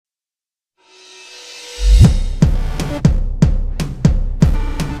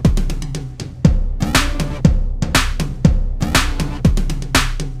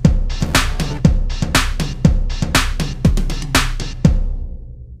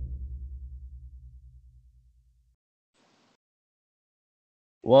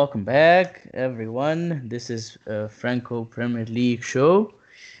Welcome back, everyone. This is Franco Premier League show,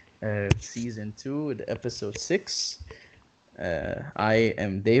 season two, the episode six. I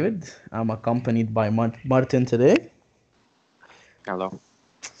am David. I'm accompanied by Martin today. Hello.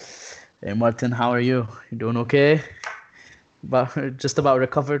 Hey, Martin, how are you? You doing okay? Just about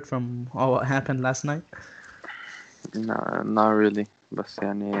recovered from all what happened last night No, not really. But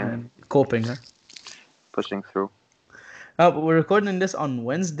يعني and coping, huh? pushing through. But we're recording this on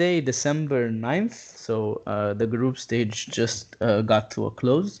Wednesday, December 9th. So the group stage just got to a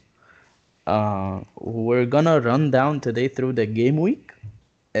close. We're gonna run down today through the game week,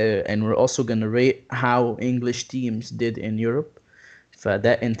 and we're also gonna rate how English teams did in Europe.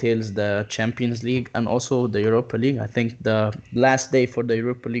 That entails the Champions League and also the Europa League. I think the last day for the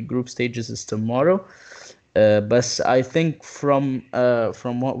Europa League group stages is tomorrow. But I think from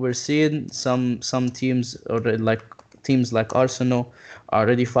what we're seeing, some teams or like teams like Arsenal are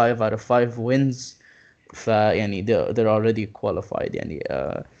already 5 out of 5 wins. يعني they're already qualified. يعني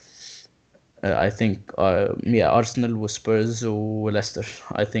I think Arsenal وسبيرز وليستر.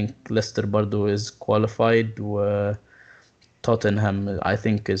 I think Leicester برضو is qualified و Tottenham I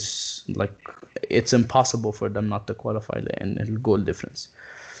think is like it's impossible for them not to qualify in الجول difference.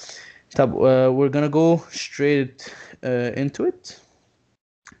 طب we're gonna go straight into it.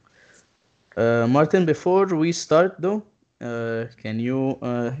 Martin, before we start though, can you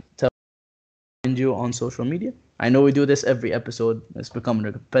tell you on social media? I know we do this every episode. It's becoming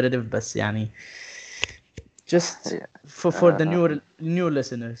repetitive, بس يعني just Yeah. for the new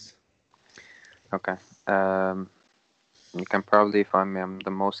listeners. Okay. Um, you can probably find me. I'm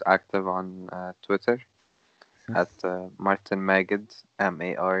the most active on Twitter at Martin Magid,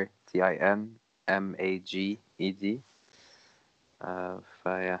 MartinMaged.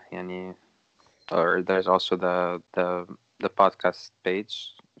 فيا يعني or there's also the podcast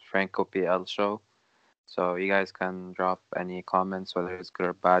page, Franco PL Show. So you guys can drop any comments, whether it's good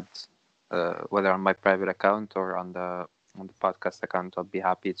or bad, whether on my private account or on the podcast account. I'll be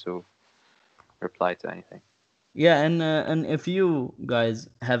happy to reply to anything. Yeah, and if you guys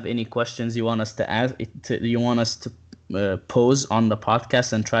have any questions you want us to ask, you want us to pose on the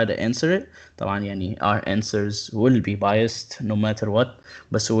podcast and try to answer it. طبعا يعني our answers will be biased no matter what,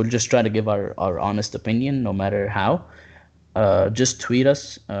 but so we'll just try to give our honest opinion no matter how. Just tweet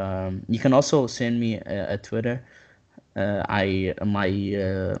us. You can also send me a Twitter. I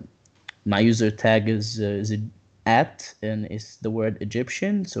my user tag is at and it's the word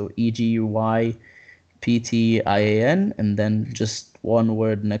Egyptian, so EGYPTIAN, and then just one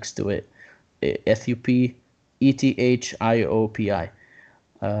word next to it, ETHIOPI.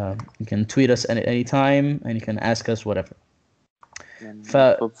 You can tweet us at any time, and you can ask us whatever. And ف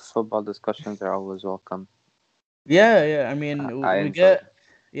football discussions are always welcome. yeah, I I, mean I we enjoy get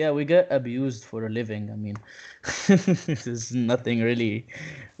them. we get abused for a living. I mean, there's nothing really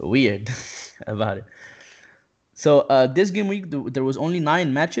weird about it. So this game week there was only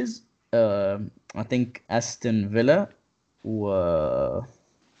 9 matches. I think Aston Villa,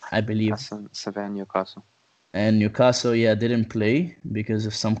 I believe, That's in Savannah, Newcastle. and Newcastle, yeah, didn't play because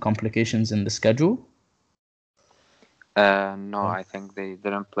of some complications in the schedule. No, I think they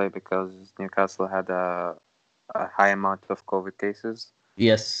didn't play because Newcastle had a high amount of COVID cases.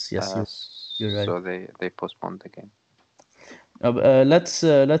 Yes, you're right. So they postponed the game.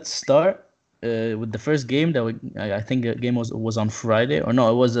 Let's start with the first game that I think the game was on Friday, or no,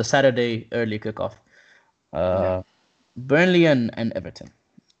 it was a Saturday early kickoff. Yeah. Uh, Burnley and Everton.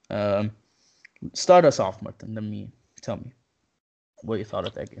 Um, Start us off, Martin. Tell me what you thought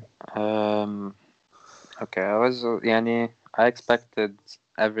of that game. Um. Okay. I expected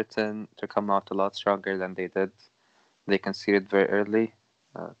Everton to come out a lot stronger than they did. They conceded very early,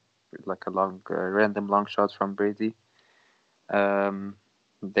 uh, like a random long shot from Brady. Um,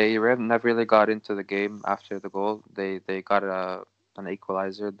 they never really got into the game after the goal. They got an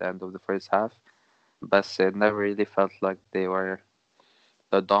equalizer at the end of the first half, but it never really felt like they were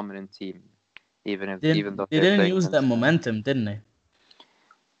the dominant team, even though They they're didn't playing use that against. momentum, didn't they?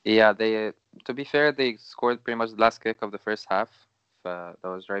 Yeah, they. To be fair, they scored pretty much the last kick of the first half. That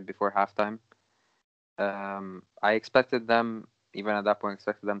was right before halftime. I expected them, even at that point,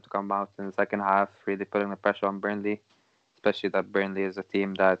 expected them to come out in the second half, really putting the pressure on Burnley, especially that Burnley is a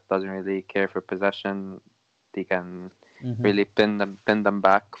team that doesn't really care for possession. They can Mm-hmm. really pin them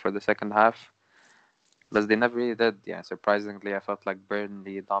back for the second half, but they never really did. Yeah, surprisingly, I felt like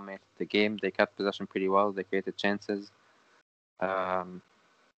Burnley dominated the game. They kept possession pretty well. They created chances. Um,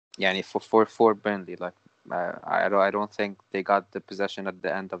 yeah, and for Burnley, like I don't think they got the possession at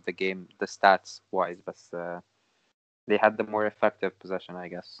the end of the game, the stats wise, but they had the more effective possession, I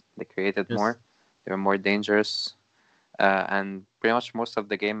guess. They created Yes. more. They were more dangerous. And pretty much most of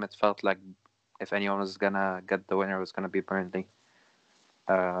the game, it felt like if anyone was gonna get the winner, it was gonna be Burnley.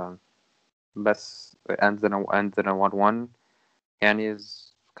 Uh, بس ends in a 1-1. يعني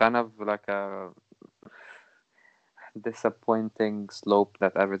is kind of like a disappointing slope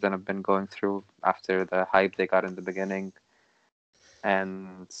that Everton have been going through after the hype they got in the beginning,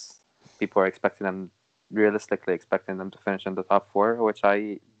 and people are expecting them, realistically expecting them to finish in the top four, which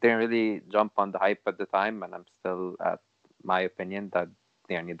I didn't really jump on the hype at the time, and I'm still at my opinion that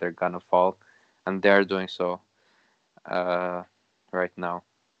they're gonna fall, and they're doing so uh, right now.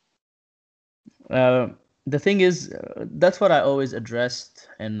 Uh, the thing is, that's what I always addressed,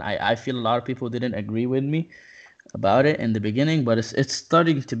 and I feel a lot of people didn't agree with me about it in the beginning, but it's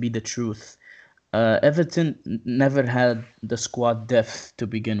starting to be the truth. Everton never had the squad depth to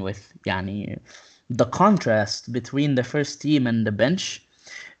begin with. Yani, the contrast between the first team and the bench,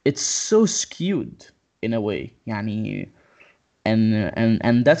 it's so skewed in a way. Yani,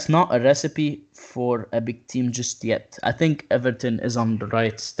 and that's not a recipe for a big team just yet. I think Everton is on the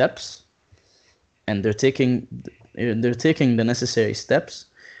right steps, and they're taking the necessary steps.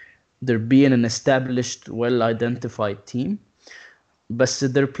 They're being an established, well identified team. بس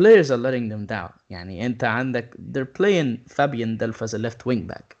their players are letting them down. يعني انت عندك they're playing Fabian Delph as a left wing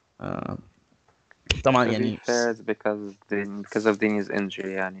back. طبعا To be يعني fair, it's because of Dini's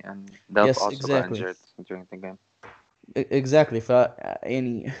injury, and Delph yes, also got exactly. injured during the game. Exactly.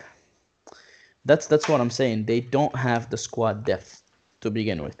 يعني that's what I'm saying. They don't have the squad depth to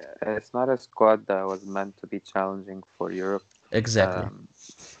begin with. It's not a squad that was meant to be challenging for Europe. Exactly. Um,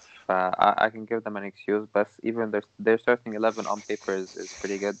 I can give them an excuse, but even their starting 11 on paper is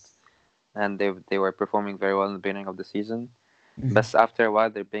pretty good, and they were performing very well in the beginning of the season. Mhm. But after a while,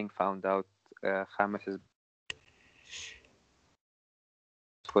 they're being found out. James is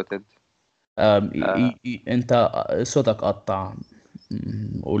footed. انت صوتك قطع.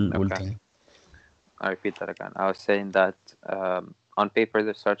 قول Okay, تاني. I repeat that again. I was saying that on paper,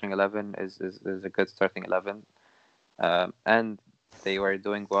 the starting 11 is a good starting 11, and they were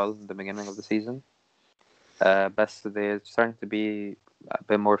doing well in the beginning of the season. But they're starting to be a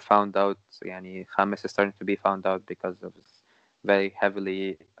bit more found out. Yani James is starting to be found out because of his very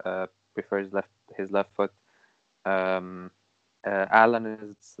heavily prefers his left foot. Um, Alan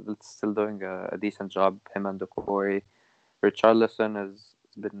is still doing a decent job. Him and Corey. Richarlison has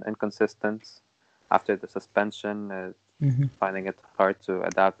been inconsistent after the suspension, Mhm. finding it hard to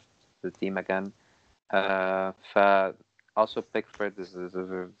adapt to the team again. ف also Pickford is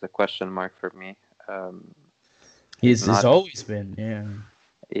a question mark for me. Um, he's He's not, always been, yeah.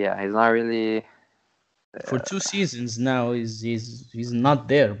 yeah, he's not really. For 2 seasons now, he's not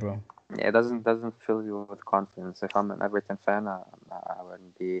there, bro. Yeah, it doesn't fill you with confidence. If I'm an Everton fan, I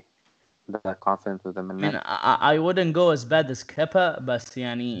wouldn't be that confident with him in I mean, net. I wouldn't go as bad as Kepa, but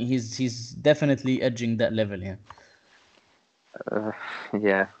يعني he's definitely edging that level, yeah. Uh,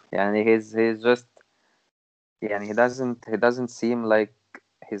 yeah, and he's just, yeah, and he doesn't seem like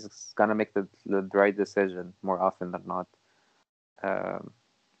he's gonna make the right decision more often than not. Um,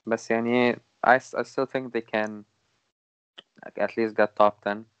 بس يعني I still think they can, like, at least get top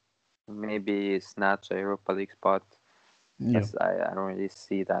 10, maybe snatch a Europa League spot. Yeah. But I don't really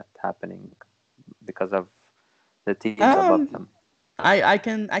see that happening because of the teams above Um, them. I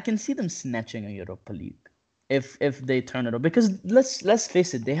can see them snatching a Europa League if they turn it up, because let's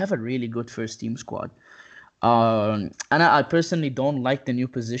face it, they have a really good first team squad. And I personally don't like the new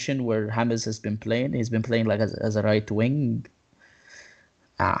position where James has been playing. He's been playing like as a right wing.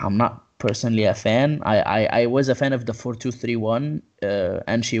 I'm not personally a fan. I was a fan of the 4-2-3-1,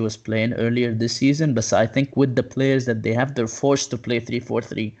 and she was playing earlier this season. But I think with the players that they have, they're forced to play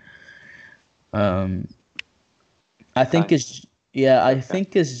 3-4-3. Um, I think Kind it's yeah, I Okay.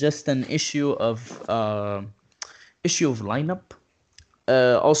 think it's just an issue of lineup.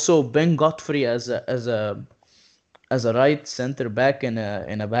 Also, Ben Godfrey as a right center back in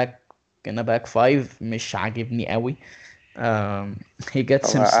a back five مش عاجبني قوي. He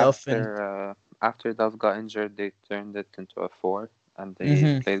gets So himself in. after Dove got injured, they turned it into a four, and they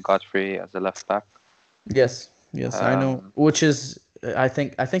Hmm. played Godfrey as a left back. Yes, yes, I know. Um, Which is, I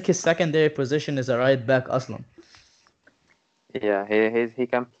think his secondary position is a right back Aslan. yeah, he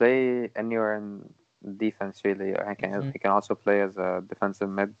can play anywhere in defense really. Mhm. He can also play as a defensive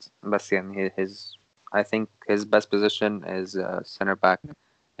mid. But yeah, I think his best position is center back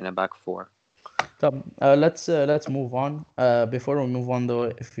in a back four. طب, let's move on. Before we move on though,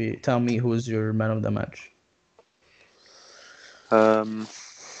 if you tell me who's your man of the match. Um,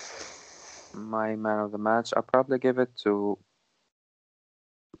 My man of the match, I'll probably give it to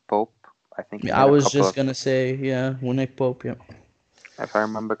Pope. I think he I made a was couple just of, gonna say, yeah, Nick Pope, yeah. if I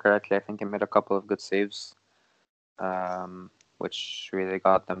remember correctly, I think he made a couple of good saves, which really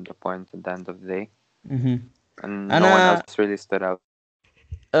got them the point at the end of the day. Mm-hmm. And And no one else really stood out.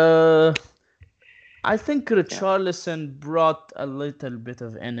 uh, I think Yeah. Richarlison brought a little bit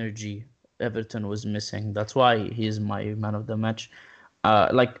of energy Everton was missing. That's why he's my man of the match.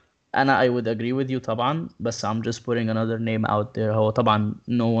 Like أنا I would agree with you طبعا بس I'm just putting another name out there. هو طبعا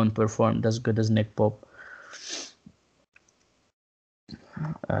no one performed as good as Nick Pope.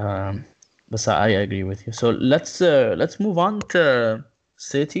 Um, but I agree with you. So let's move on to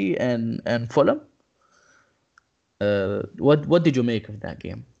City and Fulham. What did you make of that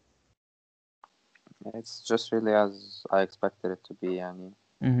game? It's just really as I expected it to be. Yani,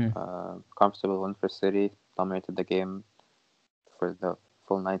 Mm-hmm. comfortable win for City, dominated the game for the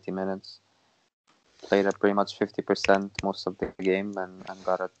full 90 minutes, played at pretty much 50% most of the game, and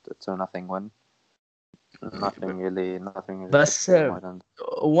got a 2-0 win. Nothing really to But say more than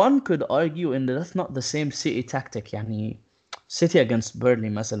one could argue in that that's not the same City tactic. يعني City against Burnley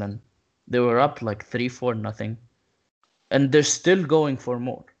مثلا they were up like 3-4 nothing and they're still going for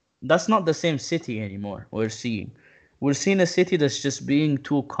more. That's not the same City anymore. We're seeing a City that's just being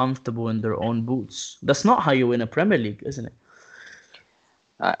too comfortable in their own boots. That's not how you win a Premier League, isn't it?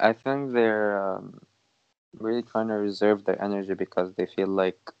 I think they're really trying to reserve their energy because they feel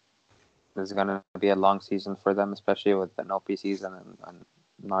like there's gonna be a long season for them, especially with the no season and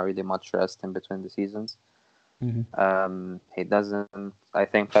not really much rest in between the seasons. Hmm. He doesn't. I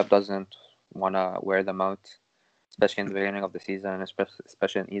think Pep doesn't wanna wear them out, especially in the beginning of the season, and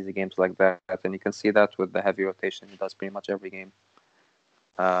especially in easy games like that. And you can see that with the heavy rotation he does pretty much every game.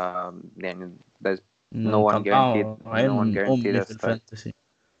 يعني there's طلعوا no one عين guaranteed أمي a في start. الفانتسي.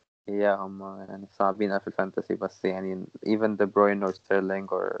 Yeah, هم يعني صعبين في الفانتسي بس يعني even De Bruyne or Sterling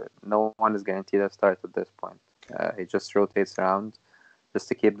or no one is guaranteed a start at this point. He just rotates around just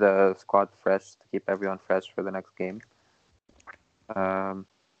to keep the squad fresh, to keep everyone fresh for the next game. Um,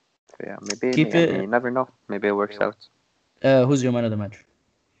 so yeah, maybe Keep يعني it. you never know. Maybe it works out. Who's your man of the match?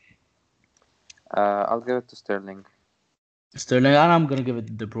 I'll give it to Sterling. Sterling, and I'm gonna give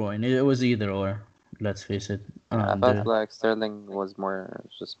it De Bruyne. It was either or. Let's face it. Yeah, I felt The like Sterling was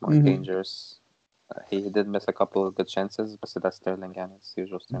just more Mhm. dangerous. He did miss a couple of good chances, but that's Sterling and it's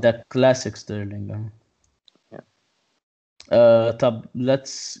usual Sterling. The classic Sterling. Yeah. طب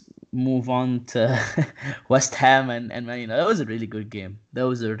let's move on to West Ham and Man United. That was a really good game. That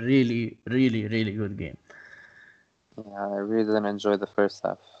was a really good game. Yeah, I really didn't enjoy the first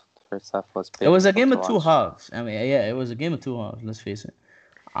half. The first half was It was a painful game to of two watch, halves. I mean, yeah, it was a game of two halves. Let's face it.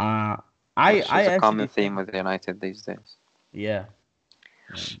 Uh, which I is a common actually theme think, with United these days. yeah,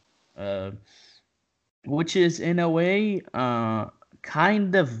 uh, which is in a way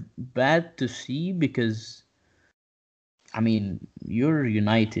kind of bad to see because I mean you're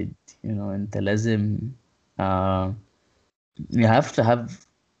United, you know, and لازم uh, you have to have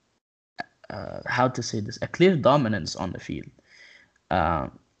how to say this, a clear dominance on the field. Uh,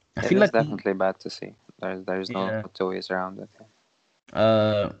 I It feel is like definitely bad to see. There's no yeah. two ways around it.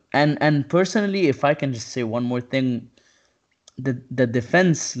 And personally, if I can just say one more thing, the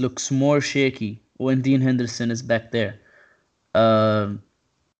defense looks more shaky when Dean Henderson is back there. Uh,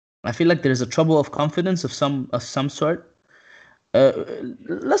 I feel like there's a trouble of confidence of some sort. Uh,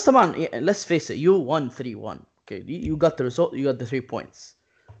 let's face it, you won 3-1. Okay, you got the result, you got the 3 points.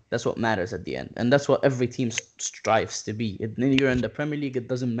 That's what matters at the end, and that's what every team strives to be. You're in the Premier League, it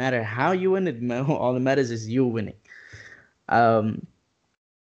doesn't matter how you win. All that matters is you winning. Um,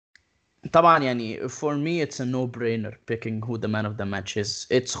 طبعا يعني for me it's a no-brainer picking who the man of the match is.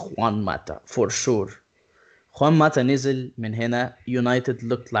 It's Juan Mata for sure. Juan Mata نزل من هنا. United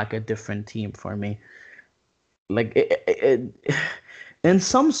looked like a different team for me. Like in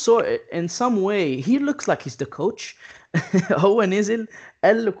in some way he looks like he's the coach. هو نزل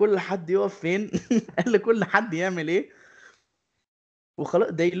قال لكل حد يقف فين. قال لكل حد يعمل ايه وخلاص.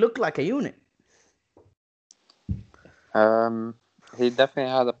 They look like a unit. Um, he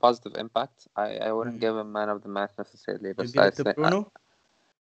definitely had a positive impact. I wouldn't Mm. give him man of the match necessarily, You but give it to Bruno.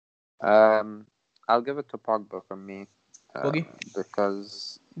 I'll give it to Pogba from me, Boogie.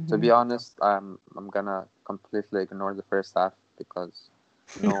 because to be Mhm. honest, I'm gonna completely ignore the first half because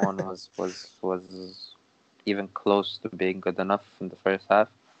no one was even close to being good enough in the first half.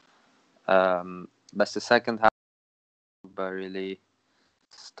 But the second half, Pogba really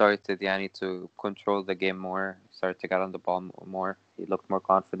started yani to control the game more, started to get on the ball more. He looked more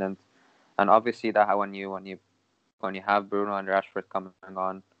confident, and obviously that when you have Bruno and Rashford coming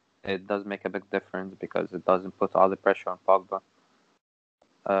on, it does make a big difference because it doesn't put all the pressure on Pogba.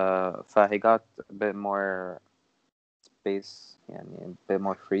 فهي got a bit more space, يعني a bit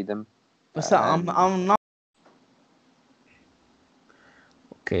more freedom, بس and I'm not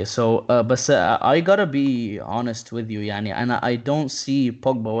okay. So بس I gotta be honest with you يعني أنا I don't see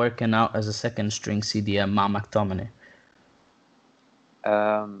Pogba working out as a second string CDM مع McTominay.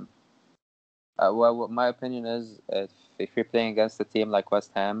 um, well, what my opinion is, if you're playing against a team like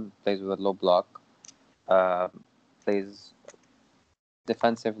West Ham, plays with a low block, uh, plays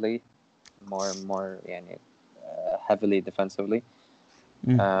defensively, more يعني, heavily defensively.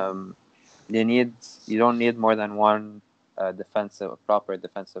 Mm. Um, you don't need more than one proper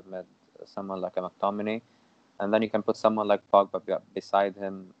defensive mid, someone like a McTominay, and then you can put someone like Pogba beside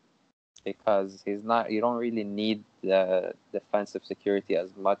him because he's not. You don't really need the defensive security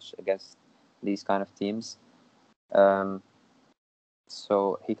as much against these kind of teams. Um,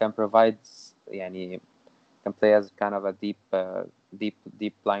 so he can provide, يعني, can play as kind of a deep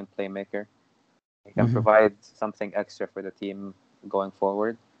line playmaker. He can Mm-hmm. provide something extra for the team going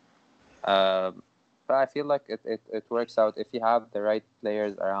forward. But I feel like it works out if you have the right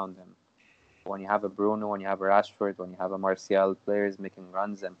players around him. When you have a Bruno, when you have a Rashford, when you have a Martial, players making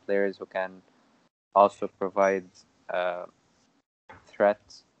runs and players who can also provide uh,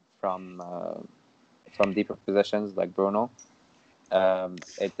 threats from deeper positions like Bruno.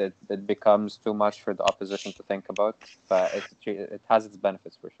 It becomes too much for the opposition to think about, but it has its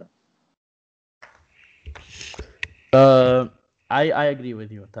benefits for sure. Uh, I agree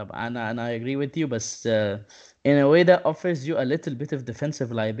with you طبعا أنا I agree with you بس in a way that offers you a little bit of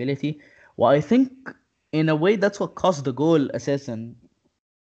defensive liability. Well, I think in a way that's what caused the goal أساسا.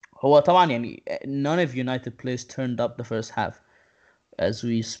 هو طبعا يعني none of United players turned up the first half as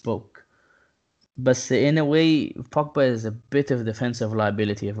we spoke. But in a way, Pogba is a bit of defensive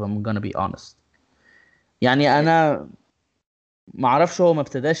liability if I'm gonna be honest. يعني Yeah, أنا ما اعرفش هو ما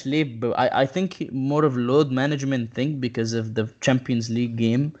ابتداش ليه I think more of load management thing because of the Champions League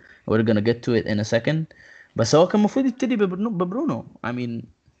game. We're gonna get to it in a second. بس هو كان المفروض يبتدي ببرونو. I mean.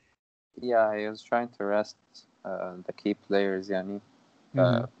 yeah, he was trying to rest the key players, يعني,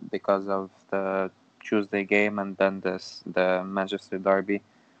 Mhm. because of the Tuesday game and then the Manchester derby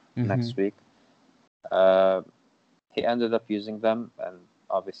next Mhm. week. Uh, he ended up using them, and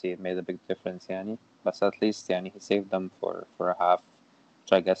obviously it made a big difference, يعني. But at least, يعني, he saved them for a half,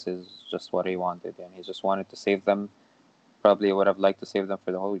 which I guess is just what he wanted. And he just wanted to save them. Probably would have liked to save them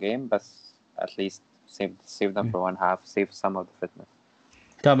for the whole game, but at least save them Mm. for one half, save some of the fitness.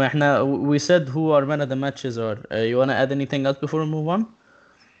 طب احنا we said who our man of the matches are. You wanna add anything else before we move on?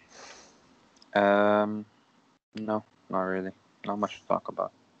 Um, no, not really. Not much to talk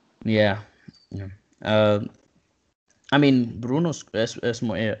about. Yeah. Yeah. Uh, I mean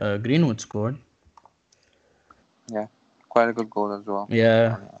اسمه ايه Greenwood scored. Yeah, quite a good goal as well. Yeah.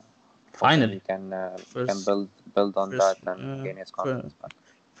 And hoping Finally. he can First build on first that and gain his confidence back.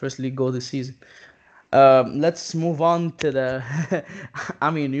 first league goal this season. Let's move on to the. I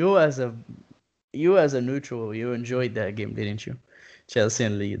mean, you as a neutral, you enjoyed that game, didn't you? Chelsea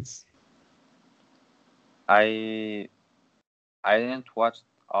and Leeds. I I didn't watch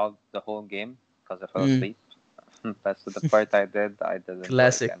all the whole game because I fell Mm, asleep. That's the part I did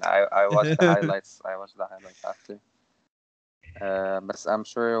enjoy it, and classic. I watched the highlights. I watched the highlights after. But I'm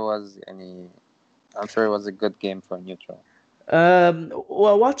sure it was a good game for neutral.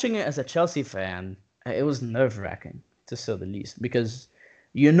 Well, watching it as a Chelsea fan, it was nerve-wracking to say the least, because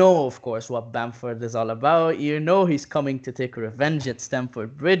you know, of course, what Bamford is all about. You know, he's coming to take revenge at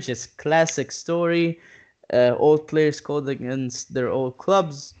Stamford Bridge. It's classic story. Old players called against their old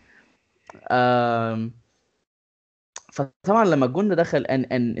clubs. Um, فطبعا لما الجون ده دخل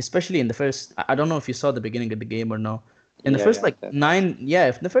and especially in the first I don't know if you saw the beginning of the game or no. In the Yeah, first yeah, I like did. nine yeah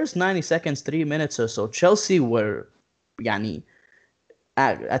if the first 90 seconds 3 minutes or so Chelsea were يعني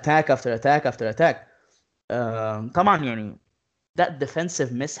attack after attack after attack. طبعا يعني that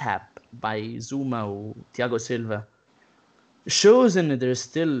defensive mishap by Zuma و Thiago Silva shows in there's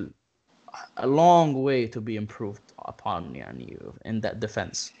still a long way to be improved upon يعني in that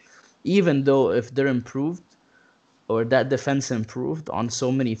defense, even though if they're improved or that defense improved on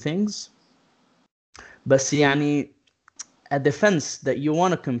so many things. بس يعني a defense that you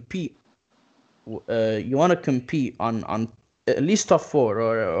want to compete on at least top four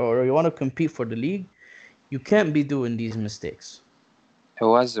or you want to compete for the league, you can't be doing these mistakes. It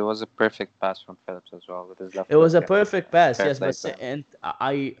was a perfect pass from Phillips as well with his left It was foot, a and perfect pass, fair yes, play but to him. and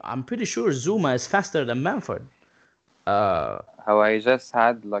I'm pretty sure Zuma is faster than Manford. Uh, How I just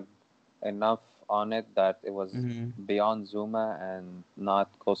had like enough on it that it was Hmm. beyond Zuma and not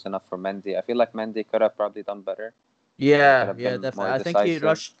close enough for Mendy. I feel like Mendy could have probably done better and could Yeah, have yeah, been more definitely. I think he decisive.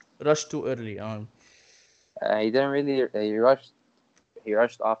 rushed too early on. He didn't really. He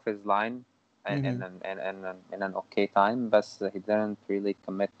rushed off his line Hmm. in an okay time, but he didn't really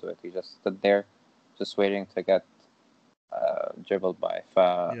commit to it. He just stood there, just waiting to get dribbled by.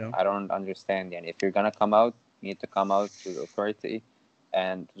 Yeah. I don't understand. And if you're gonna come out, you need to come out to the authority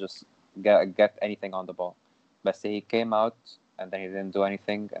and just get anything on the ball. But he came out and then he didn't do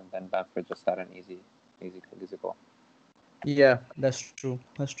anything, and then Bamford just had an easy goal. Yeah, that's true.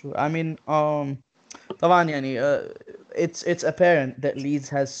 That's true. I mean, طبعا يعني it's apparent that Leeds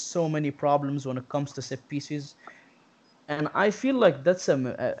has so many problems when it comes to set pieces, and I feel like that's a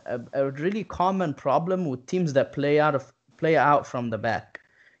really common problem with teams that play out from the back.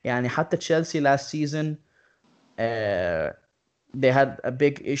 يعني حتى Chelsea last season, uh, they had a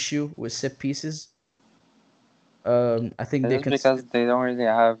big issue with set pieces. I think It's they just because conceded. they don't really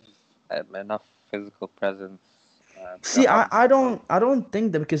have enough physical presence. They See, don't have. I don't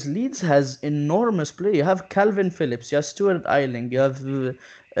think that because Leeds has enormous play. You have Calvin Phillips, you have Stuart Ayling, you have Luke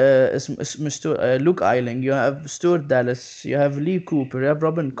Ayling, you have Stuart Dallas, you have Lee Cooper, you have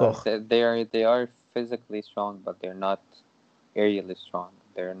Robin But Koch. they are physically strong, but they're not aerially strong.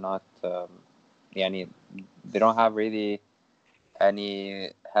 They're not. Yani, they don't have really any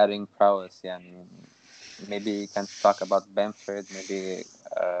heading prowess. Yani, maybe you can talk about Bamford, maybe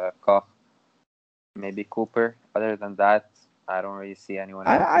Koch, maybe Cooper. Other than that, I don't really see anyone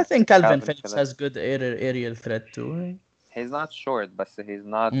else. I think Calvin Calvin Phillips has Phillips, good aerial threat too. he's not short, but he's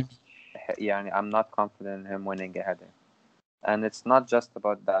not. Mm. Yani, I'm not confident in him winning a header. And it's not just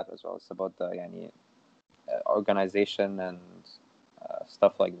about that as well. It's about the yani, organization and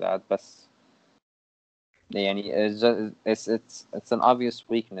stuff like that. But يعني it's an obvious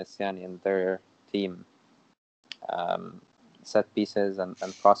weakness يعني in their team, um, set pieces and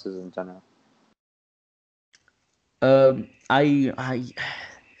crosses in general. I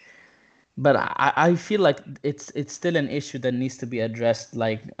but I feel like it's still an issue that needs to be addressed.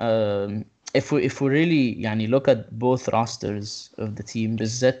 Like if we really يعني look at both rosters of the team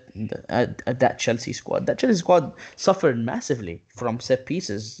بالذات at that Chelsea squad suffered massively from set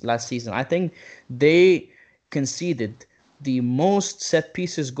pieces last season. I think they conceded the most set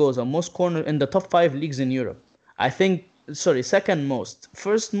pieces goals or most corner in the top five leagues in Europe. I think sorry, second most.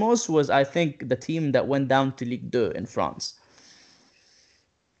 First most was I think the team that went down to Ligue 2 in France.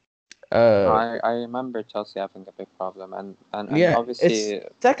 No, Uh, I remember Chelsea having a big problem, and Yeah, it's obviously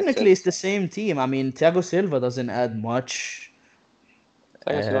technically it's it's the same team. I mean, Thiago Silva doesn't add much.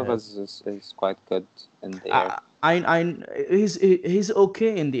 Thiago Silva Uh, is quite good in the air. he's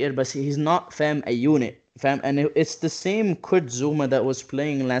okay in the air, but he's not fam a unit, fam. And it's the same Kurt Zuma that was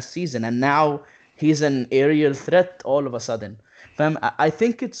playing last season, and now he's an aerial threat all of a sudden, fam. I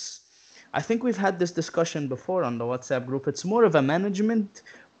think we've had this discussion before on the WhatsApp group. It's more of a management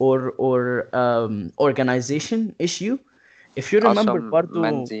or organization issue. If you Also, remember, برضو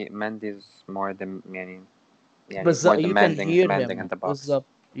Mendy's more the يعني more بالظبط you can hear demanding in him the box. بالظبط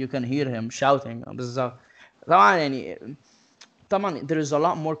you can hear him shouting بالظبط طبعا يعني طبعا there is a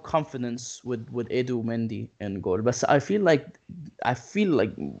lot more confidence with Edu Mendy in goal but I feel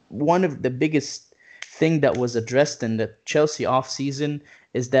like one of the biggest thing that was addressed in the Chelsea off season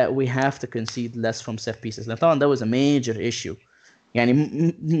is that we have to concede less from set pieces like طبعا that was a major issue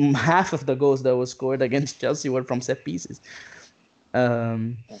يعني half of the goals that was scored against Chelsea were from set pieces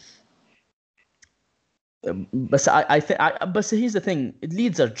um but here's the thing: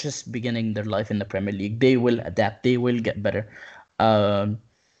 Leeds are just beginning their life in the Premier League. They will adapt. They will get better. Um,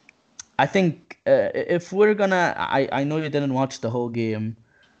 I think if we're gonna, I know you didn't watch the whole game.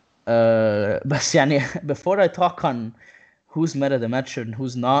 بس يعني before I talk on who's man of the match and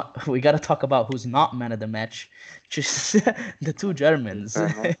who's not, we gotta talk about who's not man of the match. Just the two Germans,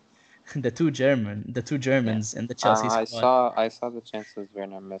 Werner, the two yeah. Germans in the Chelsea squad. I saw the chances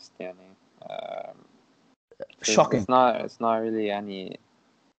Werner missed يعني. Shocking. It's not really any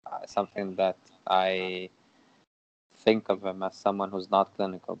something that I think of him as someone who's not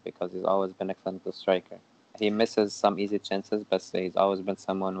clinical because he's always been a clinical striker. He misses some easy chances, but he's always been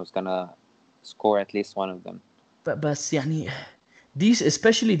someone who's gonna score at least one of them. بس يعني these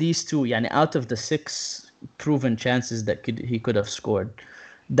especially these two يعني out of the six proven chances that he could have scored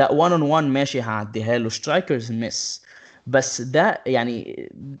that one on one ماشي هعديها له strikers miss بس ده يعني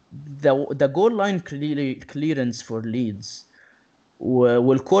the goal line clearance for Leeds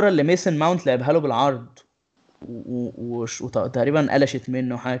والكرة اللي ميسن ماونت لعبها له بالعرض وتقريبا قلشت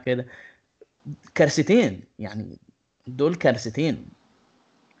منه حاجة كده كارثتين يعني دول كارثتين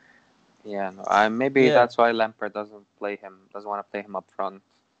Yeah, no, maybe Yeah. that's why Lampard doesn't want to play him up front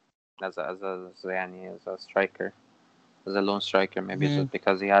as a striker, as a lone striker. Maybe it's Mhm. just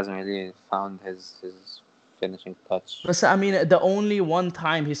because he hasn't really found his finishing touch. But I mean, the only one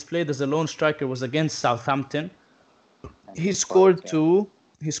time he's played as a lone striker was against Southampton. And he He scored, scored yeah. two.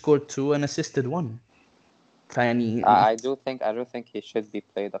 He scored two and assisted one. فيعني I do think he should be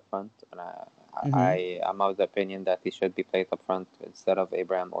played up front, and mhm. I'm of the opinion that he should be played up front instead of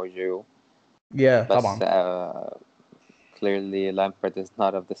Abraham or Giroud. Yeah, But طبعا. clearly Lampard is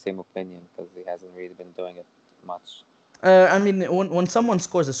not of the same opinion because he hasn't really been doing it much. I mean, when someone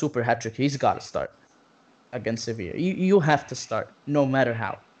scores a super hat trick, he's got to start against Sevilla. You have to start no matter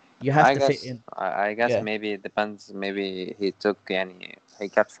how. You have to fit in. I guess Yeah. maybe it depends. Maybe he took يعني he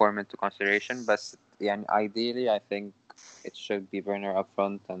kept form into consideration, but يعني ideally I think it should be Werner up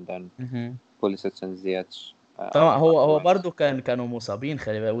front and then Mhm. Pulisic and Ziyech طبعا on the هو wings. برضه كانوا مصابين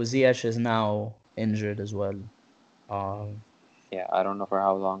خلي بالك وزياش is now injured as well. Um, Yeah, I don't know for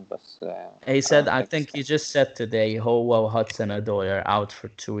how long, but he I said don't I think it's think he just said today هو وهاتسون أدوي are out for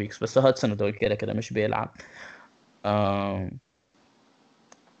 2 weeks بس هاتسون أدوي كده مش بيلعب. Um,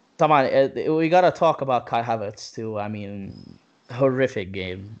 طبعا we gotta talk about Kai Havertz too. I mean, horrific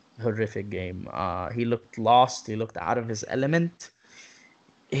game, horrific game. He looked lost. He looked out of his element.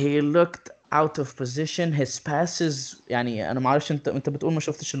 He looked out of position. His passes يعني انا ما اعرفش انت بتقول ما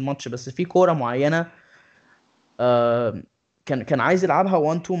شفتش الماتش بس في كورة معينة آه كان عايز يلعبها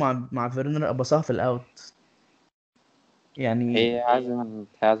 1 2 مع فيرنر بصاها في الاوت he يعني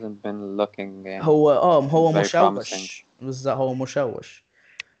hasn't been looking هو very promising. مشوش بالظبط هو مشوش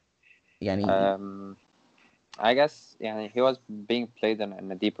يعني Um, I guess he was being played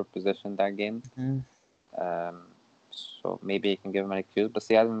in a deeper position that game. مم. Um, so maybe he can give him an excuse, but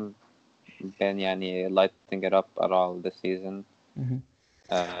he hasn't been lighting it up at all this season. Mhm.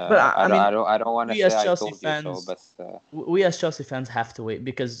 But I mean, I don't want to we say as I Chelsea told you so, fans, but we as Chelsea fans have to wait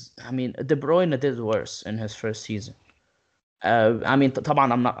because I mean, De Bruyne did worse in his first season. I mean,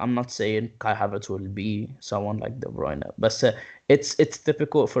 طبعا I'm not saying Kai Havertz will be someone like De Bruyne, but it's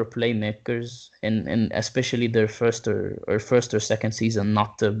typical for playmakers in especially their first or second season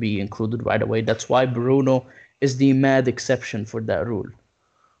not to be included right away. That's why Bruno is the mad exception for that rule.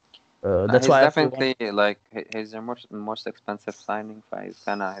 That's he's why everyone definitely like he's the most expensive signing. So he's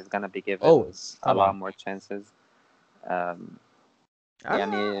gonna be given always a lot طبعا. more chances. Um,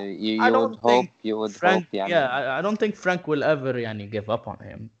 I don't think you would hope Frank. Yeah, I don't think Frank will ever give up on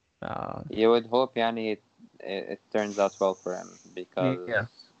him. you would hope it turns out well for him because Yeah.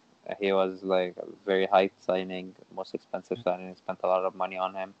 he was like a very high signing, most expensive signing. Spent a lot of money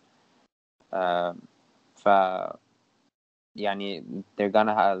on him. Um, ف they're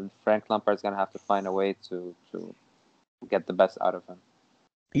gonna have Frank Lampard's gonna have to find a way to get the best out of him.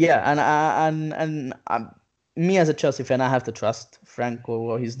 Yeah, and me as a Chelsea fan, I have to trust Franco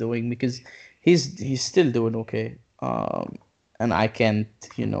what he's doing because he's still doing okay. And I can't,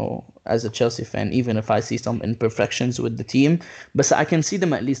 as a Chelsea fan, even if I see some imperfections with the team, but I can see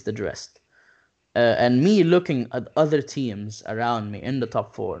them at least addressed. And me looking at other teams around me in the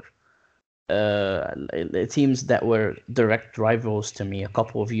top four, teams that were direct rivals to me a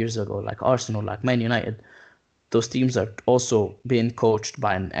couple of years ago, like Arsenal, like Man United, those teams are also being coached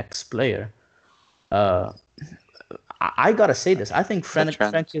by an ex-player. Uh, I gotta say this. I think It's the Frank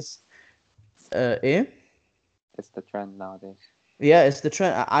trend. is eh? It's the trend nowadays. Yeah, it's the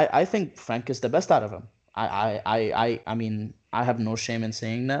trend. I think Frank is the best out of them. I mean I have no shame in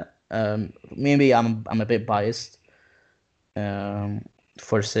saying that. Maybe I'm a bit biased um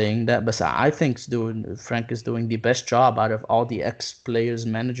for saying that, but I think Frank is doing the best job out of all the ex players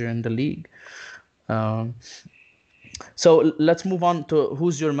manager in the league. Um, so let's move on to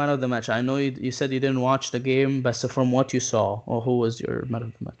who's your man of the match. I know you said you didn't watch the game, but so from what you saw, or who was your man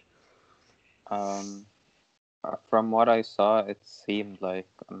of the match? Um, from what I saw, it seemed like,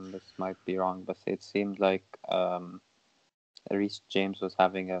 and this might be wrong, but it seemed like Reece James was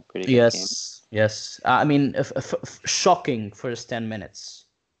having a pretty good game. Yes, yes. I mean, shocking first 10 minutes.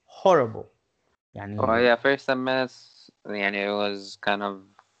 Horrible. Oh يعني yeah, first 10 minutes, it was kind of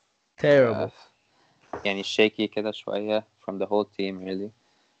uh, terrible. shaky كده شوية from the whole team really,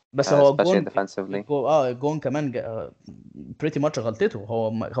 بس هو especially الجون defensively. الجون كمان pretty much غلطته.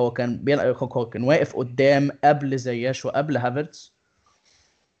 هو كان بيلعب، هو كان واقف قدام قبل زياش وقبل هافرتز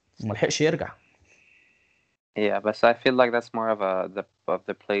وما لحقش يرجع. Yeah, but I feel like that's more of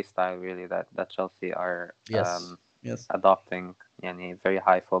the play style really that Chelsea are Yes. Yes. adopting. Very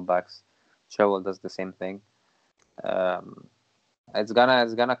high fullbacks. Chilwell does the same thing. Um, it's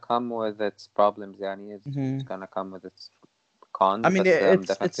gonna come with its problems. It's Hmm. gonna come with its cons, I mean, but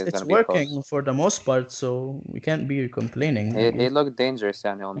definitely it's it's gonna be pros. working for the most part, so we can't be complaining, I He guess. looked dangerous,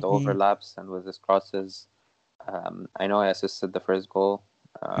 yani, on the Hmm. overlaps and with his crosses. I know he assisted the first goal,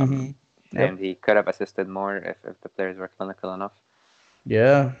 Hmm. and Yep. he could have assisted more if the players were clinical enough.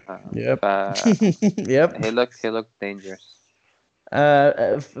 Yeah. ف Yep. Yep. he looked dangerous.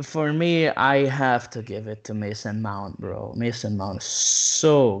 For me, I have to give it to Mason Mount, bro. Mason Mount is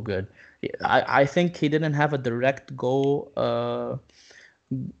so good. I think he didn't have a direct uh,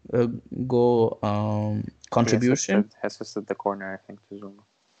 goal He contribution. assisted the corner, I think, to Zuma.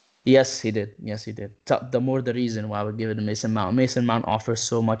 Yes, he did. Yes, he did. The more the reason why I would give it to Mason Mount. Mason Mount offers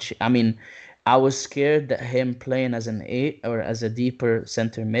so much. I mean, I was scared that him playing as an eight or as a deeper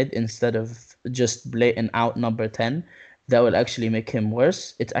center mid instead of just blatant out number 10, that will actually make him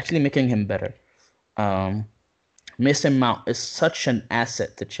worse. It's actually making him better. Um, Mason Mount is such an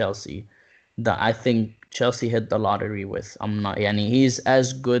asset to Chelsea that I think Chelsea hit the lottery with. I'm not, yani he's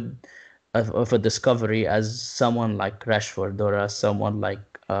as good of a discovery as someone like Rashford or as someone like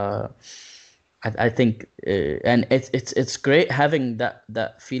I think and it's great having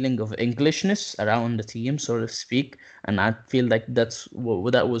that feeling of Englishness around the team, so to speak. And I feel like that's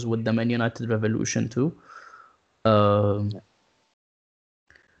what that was with the Man United revolution too. Um, Yeah.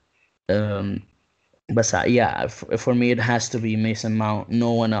 um, but yeah, for me it has to be Mason Mount.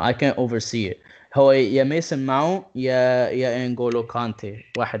 No one else. I can't oversee it. هو يا ميسن ماونت يا انجولو كانتي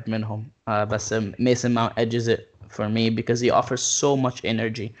واحد منهم بس Mason Mount edges it for me because he offers so much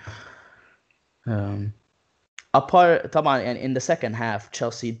energy. Um, apart طبعا and in the second half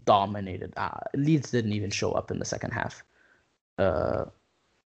Chelsea dominated. Leeds didn't even show up in the second half. Uh,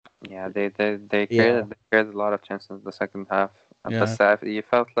 Yeah, they yeah, created a lot of chances in the second half. But yeah. you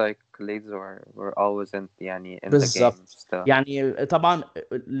felt like Leeds were always in the game بالظبط. still. يعني طبعا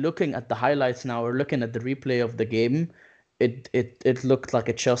looking at the highlights now or looking at the replay of the game, it looked like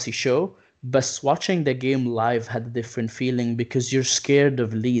a Chelsea show. But watching the game live had a different feeling because you're scared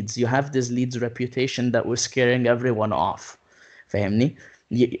of Leeds. You have this Leeds reputation that was scaring everyone off. فاهمني?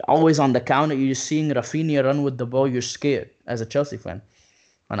 Always on the counter, you're seeing Rafinha run with the ball, you're scared as a Chelsea fan.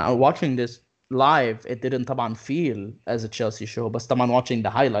 When I was watching this live, it didn't طبعا feel as a Chelsea show, but طبعا watching the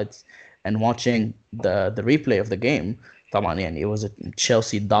highlights and watching the replay of the game, طبعا يعني it was a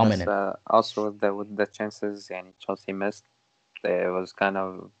Chelsea But dominant. also with the chances Chelsea missed, it was kind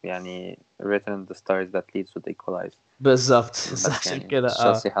of written in the stars that Leeds would equalize. بالظبط. But عشان كده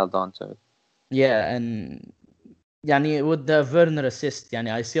Chelsea held on to it. yeah, and يعني with the Werner assist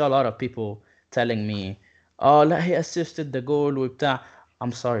يعني I see a lot of people telling me oh لا he assisted the goal وبتاع.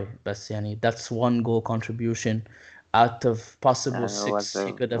 I'm sorry بس يعني that's one goal contribution out of possible And six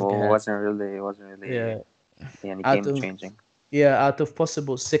he could have had. wasn't really Yeah, out game of changing. yeah, out of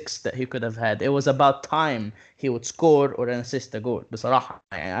possible six that he could have had, it was about time he would score or assist a goal. بصراحة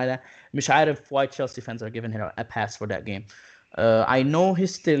يعني أنا مش عارف why Chelsea fans are giving him a pass for that game. I know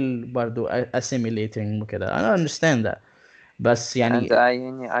he's still برضو assimilating وكده. I understand that. بس And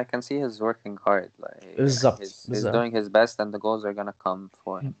يعني I can see he's working hard. Like بالظبط he's بالظبط. doing his best, and the goals are gonna come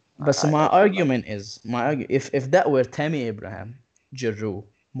for him. بس I my feel like. argument is if that were Tammy Abraham, Giroud,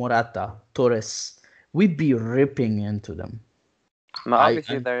 Morata, Torres, we'd be ripping into them. But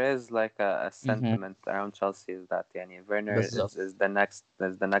obviously, I there is like a mhm. sentiment around Chelsea is that Werner بالظبط. is the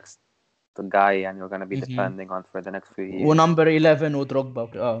next guy, and you're gonna be Mhm. depending on for the next few years. ونمبر 11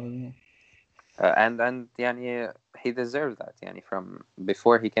 ودروجبا And he deserves that. From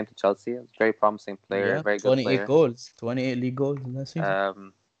before he came to Chelsea, he was a very promising player, yeah, very good 28 player. goals, 28 league goals in that season.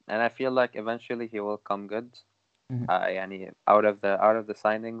 And I feel like eventually he will come good. Mhm. Out of the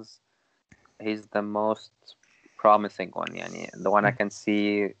signings, he's the most promising one. The one I can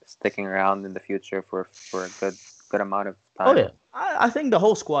see sticking around in the future for a good amount of Oh time. yeah, I think the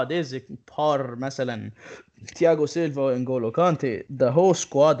whole squad is par مثلا Thiago Silva and N'Golo Kante. The whole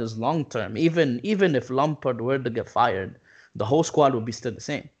squad is long term. Even if Lampard were to get fired, the whole squad would be still the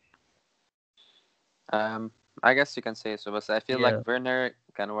same. Um, I guess you can say so, but I feel like Yeah, Werner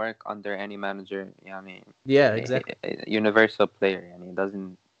can work under any manager. yeah, exactly. A universal player. He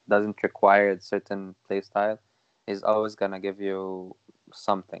doesn't require a certain play style. He's always gonna give you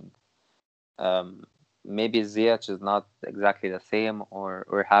something. Um, Maybe Ziyech is not exactly the same,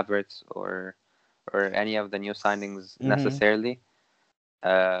 or Havertz, or any of the new signings Mm-hmm. necessarily.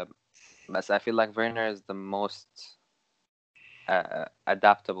 Uh, but I feel like Werner is the most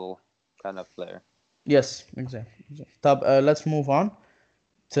adaptable kind of player. Yes, exactly. طب let's move on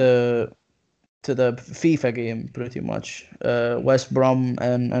to the FIFA game pretty much. West Brom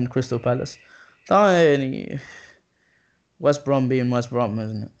and Crystal Palace. طبعا يعني West Brom being West Brom,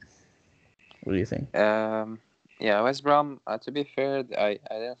 isn't it? What do you think? Um, Yeah, West Brom. To be fair, I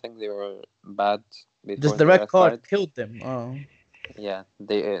didn't think they were bad Just before the the red red card card. killed them. Oh, Yeah,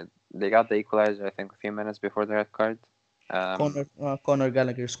 they got the equalizer. I think a few minutes before the red card. Um, Conor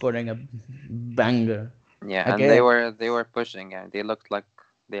Gallagher scoring a banger yeah, and again. they were pushing. Yeah, they looked like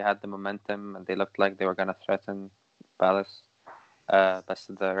they had the momentum, and they looked like they were gonna threaten Palace. But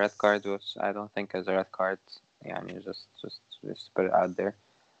the red card, which I don't think is a red card. Yeah, you just put it out there.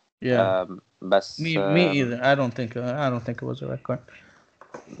 Yeah, But me either. I don't think it was a red card.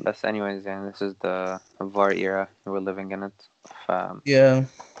 but anyways, yeah, this is the VAR era. We're living in it. Yeah.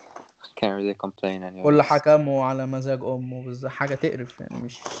 Can't really complain, كل anyways. حكمه على مزاج امه بس حاجه تقرف يعني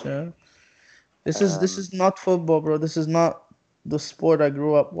مش this is Um, not football, bro. This is not the sport I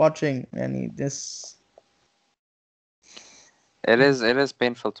grew up watching. يعني this. it is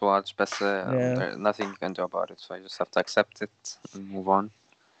painful to watch, but Yeah, there's nothing you can do about it. So I just have to accept it and move on.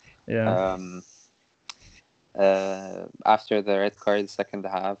 yeah. Um, After the red card, second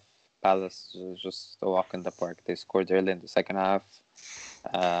half, Palace was just a walk in the park. They scored early in the second half,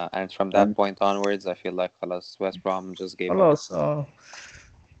 and from that And point onwards, I feel like خلاص West Brom just gave up. خلاص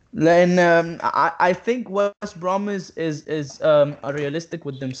لان I think West Brom is realistic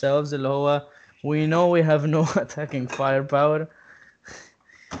with themselves اللي هو we know we have no attacking firepower.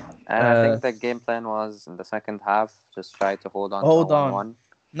 And I uh, think the game plan was in the second half just try to hold on to a hold on. 1-1.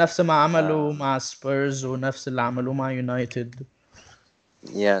 نفس ما عملوا Um, مع سبيرز ونفس اللي عملوه مع يونايتد.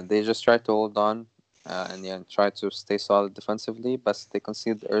 yeah, they just tried to hold on and yeah, try to stay solid defensively, but they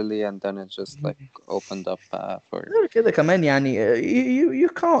conceded early and then it just like opened up for. غير كده كمان يعني you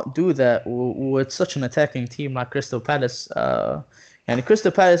can't do that with such an attacking team like Crystal Palace. يعني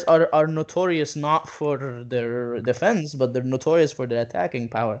Crystal Palace are notorious not for their defense but they're notorious for their attacking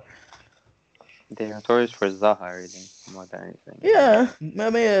power. They're notorious for Zaha, really, more than anything. Yeah, ما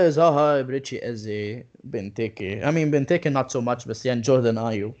Zaha, Richie Eze, Benteke. I mean Benteke not so much بس يعني Jordan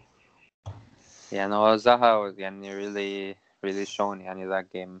Ayew. Yeah, no, Zaha was يعني really shown يعني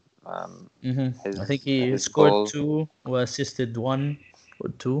that game. I think he His scored goal, two or assisted one or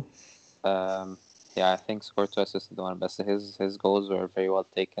two. um, yeah, I think scored two assisted one, but his goals were very well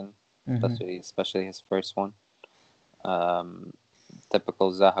taken, hmm especially his first one. Um,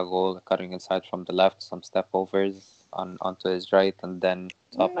 Typical Zaha goal, cutting inside from the left, some step overs onto his right, and then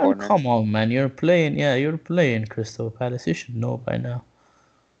top Man, corner. come on, man. You're playing Crystal Palace. You should know by now.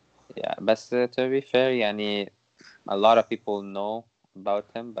 Yeah, but to be fair, يعني a lot of people know about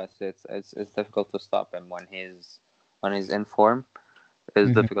him, but it's difficult to stop him when he's in form.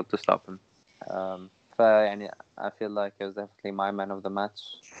 It's hmm difficult to stop him. فيعني I feel like it was definitely my man of the match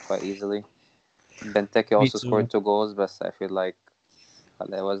quite easily. Benteke Me also too. scored two goals, but I feel like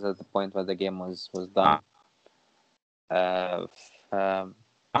it was at the point where the game was done. Uh,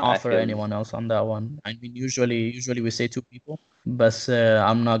 I Offer feel anyone else on that one. I mean, usually we say two people, but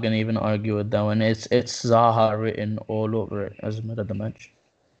I'm not gonna even argue with that one. It's Zaha written all over it as a man of the match.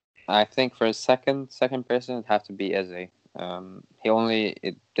 I think for a second person it'd have to be Eze. He only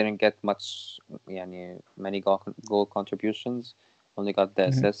it didn't get much يعني many goal contributions. Only got the hmm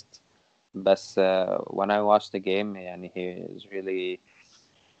assist. But when I watched the game, يعني he is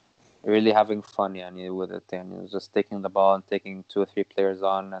really having fun يعني with it. And he was just taking the ball and taking two or three players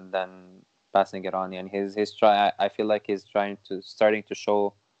on and then passing it on. And his try. I feel like he's starting to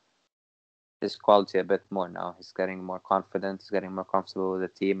show his quality a bit more now. He's getting more confident. He's getting more comfortable with the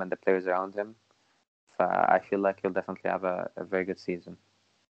team and the players around him. I feel like he'll definitely have a very good season.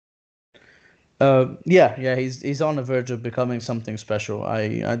 yeah, he's on the verge of becoming something special.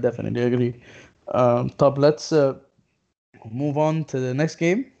 I definitely agree. Top. Let's move on to the next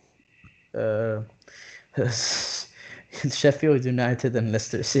game. Uh, Sheffield United and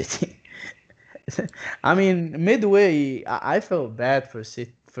Leicester City. I mean, midway, I felt bad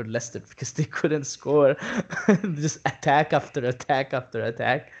for Leicester because they couldn't score. Just attack after attack after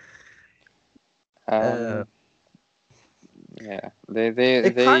attack. Uh, Um, yeah, they they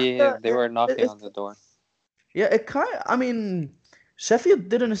it kind they of, they were knocking it, on the door. yeah, it kind. I mean, Sheffield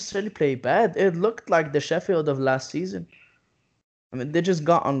didn't necessarily play bad. It looked like the Sheffield of last season. I mean, they just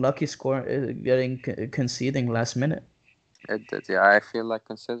got unlucky getting conceding last minute. It did, yeah. I feel like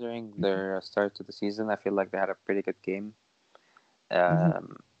considering their start to the season, I feel like they had a pretty good game. hmm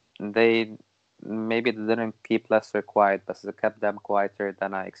Um, they maybe they didn't keep Leicester quiet, but they kept them quieter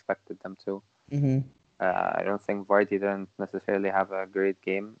than I expected them to. hmm I don't think Vardy didn't necessarily have a great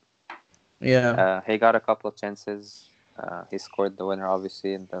game. Yeah. He got a couple of chances. He scored the winner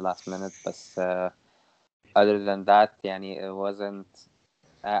obviously in the last minute, but other than that, yani, it wasn't.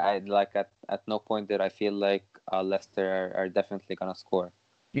 I like at no point did I feel like Leicester are definitely gonna score.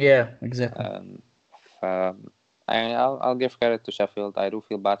 Yeah. Exactly. Um, um, I'll give credit to Sheffield. I do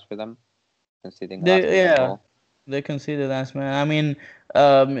feel bad for them conceding a last They minute yeah, goal. they conceded last man. I mean,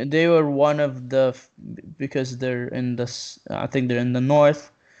 they were one of because they're in I think they're in the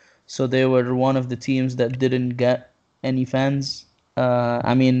north, so they were one of the teams that didn't get any fans.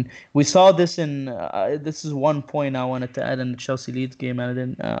 I mean, we saw this in. This is one point I wanted to add in the Chelsea Leeds game, and I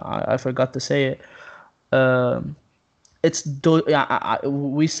didn't. I forgot to say it. Um, yeah,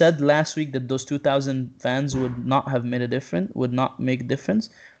 we said last week that those 2,000 fans would not have made a difference, would not make a difference.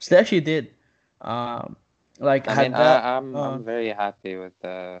 So they actually did. Um, like I mean, had that. I'm very happy with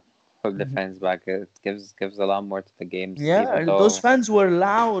the fans back. It gives a lot more to the games, even Yeah, those though fans were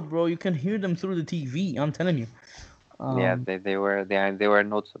loud, bro. You can hear them through the TV. I'm telling you. yeah, Um, they were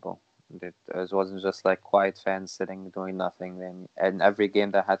noticeable. It wasn't just like quiet fans sitting doing nothing. Then and every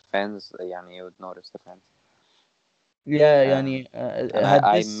game that had fans, yeah, you would notice the fans. yeah, Um, يعني, and had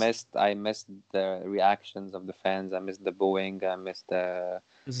this I missed the reactions of the fans. I missed the booing. I missed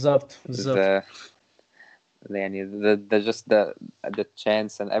بالظبط بالظبط. the the just the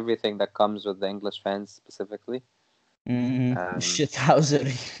chance and everything that comes with the English fans specifically. Um,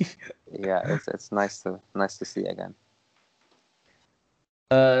 Shithousery. yeah, it's nice to see again.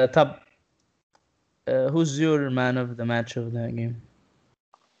 طب, who's your man of the match of that game?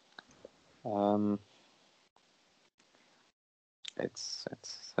 Um, it's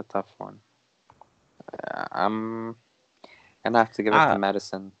a tough one. I'm gonna have to give it to Ah,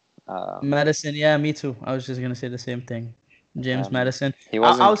 Madison. Um, Madison. Yeah, me too. I was just gonna say the same thing. James um, Madison. he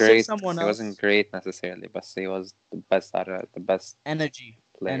I'll wasn't say great. someone He wasn't else. great necessarily, but he was the best Energy,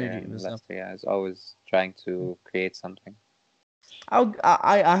 player energy in بالظبط. Leicester. Yeah, he's always trying to create something.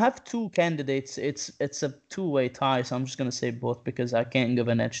 I have two candidates. It's a two-way tie, so I'm just gonna say both because I can't give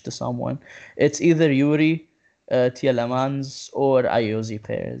an edge to someone. It's either Yuri, Tielemans or Ayoze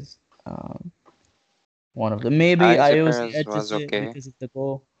Perez. Um, One of them. Maybe Isaac Ayoze Perez was edges it okay. because of the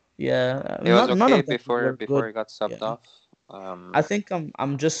goal. Yeah, He was none okay of them were before good. he got subbed Yeah. off. I think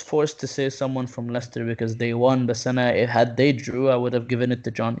I'm just forced to say someone from Leicester because they won the Senna. Had they drew, I would have given it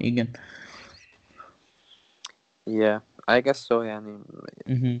to John Egan. Yeah, I guess so. Yeah, I mean,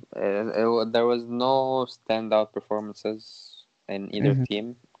 Hmm. there was no standout performances in either Hmm.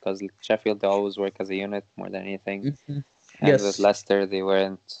 team because Sheffield they always work as a unit more than anything, Hmm. and with Yes, Leicester they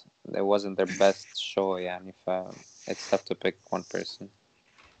weren't. It wasn't their best show. Yeah, and if it's tough to pick one person.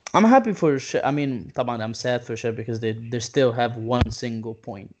 I'm happy for. I mean, طبعا I'm sad for Sheffield because they still have one single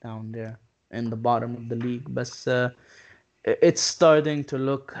point down there in the bottom of the league. But it's starting to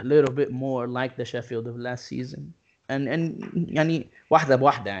look a little bit more like the Sheffield of last season. And يعني واحدة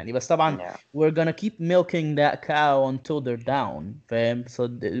بواحدة يعني بس طبعا Yeah, we're gonna keep milking that cow until they're down فاهم so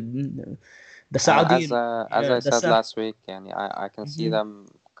the Saudi as yeah I the said Sa last week, and I can see Mhm. them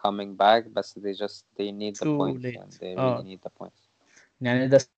coming back, but they need the Too points, and late they really need the points. يعني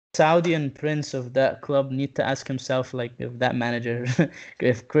the Saudian prince of that club need to ask himself like if that manager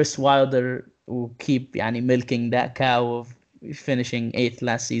if Chris Wilder will keep يعني milking that cow of finishing eighth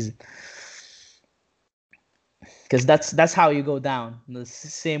last season because that's how you go down. The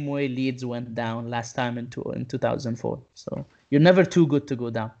same way Leeds went down last time in 2004. So you're never too good to go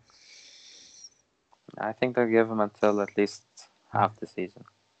down. I think they'll give them until at least half the season.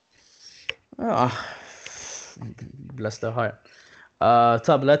 Oh, bless their heart.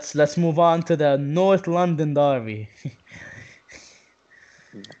 طب let's move on to the North London derby.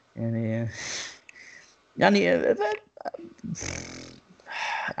 يعني يعني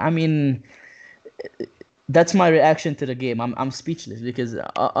I mean that's my reaction to the game. I'm speechless because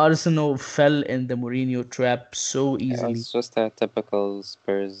Arsenal fell in the Mourinho trap so It easily. was just a typical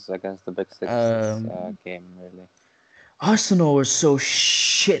Spurs against the Big Six Um, game, really. Arsenal were so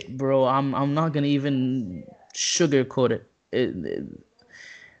shit, bro. I'm not gonna even sugarcoat it.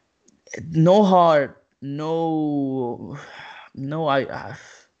 No heart, no.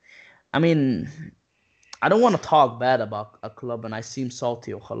 I mean, I don't want to talk bad about a club, and I seem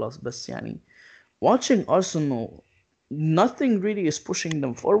salty وخلاص. بس يعني watching Arsenal, nothing really is pushing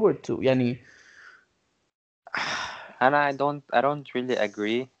them forward to. يعني And I don't really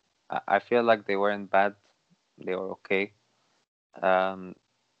agree. I feel like they weren't bad. They were okay. Um,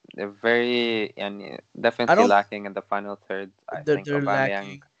 they're very and I definitely don't. lacking in the final third. I think They're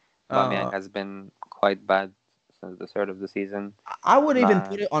lacking. Aubameyang Uh, has been quite bad since the start of the season. I would even Nah,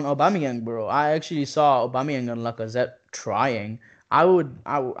 put it on Aubameyang, bro. I actually saw Aubameyang and Lacazette trying. I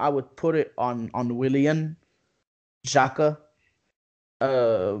would put it on Willian, Xhaka,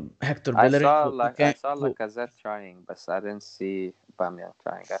 Hector Bellerin, who I can't saw who Lacazette trying, but I didn't see Aubameyang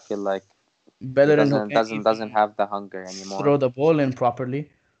trying. I feel like he Bellerin who can't doesn't even have the hunger throw anymore. the ball in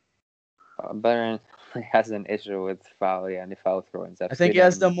properly. Better. he has an issue with foul throw-ins. I I've think he seen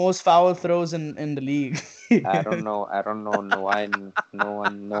has the him. most foul throws in the league. I don't know why no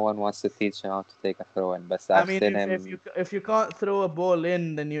one wants to teach him how to take a throw-in. But I I've mean, seen if him. if you can't throw a ball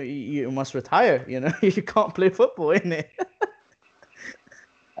in, then you must retire. You know, you can't play football in it.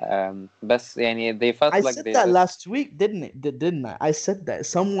 بس يعني they felt I like said they that just last week, didn't I? I said that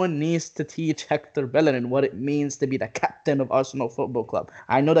someone needs to teach Hector Bellerin what it means to be the captain of Arsenal Football Club.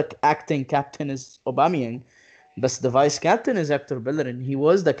 I know the acting captain is Aubameyang, but the vice captain is Hector Bellerin. He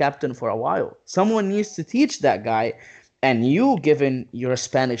was the captain for a while. Someone needs to teach that guy. And you, given you're a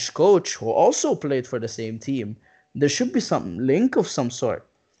Spanish coach who also played for the same team, there should be some link of some sort.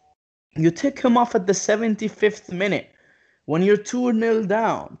 You take him off at the 75th minute when you're 2-0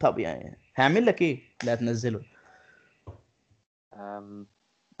 down. طب يعني هعمل لك ايه؟ لا تنزله. um,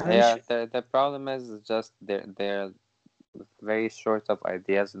 انا مش yeah, the problem is just they're very short of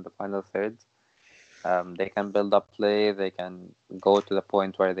ideas in the final third. They can build up play, they can go to the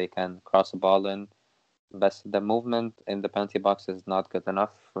point where they can cross a ball in, but the movement in the penalty box is not good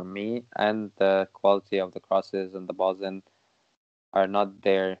enough for me, and the quality of the crosses and the balls in are not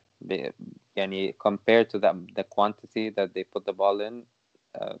there. Yani, compared to the quantity that they put the ball in,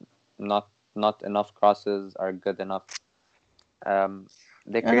 uh, not not enough crosses are good enough. Um,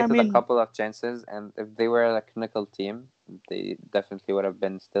 they and I created a mean couple of chances, and if they were a clinical team, they definitely would have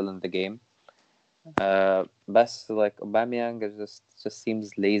been still in the game. But like Aubameyang is just seems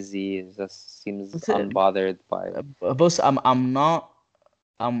lazy. It just seems unbothered by. boss, I'm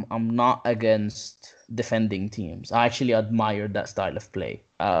not against defending teams. I actually admire that style of play.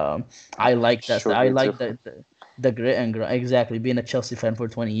 I like that. Sure, I me too. like the grit and grind. Exactly, being a Chelsea fan for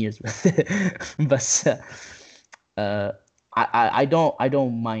 20 years, but uh, I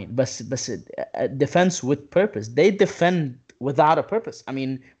don't mind. But defense with purpose. They defend without a purpose. I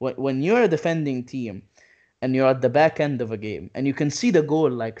mean, when you're a defending team and you're at the back end of a game and you can see the goal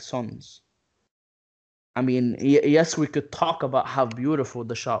like Sons. I mean, yes, we could talk about how beautiful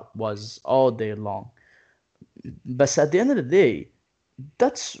the shot was all day long, but at the end of the day,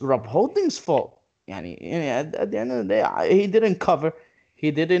 that's Rob Holding's fault. يعني at the end of the day, he didn't cover.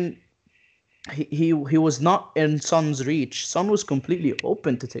 He didn't. He was not in Son's reach. Son was completely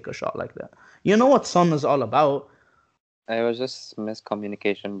open to take a shot like that. You know what Son is all about. It was just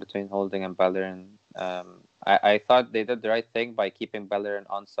miscommunication between Holding and Bellerin. I thought they did the right thing by keeping Bellerin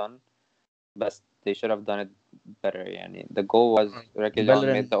on Sun, but they should have done it better. Yani. The goal was Reguilon made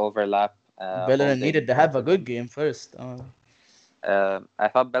Bellerin the overlap. Bellerin Holding needed to have a wanted. good game first. I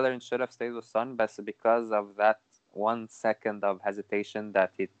thought Bellerin should have stayed with Sun, but because of that 1 second of hesitation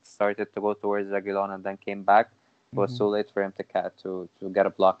that he started to go towards Reguilon and then came back, it was Mhm. too late for him to get a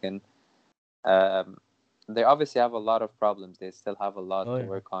block in. Um, they obviously have a lot of problems. They still have a lot Oh to yeah.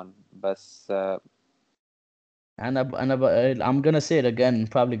 work on. But I'm gonna say it again.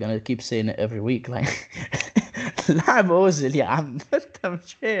 Probably gonna keep saying it every week. Like لاعب اوزل يا عم انت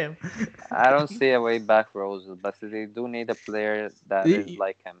مش فاهم. I don't see a way back for Ozil. But they do need a player that is You,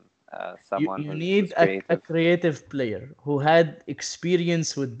 like him, someone you who's need a creative. creative player who had experience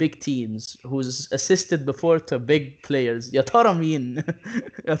with big teams, who's assisted before to big players. يا ترى مين؟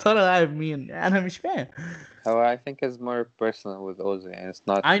 يا ترى لاعب مين؟ أنا مش فاهم. However, I think it's more personal with Ozil, and it's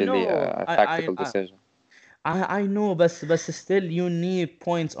not I really know, a tactical I decision. I know, but still you need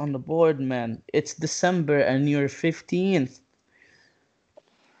points on the board, man. It's December and you're 15th.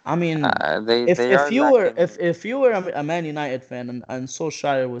 I mean, They are lacking. if you were a Man United fan and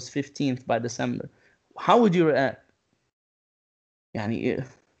Solskjaer was 15th by December, how would you react? يعني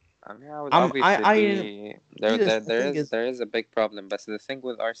I mean, I would I'm obviously I be see this the thing is there is a big problem. But the thing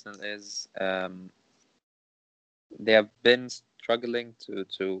with Arsenal is they have been struggling to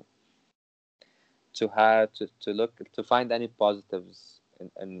look to find any positives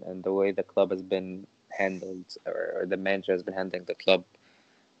in the way the club has been handled, or the manager has been handling the club.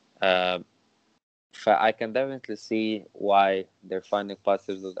 Um, I can definitely see why they're finding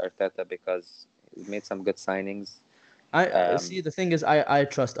positives with Arteta because he made some good signings. I Um, see the thing is I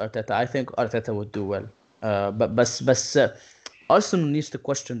trust Arteta. I think Arteta would do well. بس Arsenal needs to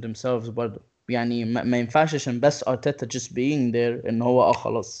question themselves برضه. يعني ما ينفعش عشان بس Arteta just being there ان هو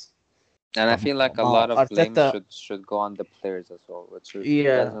خلاص. and I طب feel like a ما هو lot of blame Arteta should go on the players as well, which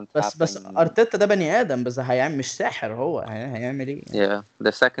yeah doesn't بس happen. Arteta ده بني آدم بس هيعمل مش ساحر هو هيعمل ايه يعني. Yeah,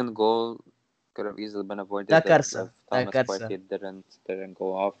 the second goal could have easily been ده avoided if كارثة ده Thomas كارثة. Partey didn't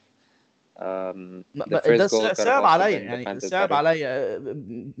go off. The ده first goal could have صعب also عليا been يعني defended صعب better. عليا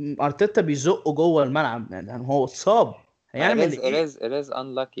ارتيتا بيزقه جوه الملعب يعني هو اتصاب هيعمل ايه. It is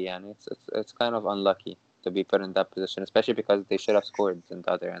unlucky, and it's kind of unlucky to be put in that position, especially because they should have scored in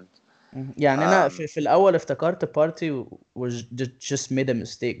the other end. يعني انا Um, في الاول افتكرت بارتي was just made a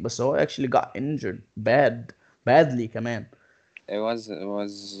mistake بس هو actually got injured badly كمان. it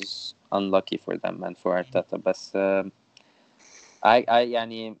was unlucky for them and for Arteta, but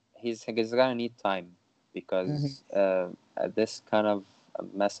يعني he's gonna need time Mhm. because this kind of a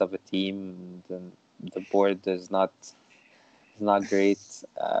mess of a team, the board is not great.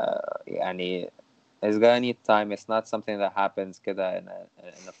 يعني it's gonna need time. It's not something that happens كده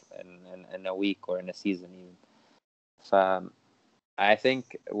in a week or in a season even. So I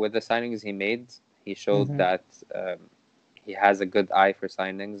think with the signings he made, he showed Mhm. that he has a good eye for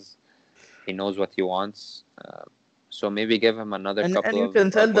signings. He knows what he wants. So maybe give him another And couple you of, can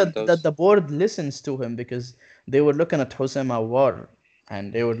tell of that windows. the board listens to him because they were looking at Hosam Awar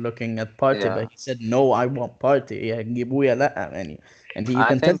and they were looking at Party, but Yeah, he said no, I want Party. Yeah, جيبويا لا and you I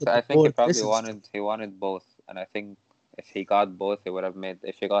can tell think that the I think he board probably listens to him. wanted both, and I think if he got both, it would have made.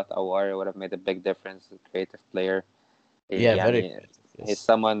 If he got Awar, it would have made a big difference. A creative player, Yeah, very يعني creative. he's Yes.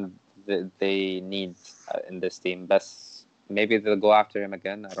 someone that they need in this team. But maybe they'll go after him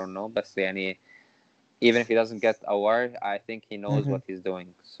again. I don't know. But يعني even if he doesn't get Awar, I think he knows Mhm. what he's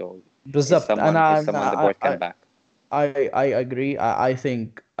doing. So بالظبط. he's أنا someone the أنا board can back. I agree. I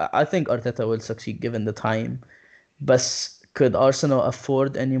think Arteta will succeed given the time. But could Arsenal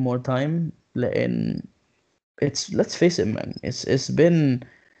afford any more time? لأن it's let's face it, man. It's been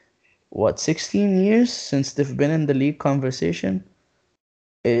what 16 years since they've been in the league conversation.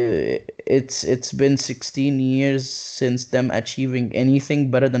 It's been 16 years since them achieving anything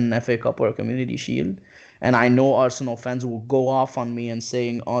better than an FA Cup or a Community Shield. And I know Arsenal fans will go off on me and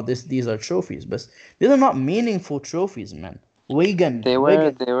saying, "Oh, these are trophies," but these are not meaningful trophies, man. Wigan. They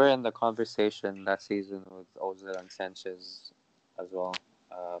were in the conversation that season with Ozil and Sanchez as well.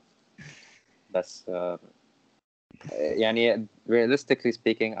 Uh, بس يعني realistically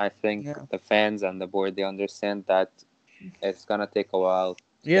speaking, I think Yeah, the fans and the board they understand that it's gonna take a while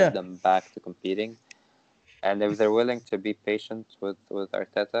to get yeah. them back to competing, and if they're willing to be patient with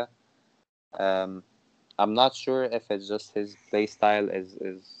Arteta, um, I'm not sure if it's just his play style is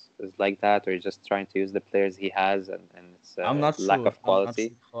like that, or he's just trying to use the players he has, and it's I'm a not lack sure. of I'm not quality.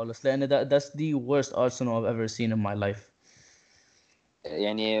 sure خالص لأن that's the worst Arsenal I've ever seen in my life.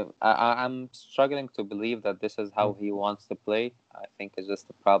 يعني I'm struggling to believe that this is how he wants to play. I think it's just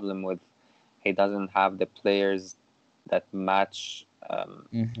a problem with he doesn't have the players that match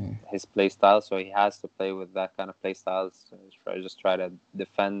Mm-hmm. his play style, so he has to play with that kind of play styles. So just try to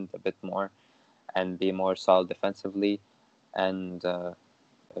defend a bit more and be more solid defensively, and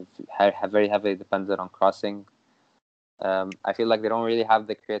very heavily dependent on crossing. I feel like they don't really have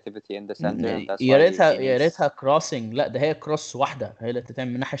the creativity in the center, and that's يا why he ريتها يا needs. ريتها كروسنج، لا ده هي كروس واحدة هي اللي تتعمل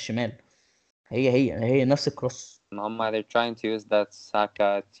من الناحية الشمال. هي نفس الكروس. They're trying to use that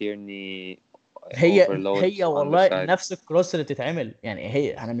Saka Tierney overload هي on the والله side. نفس الكروس اللي تتعمل، يعني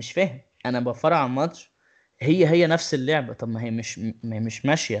هي انا مش فاهم، انا بتفرج على الماتش هي نفس اللعبة. طب ما هي مش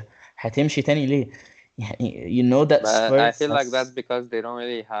ماشية، هتمشي تاني ليه؟ يعني you know that But I Spurs feel like that's has because they don't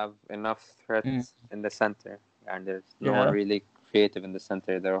really have enough mm, threats in the center, and there's no one yeah. really creative in the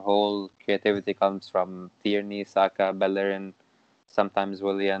center. Their whole creativity comes from Tierney, Saka, Bellerin, sometimes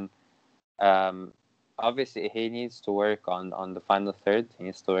Willian. Um, Obviously, he needs to work on the final third. He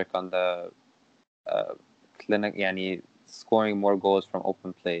needs to work on the uh, clinic, yani, scoring more goals from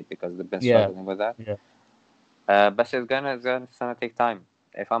open play because they've been Yeah, struggling with that. yeah. But it's gonna take time.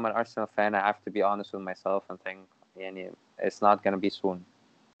 If I'm an Arsenal fan, I have to be honest with myself and think, yani, it's not gonna be soon.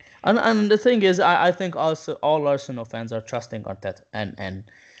 And the thing is, I think also all Arsenal fans are trusting Arteta. And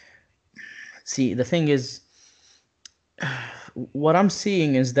see, the thing is, what I'm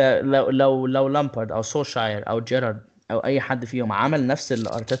seeing is that لو لامبارد او سوشاير او جيرارد او اي حد فيهم عمل نفس اللي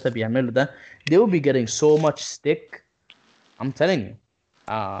ارتيتا بيعمله ده they will be getting so much stick. I'm telling you.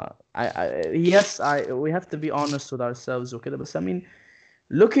 Yes, we have to be honest with ourselves وكده بس I mean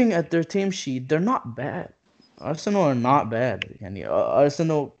looking at their team sheet they're not bad. Arsenal are not bad. يعني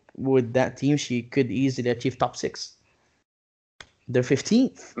Arsenal with that team sheet could easily achieve top 6. They're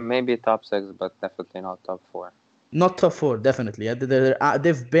 15th. Maybe top six, but definitely not top four. Not top 4 definitely. Yeah,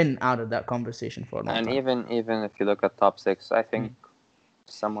 they've been out of that conversation for a long And time. even if you look at top six, I think Mm.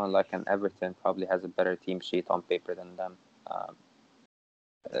 someone like an Everton probably has a better team sheet on paper than them.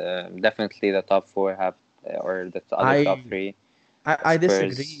 Definitely the top four have, or the other top I three, I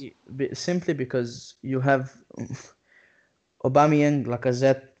Spurs. disagree simply because you have Aubameyang,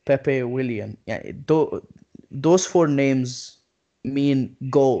 Lacazette, Pepe, Willian. Yeah, those four names mean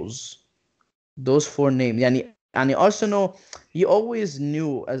goals. Those four names. يعني Arsenal, you always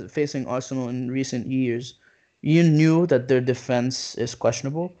knew as facing Arsenal in recent years. You knew that their defense is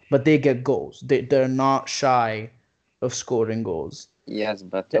questionable, but they get goals. They're not shy of scoring goals. Yes,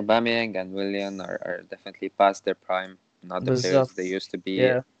 but Yeah, Aubameyang and Willian are definitely past their prime. Not the players they بالظبط. used to be.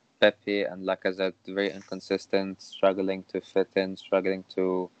 Yeah. Pepe and Lacazette very inconsistent, struggling to fit in, struggling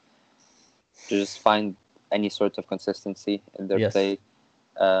to just find any sort of consistency in their Yes. play.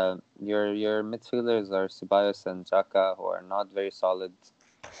 Your midfielders are Ceballos and Xhaka, who are not very solid.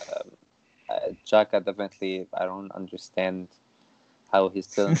 Um, Xhaka definitely, I don't understand how he's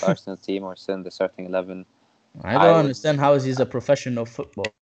still in the Arsenal team or still in the starting 11. I I don't would understand how he's a professional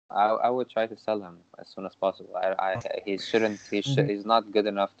football. I would try to sell him as soon as possible. He shouldn't Mhm. he's not good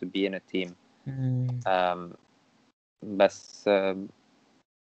enough to be in a team. Mm. Um, بس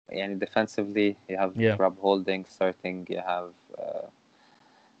يعني defensively you have Yeah. Rob Holding starting, you have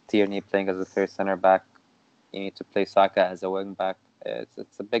Tierney playing as a third center back. You need to play Saka as a wing back.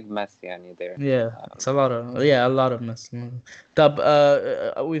 It's a big mess يعني there. Yeah, it's a lot of a lot of mess. Tab,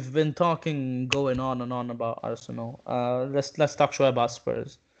 we've been talking going on and on about Arsenal. Let's talk show about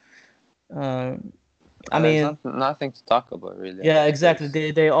Spurs. Uh, I There's mean, not nothing to talk about really yeah, about exactly.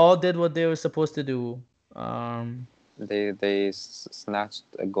 Spurs. They all did what they were supposed to do. Um, They snatched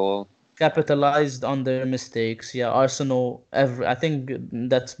a goal. Capitalized on their mistakes. Yeah, Arsenal. I think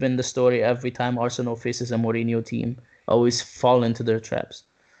that's been the story every time Arsenal faces a Mourinho team. Always fall into their traps.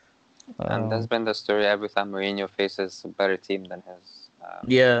 And that's Um, been the story every time Mourinho faces a better team than his.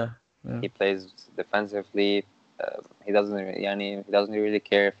 yeah, yeah. He plays defensively. He doesn't really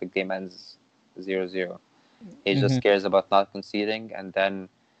care if the game ends 0-0. He Hmm. just cares about not conceding and then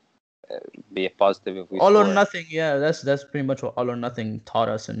be positive if we All or score. nothing. Yeah, that's pretty much what all or nothing taught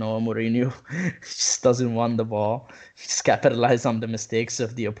us. And Noah Mourinho he just doesn't want the ball. He just capitalize on the mistakes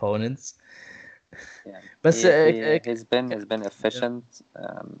of the opponents. Yeah, But he's been yeah. efficient.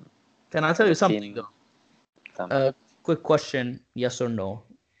 Can I tell The you something team, though? um, Quick question, yes or no?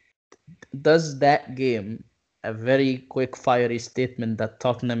 Does that game a very quick fiery statement that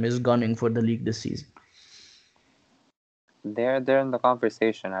Tottenham is gunning for the league this season? they're in the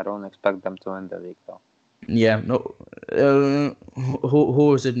conversation. I don't expect them to win the league though. Yeah, no.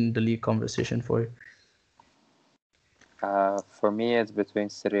 Who is in the league conversation for you? For me, it's between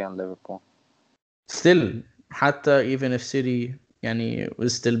City and Liverpool. Still, حتى even if City يعني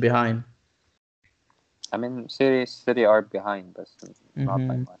was still behind. I mean, City are behind, but not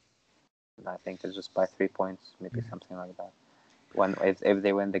by Mm-hmm. much. I think it's just by 3 points, maybe something like that. When if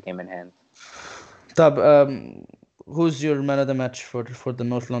they win the game in hand, طب who's your man of the match for the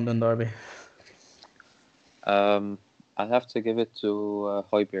North London derby? um, I'll have to give it to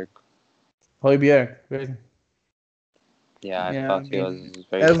Højbjerg. Højbjerg, really? Yeah, I Yeah, I thought he mean, was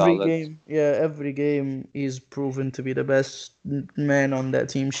very solid. every game he's proven to be the best man on that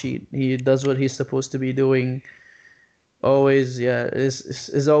team sheet. He does what he's supposed to be doing. Always, yeah,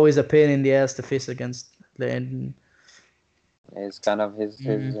 is always a pain in the ass to face against. And He's kind of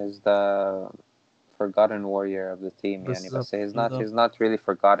mm, his the forgotten warrior of the team. Yeah, but بالظبط بالظبط. he's not really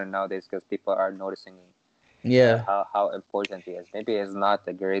forgotten nowadays because people are noticing Yeah. how important he is. Maybe he's not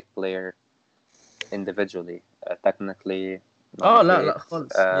a great player individually, technically not اه لا great, لا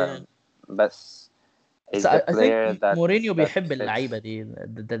خالص. Yeah. um, but بس is the I think player مورينيو that بيحب اللعيبة fits. دي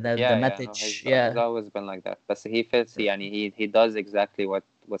the Yeah, yeah, no, Matic. he's Yeah. always been like that. But he fits. يعني he does exactly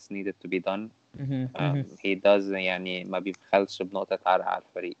what's needed to be done. Mm-hmm, mm-hmm. He does يعني ما بيبخلش بنقطة على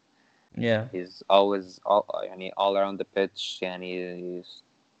الفريق. Yeah. He's always يعني all around the pitch. يعني he's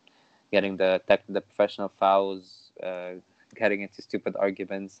getting the professional fouls, getting into stupid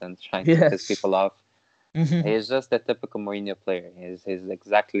arguments and trying to piss Yes. people off. Mm-hmm. He's just a typical Mourinho player. He's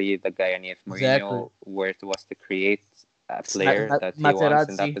exactly the guy. And if Exactly. Mourinho was to create a player that he wants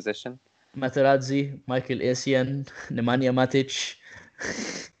in that Materazzi. position, Materazzi, Michael Essien, Nemanja Matic.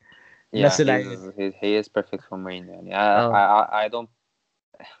 yeah, الناس اللي he is perfect for Mourinho. And اه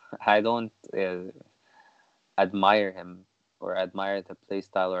I don't admire him or admire the play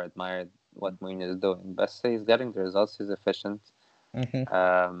style or admire what Mourinho is doing. But he's getting the results. He's efficient. mhm.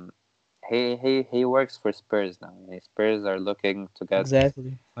 Um, he works for Spurs now. Spurs are looking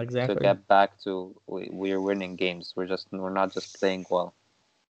Exactly. to Exactly. get back to we're winning games. We're not just playing well.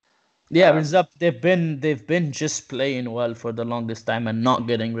 Yeah, Um, بالظبط. They've been just playing well for the longest time and not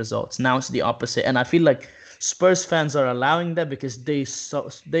getting results. Now it's the opposite, and I feel like Spurs fans are allowing that because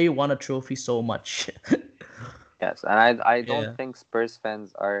they want a trophy so much. yes, and I don't Yeah, think Spurs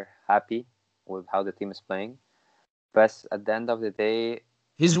fans are happy with how the team is playing. But at the end of the day,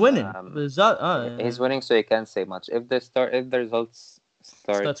 he's winning. um, بالظبط. he's winning, so he can't say much. If the results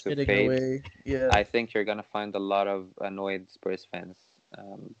start Starts to getting fade, away. Yeah. I think you're gonna find a lot of annoyed Spurs fans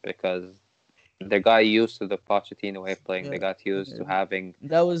because they got used to the Pochettino way of playing. They Yeah. got used to having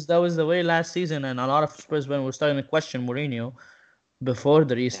That was the way last season, and a lot of Spurs when we're starting to question Mourinho before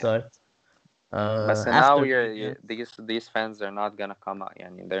the yeah. restart. But so now After the league, yeah. these fans are not gonna come out.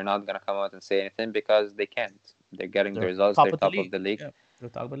 Yani, they're not gonna come out and say anything because they can't. They're getting the They're results. top They're of the top of league. the league. Yeah, they're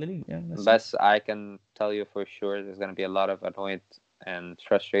top of the league. Yeah, that's it. But I can tell you for sure, there's gonna be a lot of annoyed and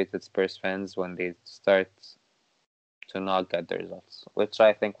frustrated Spurs fans when they start to not get the results, which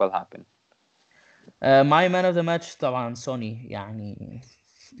I think will happen. My man of the match طبعا سوني يعني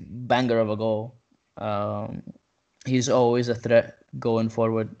banger of a goal. Um, he's always a threat going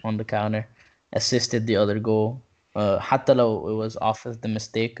forward on the counter. Assisted the other goal. حتى لو it was off of the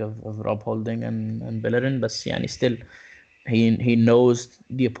mistake of Rob Holding and Bellerin, but يعني still he knows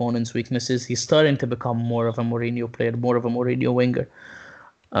the opponent's weaknesses. He's starting to become more of a Mourinho player, more of a Mourinho winger.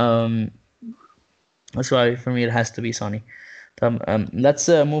 Um, that's why for me it has to be Sonny. Let's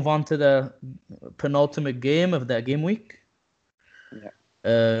move on to the penultimate game of that game week.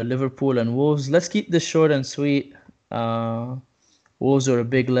 Yeah, Liverpool and Wolves. Let's keep this short and sweet. Uh, Wolves are a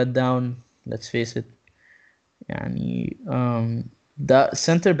big letdown. Let's face it. يعني, that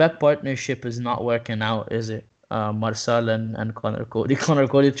center back partnership is not working out, is it? Marcel and Connor Cody. Connor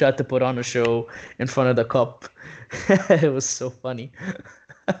Cody tried to put on a show in front of the cup. It was so funny.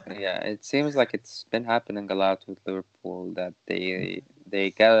 yeah. It seems like it's been happening a lot with Liverpool that they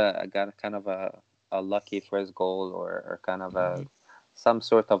got a kind of a lucky first goal or kind of a some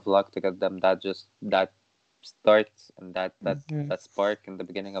sort of luck to get them that start and Mhm. that spark in the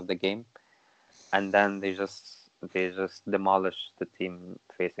beginning of the game, and then they just demolish the team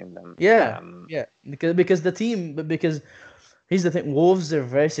facing them. Yeah, yeah. Because the team, because here's the thing, Wolves are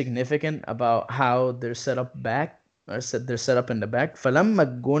very significant about how they're set up back or they're set up in the back.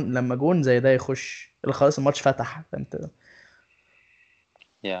 لما جون زي ده يخش خلاص الماتش فتح فانت.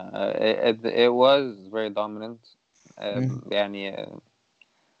 Yeah, it was very dominant. Mhm. يعني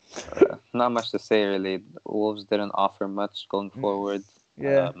not much to say really. Wolves didn't offer much going forward.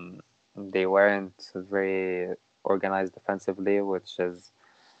 Yeah. They weren't very organized defensively, which is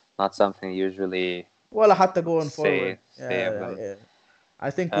not something you usually ولا حتى going forward. say of Yeah, them. yeah. I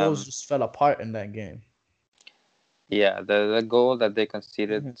think Wolves Um, just fell apart in that game. yeah, the goal that they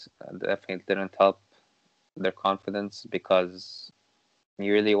conceded Mhm. definitely didn't help their confidence because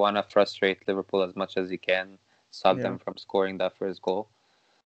you really want to frustrate Liverpool as much as you can, stop Yeah. them from scoring that first goal.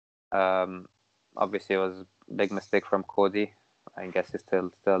 Um, Obviously, it was a big mistake from Cody. I guess he's still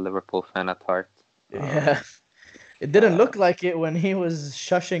a Liverpool fan at heart. Yeah. It didn't Uh, look like it when he was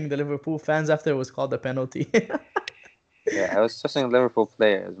shushing the Liverpool fans after it was called a penalty. yeah, I was trusting Liverpool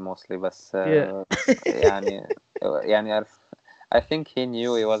players mostly, but Yeah. يعني يعني I think he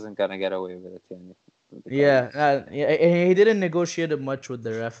knew he wasn't gonna get away with it يعني Yeah, because he didn't negotiate much with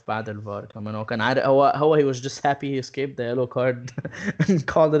the ref بعد الفار كمان هو كان عارف هو he was just happy he escaped the yellow card and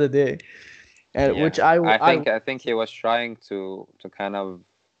called it a day. And which yeah, I I think he was trying to kind of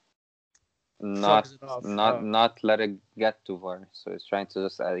not fudged it off. not let it get too far. So he's trying to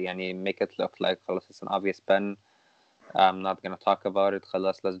just يعني make it look like خلاص it's an obvious pen. I'm not gonna talk about it.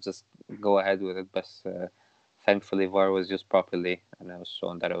 خلاص, let's just go ahead with it. But thankfully, VAR was used properly, and it was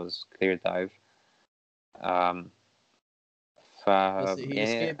shown that it was clear dive. Um, ف Yes, he يعني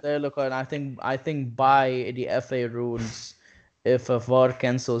escaped the yellow card. I think by the FA rules, if a VAR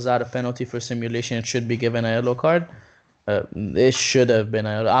cancels out a penalty for simulation, it should be given a yellow card. It should have been.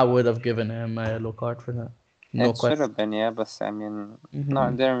 I would have given him a yellow card for that. No it should question. have been, yeah. But I mean, no,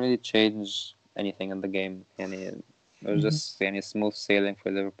 Hmm. it didn't really change anything in the game. يعني it was Hmm. just يعني smooth sailing for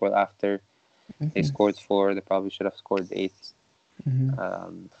Liverpool after they Hmm. scored four. They probably should have scored eight. Hmm.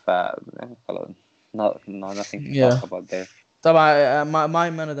 خلاص, nothing to talk Yeah. about there. طبعا my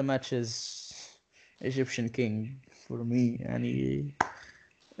man of the match is Egyptian King for me, and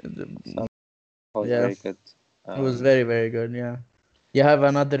So it was yeah, very good. it was Um, very very good. Yeah. You have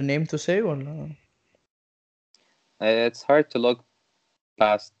another name to say or no? it's hard to look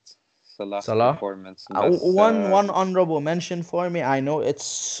past Salah's Salah. performance, but One honorable mention for me. I know it's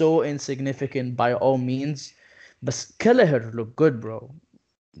so insignificant by all means, but Kelleher looked good, bro.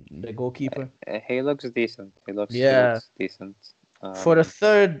 The goalkeeper. he looks decent. He Yeah, looks decent. for a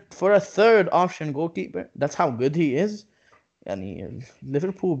Um, third option goalkeeper, that's how good he is. And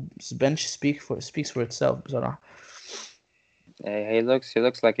Liverpool's bench speaks for itself. بصراحة. he looks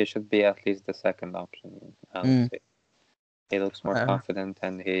like he should be at least the second option. I would Mm. say he looks more Uh, confident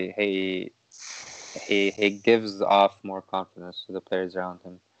and he gives off more confidence to the players around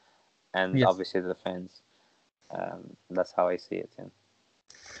him and yes. obviously the fans. That's how I see it. Yeah.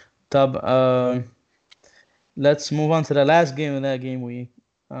 طب let's move on to the last game of that game week.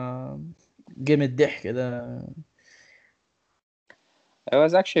 Um, جيم الضحك ده. It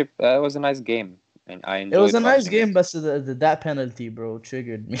was actually it was a nice game, and I It was a enjoyed nice watching game, it. but that penalty, bro,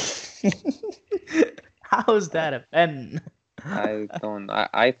 triggered me. How is Uh, that a pen? I don't.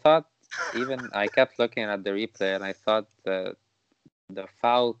 I thought even I kept looking at the replay, and I thought the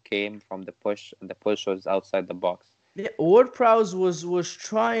foul came from the push, and the push was outside the box. Yeah, Ward-Prowse was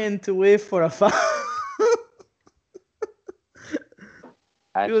trying to wait for a foul.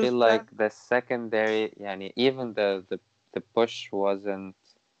 I He was feel trying. like the secondary, yani, even the push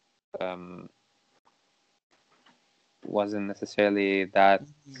um wasn't necessarily that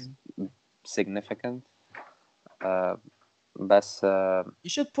significant. Uh, بس You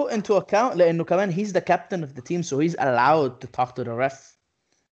should put into account لأنه كمان he's the captain of the team, so he's allowed to talk to the ref.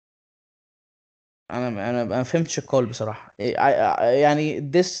 انا ما فهمتش الكول بصراحة.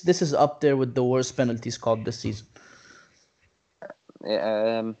 يعني this is up there with the worst penalties called this season.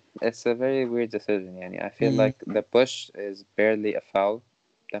 it's a very weird decision. Yani, I feel Mm. like the push is barely a foul,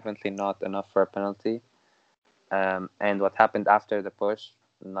 definitely not enough for a penalty. And what happened after the push,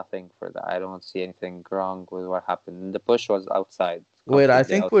 nothing for that. I don't see anything wrong with what happened. The push was outside, Wait, I completely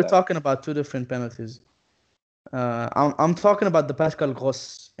think we're outside. talking about two different penalties. I'm talking about the Pascal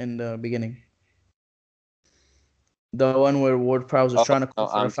Gross in the beginning. The one where Ward-Prowse was Oh trying to call no,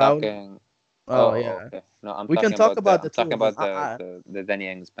 for a I'm foul. talking. Oh Oh, yeah. okay. No, I'm We can talking talk about about the I'm two talking of them. about the Danny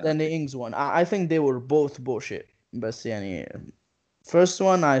Ings Danny penalty. Ings one. I think they were both bullshit. بس يعني first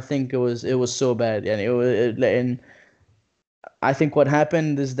one I think it was so bad. يعني and I think what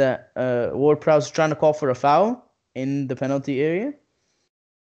happened is that Ward-Prowse was trying to call for a foul in the penalty area.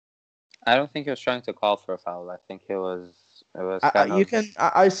 I don't think he was trying to call for a foul. I think it was kind You of. can.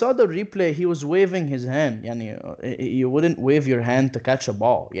 I saw the replay. He was waving his hand. Yani, you wouldn't wave your hand to catch a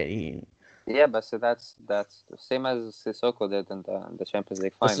ball. Yeah, Yeah, but so that's the same as Sissoko did in the Champions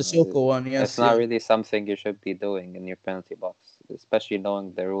League the final. Sissoko one. It's Yes, not yeah. really something you should be doing in your penalty box, especially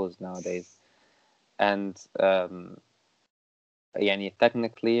knowing the rules nowadays. And يعني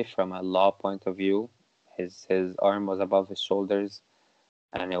technically, from a law point of view, his arm was above his shoulders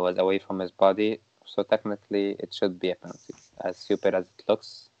and it was away from his body. So technically, it should be a penalty, as stupid as it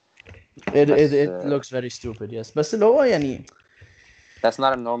looks. But It looks very stupid. Yes, بس اللي هو يعني. that's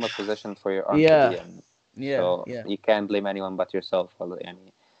not a normal position for your arm to be Yeah, in. yeah, So yeah. you can't blame anyone but yourself.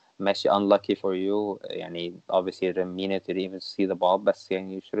 يعني ماشي unlucky for you. يعني obviously you didn't mean it. You didn't even see the ball. But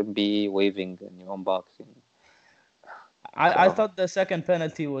يعني you shouldn't be waving in your own box. يعني. I So thought the second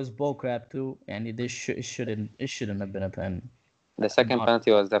penalty was bullcrap too, and it shouldn't have been a pen. the second Not.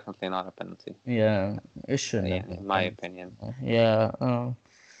 penalty was definitely not a penalty. Yeah, it shouldn't have يعني been in a my penalty. opinion. Yeah.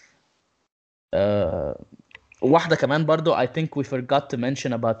 Uh, واحدة كمان برضو I think we forgot to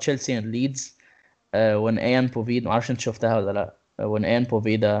mention about Chelsea and Leeds when Ian Poveda معرفش انت شفتها ولا لا when Ian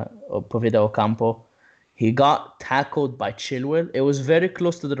Poveda Ocampo he got tackled by Chilwell. It was very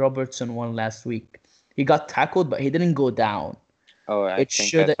close to the Robertson one last week. He got tackled but he didn't go down. Oh, I It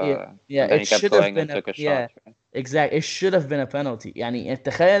think I should, saw that. yeah, And then it he kept should have going been and a, took a yeah, shot. Right? exactly. It should have been a penalty. يعني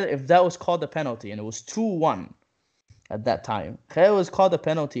تخيل if that was called a penalty and it was 2-1 at that time. تخيل it was called a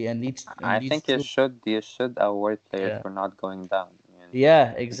penalty and I Leeds think you threw. should award players Yeah, for not going down.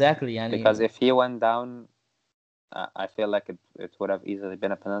 yeah, exactly. Because يعني if he went down, I feel like it would have easily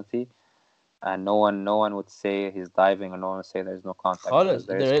been a penalty, and no one would say he's diving, or no one would say there's no contact خالص because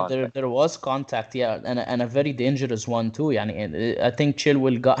there is contact. there was contact, yeah, and a very dangerous one too. يعني I think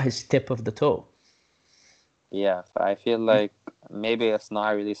Chilwell got his tip of the toe. Yeah, I feel like maybe it's not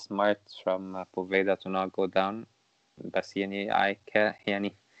really smart from Poveda to not go down. But I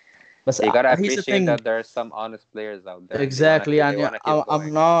can't. But You gotta here's the appreciate thing. that there are some honest players out there, and they wanna Exactly, they and wanna keep I'm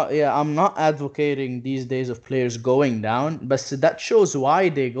going. not, yeah, I'm not advocating these days of players going down, but that shows why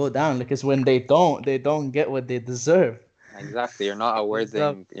they go down. Because when they don't get what they deserve. Exactly. You're not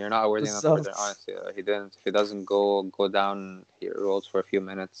بالظبط awarding them for their بالظبط. honesty. If he doesn't go down, he rolls for a few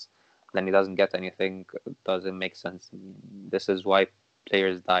minutes, then he doesn't get anything. It doesn't make sense. This is why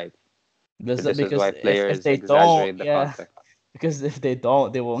players dive. بالظبط. This is Because why if players they don't, exaggerate the yeah, contact. because if they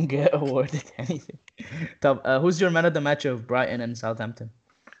don't, they won't get awarded anything. طب, who's your man of the match of Brighton and Southampton?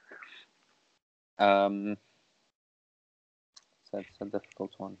 Um, it's a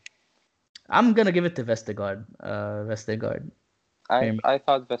difficult one. I'm gonna give it to Vestergaard. Vestergaard. I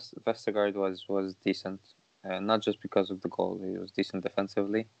thought Vestergaard was decent, not just because of the goal. He was decent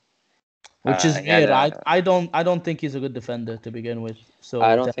defensively. Which is He had rare. I a. I don't I don't think he's a good defender to begin with.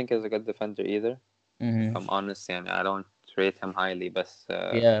 I So don't think he's a good defender either. If Mhm. I'm honest, and I don't rate him highly, but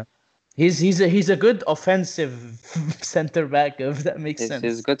Yeah, he's a good offensive center back if that makes he's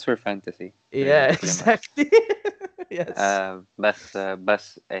sense. good for fantasy, Yeah, pretty much. exactly. Yes. بس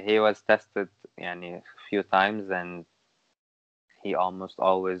he was tested يعني a few times and he almost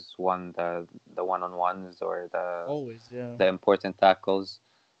always won the one-on-ones or Always, yeah. the important tackles.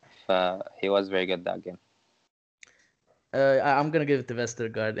 He was very good that game. I'm gonna give it to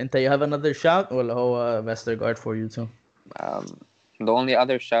Vestergaard. انت you have another shout ولا هو Vestergaard for you too? Um, the only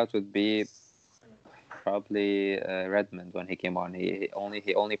other shout would be probably Redmond when he came on. He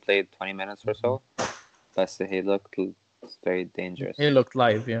only played 20 minutes or so, but he looked very He dangerous. looked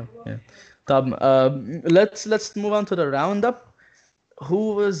live, yeah. Yeah. طب let's move on to the roundup. Who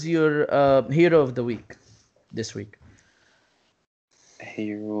was your hero of the week this week?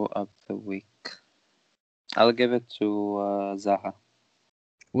 Hero of the week. I'll give it to Zaha.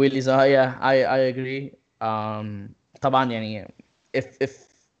 Willie Zaha, yeah, I agree. طبعا يعني if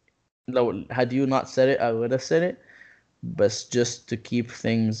لو had you not said it I would have said it. But just to keep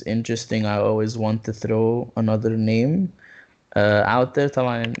things interesting, I always want to throw another name out there.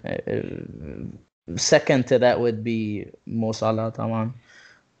 طبعا second to that would be Mo Salah. طبعا.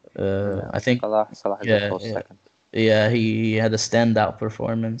 Yeah, I think Salah is a yeah, close yeah, second. yeah. He had a standout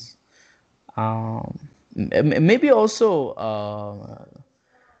performance. Maybe also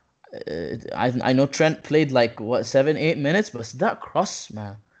I know Trent played like what 7 8 minutes, but that cross,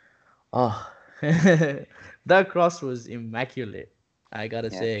 man. Oh, that cross was immaculate. I gotta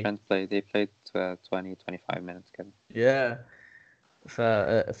Yeah, say. They played 20, 25 minutes. Kevin. Yeah.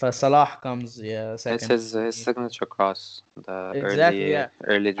 Salah comes, yeah, It's second his for his me. signature cross, the Exactly, early yeah.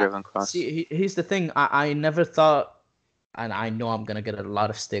 early driven cross. See, here's the thing. I never thought, and I know I'm gonna get a lot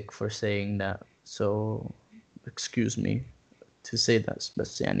of stick for saying that. So, excuse me to say that, but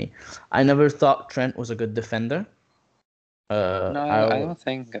يعني, I never thought Trent was a good defender. No, I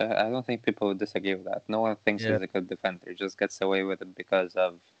I don't think people would disagree with that. No one thinks yeah, he's a good defender. He just gets away with it because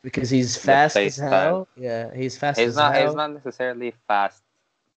of because he's the fast play as style. hell. Yeah, he's fast as He's hell, not necessarily fast,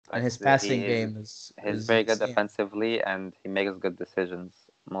 and but his passing he game he's is very good insane. offensively and he makes good decisions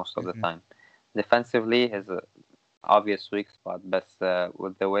most of the Mhm. time. Defensively, his obvious weak spot, but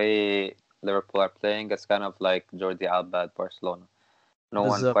with the way Liverpool are playing, it's kind of like Jordi Alba at Barcelona. No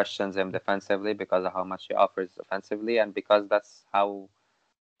one بالظبط. questions him defensively because of how much he offers offensively and because that's how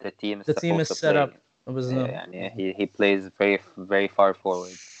the team is The team supposed is to set play. up. بالظبط. And he plays very far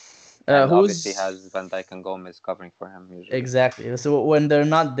forward. And obviously Who's has Van Dijk and Gomez covering for him usually. exactly. So when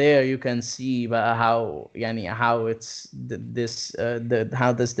they're not there, you can see how يعني how it's this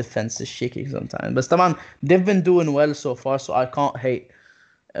how this defense is shaky sometimes. But طبعا they've been doing well so far, so I can't hate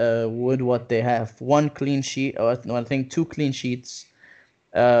with what they have. One clean sheet, or no, I think two clean sheets.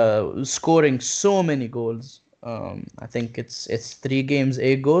 Scoring so many goals. I think it's 3 games,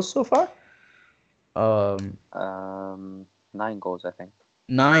 8 goals so far. Um, 9 goals, I think.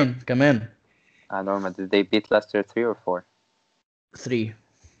 nine. Come in. I don't remember. Did they beat Leicester 3 or 4? Three,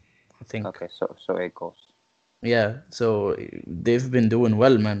 I think. Okay, so 8 goals. Yeah, so they've been doing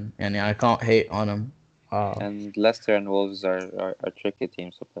well, man. And I can't hate on them. And Leicester and Wolves are tricky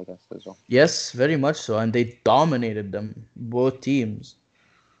teams to play against as well. Yes, very much so, and they dominated them, both teams.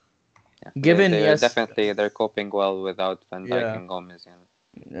 Yeah, Given they're yes, definitely they're coping well without Van Dijk yeah, and Gomez. You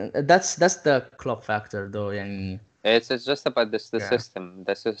know. that's the club factor though. يعني, It's just about this yeah,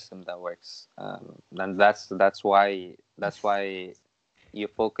 the system that works, and that's why you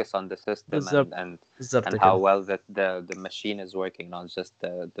focus on the system بالظبط بالظبط and how كده. well that the machine is working, not just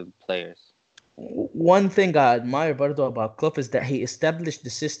the players. One thing I admire برضو about Klopp is that he established the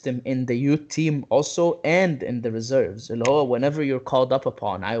system in the youth team also and in the reserves. اللي هو whenever you're called up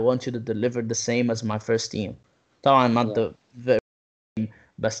upon, I want you to deliver the same as my first team. طبعا not Yeah, the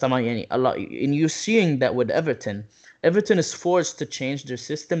بس طبعا يعني a lot, and you're seeing that with Everton. Everton is forced to change their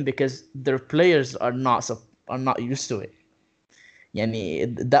system because their players are not used to it. يعني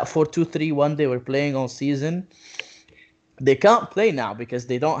that 4-2-3-1 they were playing all season, they can't play now because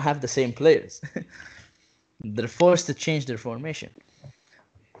they don't have the same players. They're forced to change their formation.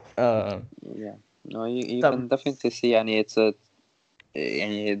 Uh, yeah. No, you طب can definitely see, and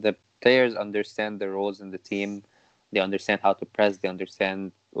the players understand the roles in the team. They understand how to press. They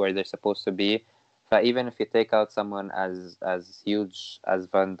understand where they're supposed to be. But even if you take out someone as huge as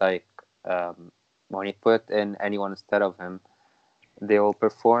Van Dijk, when you put in anyone instead of him, they will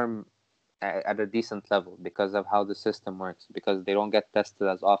perform at a decent level because of how the system works. Because they don't get tested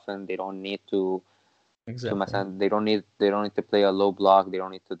as often. They don't need to exactly. they don't need to play a low block. They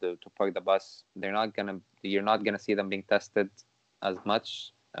don't need to park the bus. You're not gonna see them being tested as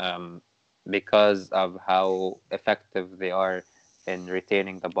much, because of how effective they are in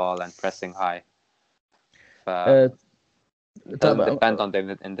retaining the ball and pressing high. Uh, Um, It طب, doesn't depend on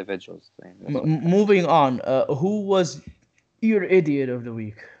the individuals. That's what I'm trying to moving on, who was your idiot of the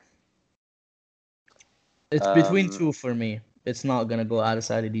week? say. It's between two for me. It's not gonna go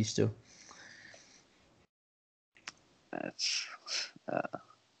outside of these two. It's, uh,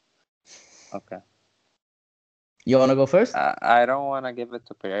 okay. You wanna go first? I don't want to give it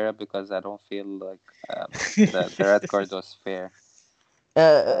to Pereira because I don't feel like the red card was fair.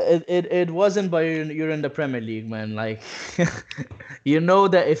 It wasn't, but you're in the Premier League, man. Like, you know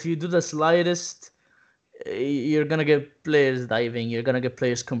that if you do the slightest, you're gonna get players diving. You're gonna get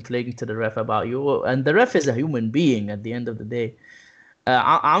players complaining to the ref about you, and the ref is a human being at the end of the day.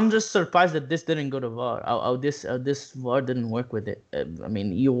 I'm just surprised that this didn't go to VAR. This VAR didn't work with it. I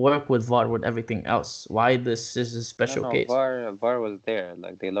mean, you work with VAR with everything else. Why this is a No, special no, case? VAR was there.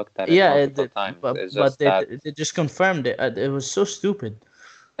 Like they looked at it Yeah, it multiple did, times. It's but just that they just confirmed it. It was so stupid.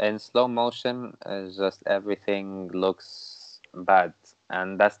 in slow motion, it's just everything looks bad,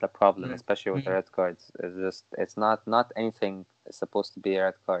 and that's the problem, Mm, especially with the mm, red cards. It's not anything is supposed to be a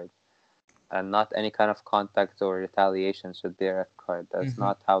red card, and not any kind of contact or retaliation should be a red card. That's mhm.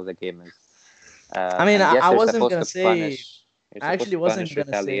 not how the game is. I mean, And yes, I wasn't gonna say. you're I supposed actually to wasn't punish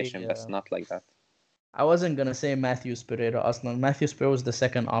gonna retaliation, say. but it's not like that. I wasn't gonna say Matthews Pereira Aslan. Matthews Pereira was the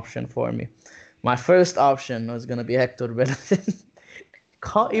second option for me. My first option was gonna be Hector Bellerin.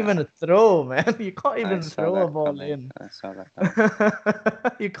 Can't Yeah, even throw, man. You can't I even saw throw a that ball coming. in. I saw that coming.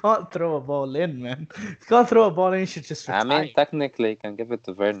 You can't throw a ball in, man. If you can't throw a ball in, you should just I mean, retire. technically, you can give it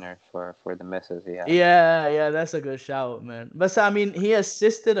to Werner for the misses he had. Yeah, that's a good shout, man. But I mean, he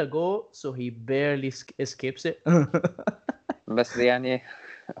assisted a goal, so he barely escapes it. بس يعني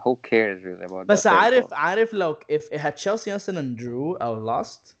who cares really about بس that third goal? عارف لو if it had Chelsea and drew or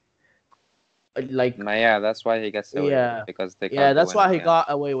lost, like Yeah, that's why he gets away with it yeah, because they yeah, can't that's win why he again. got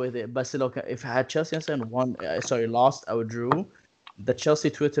away with it. But look, if I had Chelsea and won, sorry, lost or drew, the Chelsea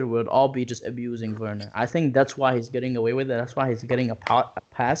Twitter would all be just abusing Werner. I think that's why he's getting away with it. That's why he's getting a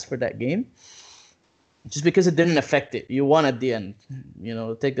pass for that game, just because it didn't affect it. You won at the end,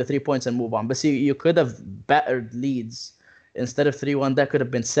 take the 3 points and move on. But see, you could have battered Leeds instead of 3-1. That could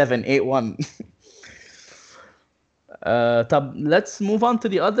have been 7-8-1. Let's move on to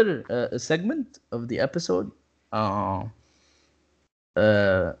the other segment of the episode.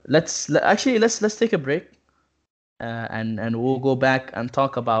 Uh, let's take a break, and we'll go back and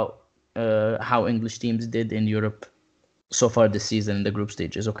talk about how English teams did in Europe so far this season in the group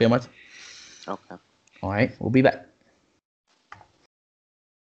stages. Okay, Matt? Okay. All right, we'll be back.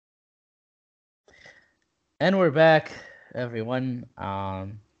 And we're back, everyone.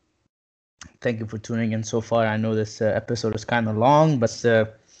 Thank you for tuning in so far. I know this episode is kind of long, but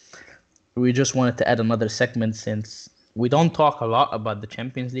we just wanted to add another segment since we don't talk a lot about the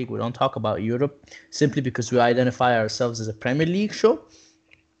Champions League. We don't talk about Europe simply because we identify ourselves as a Premier League show.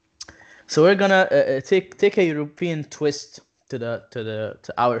 So we're gonna take a European twist to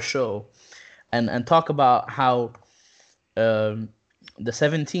our show, and talk about how the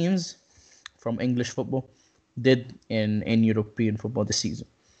 7 teams from English football did in European football this season.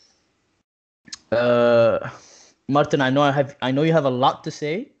 Martin, I know you have a lot to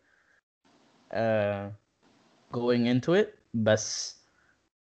say going into it, but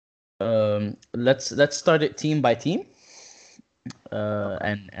let's start it team by team, Okay.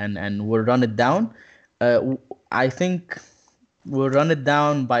 and we'll run it down. I think we'll run it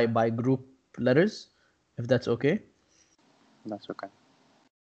down by group letters, if that's okay. That's okay.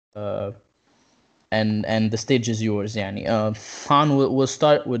 Uh, and the stage is yours, Yani. Han, we'll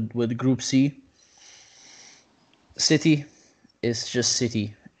start with Group C. City is just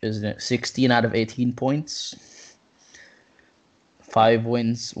City, isn't it? 16 out of 18 points, 5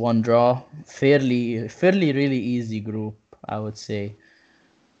 wins, 1 draw. Fairly, really easy group, I would say.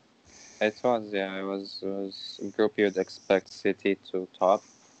 It was, yeah, it was a group you'd expect City to top.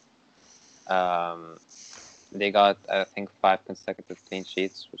 Um, they got, I think, 5 consecutive clean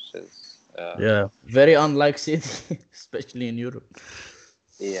sheets, which is, Yeah, very unlike City, especially in Europe.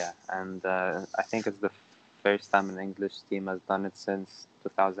 yeah, and I think it's the first time an English team has done it since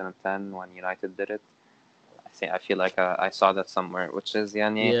 2010 when United did it. I feel like I saw that somewhere, which is,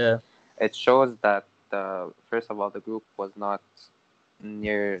 yani, Yeah, it shows that first of all the group was not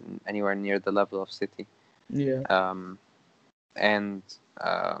anywhere near the level of City, yeah, and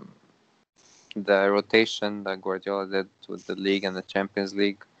um, the rotation that Guardiola did with the league and the Champions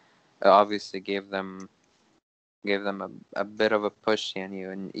League obviously gave them a bit of a push.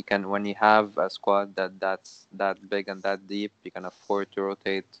 And when you have a squad that's that big and that deep, you can afford to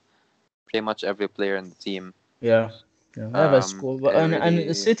rotate pretty much every player in the team. yeah. Yeah, I have a school, It and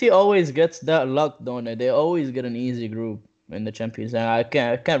really City always gets that luck, don't they? They always get an easy group. in the Champions League. I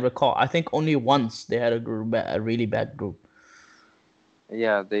can't recall. I think only once they had a really bad group.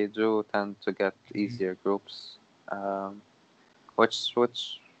 Yeah, they do tend to get easier groups, um, which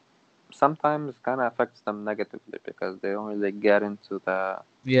sometimes kind of affects them negatively because they don't really get into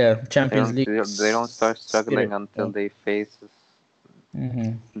Yeah, they Champions don't League they don't start struggling spirit. until they face.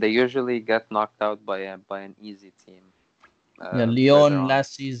 Mm-hmm. They usually get knocked out by an easy team Yeah, further Lyon on.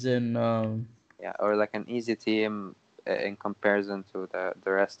 last season. Yeah, or like an easy team in comparison to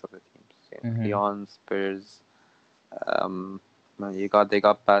the rest of the teams. Yeah, Mhm. Lyon, Spurs. Um, well, they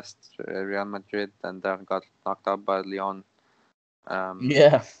got past Real Madrid and then got knocked out by Lyon. Um,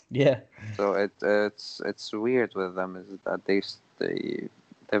 Yeah, yeah. so it's weird with them is that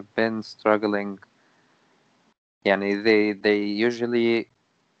they've been struggling. Yeah, they usually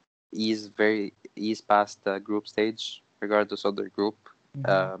ease past the group stage regardless of their group.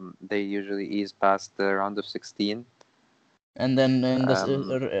 Hmm. They usually ease past the round of 16. And then in the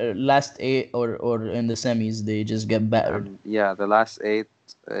Um, last eight or in the semis, they just get battered. and yeah, the last eight,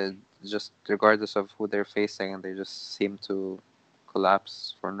 uh, just regardless of who they're facing, and they just seem to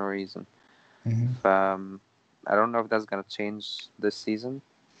collapse for no reason. Hmm. Um, I don't know if that's gonna change this season.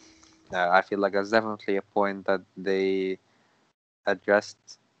 I feel like that's definitely a point that they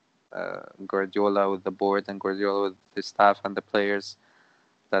addressed Guardiola with the board and Guardiola with the staff and the players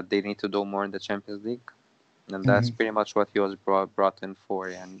that they need to do more in the Champions League, and that's Hmm. pretty much what he was brought in for.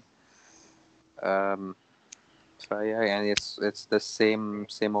 And um, so yeah, and it's the same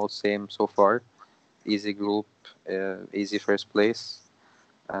old same so far. Easy group, easy first place,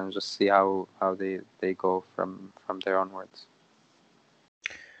 and just see how they go from there onwards.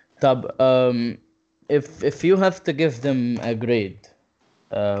 Tab, if you have to give them a grade,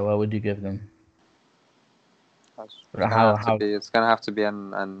 what would you give them? It's Or gonna have to how be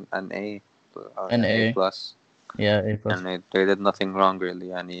an A, an an A A? plus. Yeah, A plus. And they did nothing wrong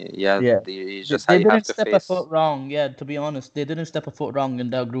really. And yeah, Yeah, you they, just they you have didn't to step a face. foot wrong. Yeah, to be honest, they didn't step a foot wrong in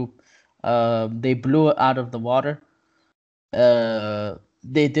that group. They blew it out of the water.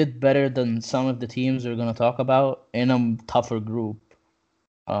 They did better than some of the teams we're gonna talk about in a tougher group.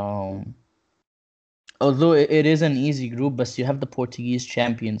 Um, although it is an easy group, but you have the Portuguese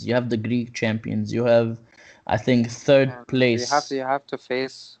champions, you have the Greek champions, you have, I think, third And place. you have to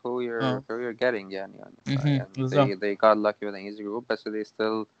face Uh, who you're getting. Yeah, and بالظبط. they got lucky with an easy group, but so they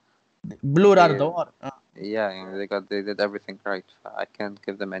still Blew it out of the they water. yeah, they did everything right. I can't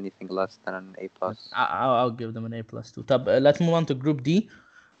give them anything less than an A plus. I'll give them an A plus too. طب, let's move on to Group D.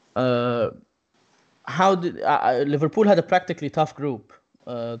 Uh, how did Liverpool had a practically tough group?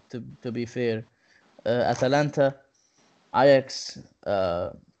 To be fair, Atalanta, Ajax,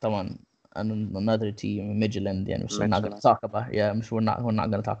 طبعا another team Midtjylland يعني which I'm not gonna Mitchell. talk about. Yeah, I'm sure we're not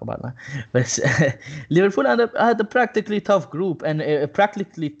gonna talk about that. But Liverpool had a practically tough group and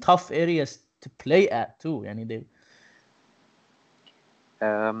practically tough areas to play at too. يعني they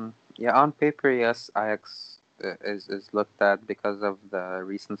Yeah, on paper, yes, Ajax is looked at because of the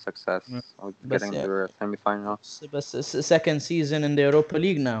recent success of بس getting to the semifinal. second season in the Europa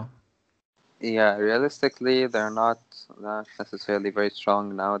League now. Yeah, realistically, they're not necessarily very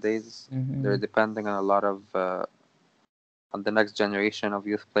strong nowadays. They're Hmm. depending on a lot of on the next generation of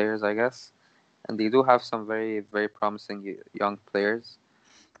youth players, I guess, and they do have some very promising young players.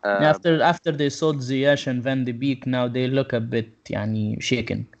 Uh, After they sold Ziyech and Van de Beek, now they look a bit يعني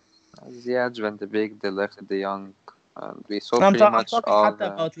shaken. Ziyech, Van de Beek, De Ligt, De Jong. We saw I'm pretty talking I'm much talking all حتى the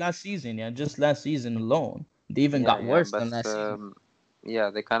about last season, yeah, just last season alone. They even yeah got yeah, worse but than last season. yeah,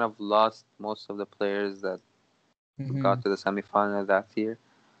 they kind of lost most of the players that got Hmm. to the semifinal that year.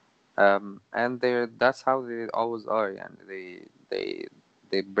 And that's how they always are. And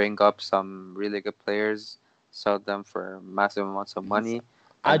they bring up some really good players, sell them for massive amounts of money,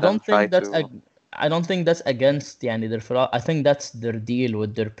 I and then don't try think that's to I don't think that's against يعني I think that's their deal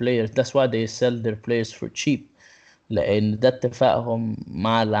with their players. That's why they sell their players for cheap. لأن ده اتفاقهم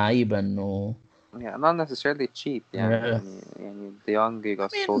مع اللعيبة إنه yeah, not necessarily cheap. yeah. De Jong he I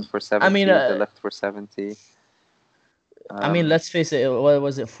got sold mean, for I mean, 70, the uh, left for 70. I mean, Um, let's face it. What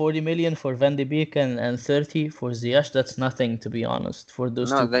was it? 40 million for Van de Beek and 30 for Ziyech. That's nothing, to be honest, for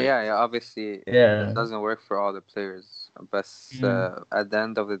those no, two players. yeah, obviously that Yeah. doesn't work for all the players. But Mm. at the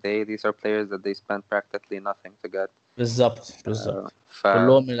end of the day, these are players that they spend practically nothing to get. بالظبط. ف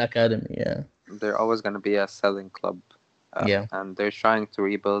كلهم من الأكاديمي. Yeah. they're always going to be a selling club, Yeah. and they're trying to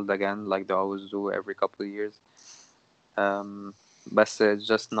rebuild again, like they always do every couple of years. Um, but it's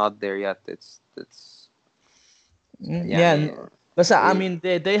just not there yet. It's Yeah. يعني But I they mean,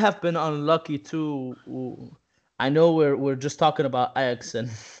 they have been unlucky too. I know we're just talking about Ajax and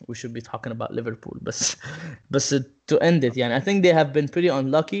we should be talking about Liverpool, but to end it, yeah, I think they have been pretty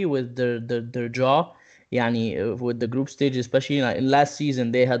unlucky with their draw. Yani, with the group stage, especially like in last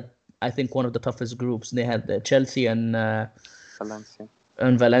season, they had I think one of the toughest groups. They had Chelsea Valencia.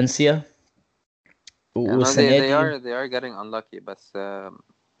 and Valencia. Yeah, no, they والسنة are they are getting unlucky, but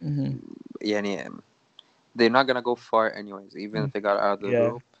Mhm. يعني they're not gonna go far anyways. Even if they got out of the Yeah.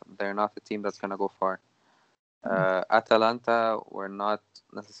 group, they're not a team that's gonna go far. Atalanta were not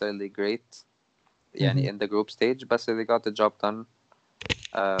necessarily great, يعني Mhm. in the group stage, but they got the job done.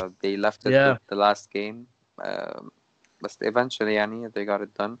 They left it with Yeah. the last game, but eventually, يعني they got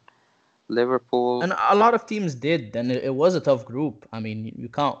it done. Liverpool, And a lot of teams did, and it was a tough group. I mean, you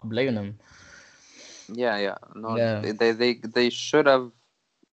can't blame them. yeah, no, Yeah. they should have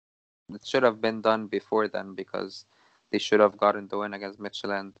it should have been done before then because they should have gotten the win against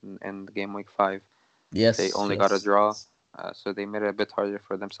Midtjylland in game week 5. They Yes. only got a Yes. draw, so they made it a bit harder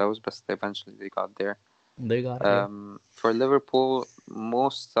for themselves, but eventually they got there. They got it. Yeah. For Liverpool,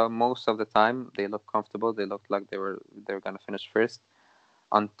 most of the time they looked comfortable. They looked like they were gonna finish first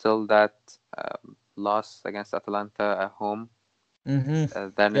until that loss against Atalanta at home.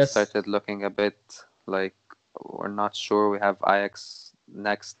 Mhm. Then it Yes. started looking a bit like we're not sure. We have Ajax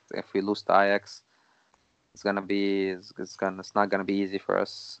next. If we lose to Ajax, it's not gonna be easy for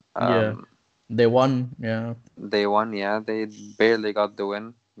us. Yeah. They won. Yeah. They won, yeah. They barely got the win.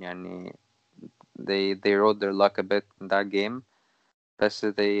 Yani they rode their luck a bit in that game. But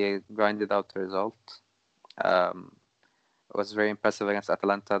they grinded out the result. Um, it was very impressive against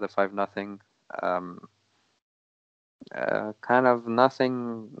Atalanta, the 5-0. Um, kind of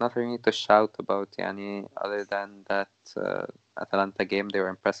nothing to shout about, yani, other than that Atalanta game they were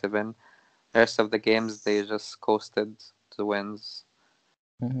impressive in. The rest of the games they just coasted to wins.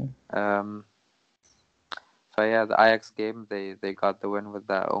 Mhm. Um, so yeah, the Ajax game they got the win with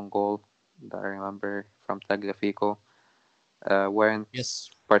that own goal that I remember from Tagliafico. Weren't Yes.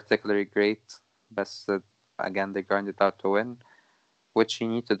 particularly great, but again they grinded out to win, which you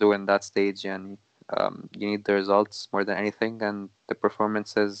need to do in that stage. And you need the results more than anything, and the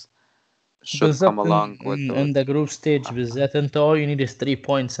performances should come بالظبط along with in the group stage بالذات انت all you need is 3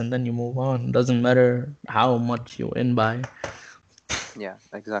 points and then you move on. Doesn't matter how much you win by. yeah,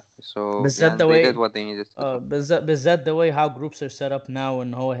 exactly. So بالذات yeah, the they did way what they needed to do. بالذات the way how groups are set up now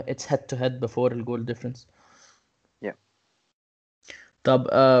and how it's head to head before the goal difference. Yeah, طب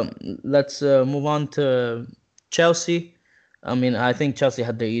let's move on to Chelsea. I mean, I think Chelsea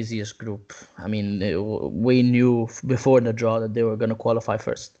had the easiest group. I mean, we knew before the draw that they were going to qualify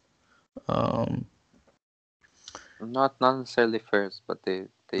first. Um, not necessarily first, but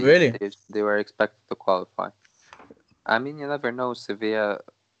really? they were expected to qualify. I mean, you never know. Sevilla,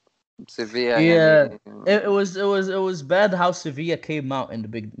 Yeah, يعني, it was bad how Sevilla came out in the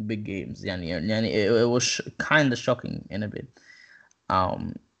big games. يعني it was kind of shocking in a bit.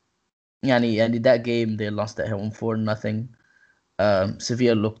 Um, يعني that game they lost at home for nothing.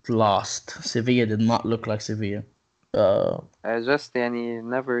 Sevilla looked lost. Sevilla did not look like Sevilla. Uh, just يعني, you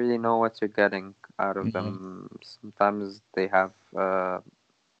never really know what you're getting out of mhm. them. Sometimes they have a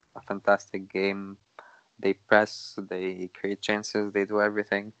fantastic game. They press, they create chances, they do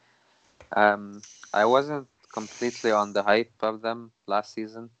everything. Um, I wasn't completely on the hype of them last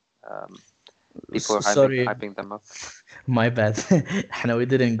season. Um, people are Sorry, hyping them up. my bad. احنا we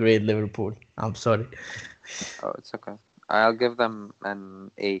didn't grade Liverpool. I'm sorry. Oh, it's okay. I'll give them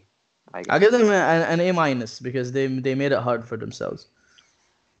an A, I I'll give guess. them an A minus because they made it hard for themselves.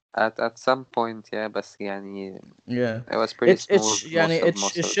 At some point, yeah, but يعني, Yeah. it was pretty It's smooth يعني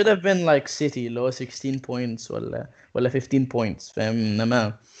most it of the should time. have been like City اللي هو 16 points ولا 15 points فاهم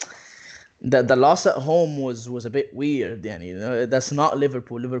انما the loss at home was a bit weird يعني that's not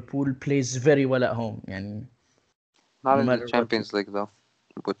Liverpool. Liverpool plays very well at home يعني Not no in the matter what Champions League though,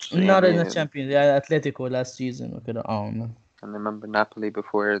 which not in the يعني, Champions. Yeah, Atletico last season وكده man. I remember Napoli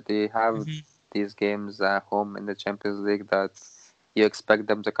before they have Mhm. these games at home in the Champions League that you expect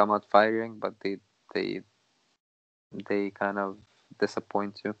them to come out firing, but they they kind of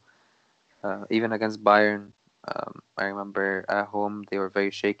disappoint you. Even against Bayern, I remember at home they were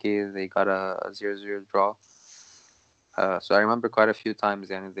very shaky. They got a 0-0 draw. So I remember quite a few times,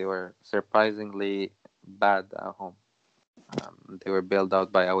 and they were surprisingly bad at home. They were bailed out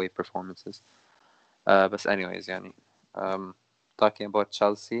by away performances. But anyways, يعني, talking about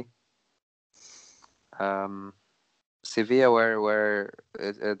Chelsea, um, Sevilla were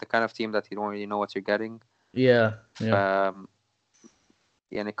the kind of team that you don't really know what you're getting. Yeah, yeah.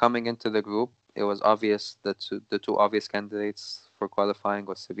 يعني coming into the group, it was obvious that the two obvious candidates for qualifying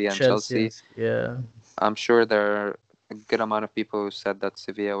was Sevilla and Chelsea, Chelsea. and yeah. I'm sure there are a good amount of people who said that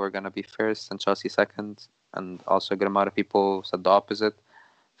Sevilla were gonna be first and Chelsea second, and also a good amount of people said the opposite.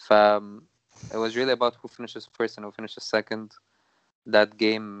 It was really about who finishes first and who finishes second. That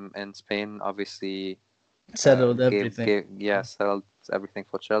game in Spain obviously Settled everything. settled everything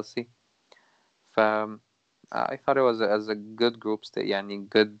for Chelsea. Um, I thought it was as a good group stage, يعني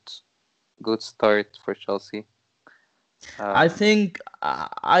good start for Chelsea. I Um, think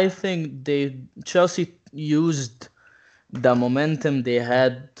I think they Chelsea used the momentum they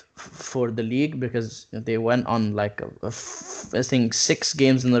had for the league because they went on like I think 6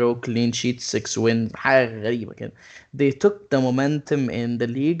 games in a row clean sheets, 6 wins. حاجة غريبة كده. They took the momentum in the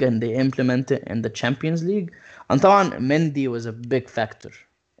league and they implemented it in the Champions League. And طبعا Mendy was a big factor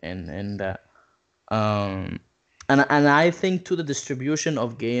in that. Um, and I think to the distribution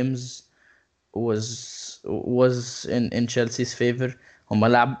of games was in Chelsea's favor. هم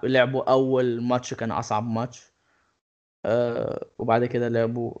لعبوا أول ماتش كان أصعب ماتش. وبعد كده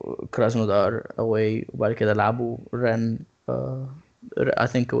لعبوا كراسنودار away وبعد كده لعبوا رن I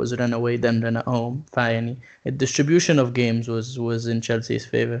think it was run away then run at home فيعني the distribution of games was in Chelsea's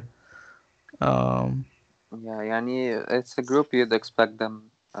favor. um, yeah, يعني it's a group you'd expect them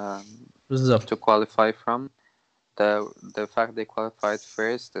بالظبط. to qualify from. The fact they qualified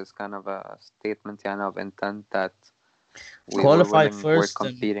first is kind of a statement يعني of intent that we were Qualified willing, we're first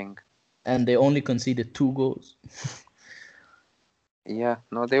competing. and they only conceded 2 goals. Yeah,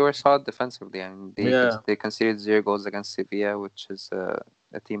 no, they were solid defensively, and Yeah, they conceded 0 goals against Sevilla, which is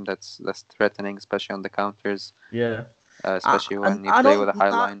a team that's less threatening, especially on the counters, yeah. especially when you I play with a don't high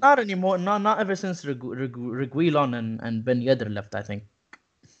not line. not anymore. Not ever since Reguilon and Ben Yedder left. I think.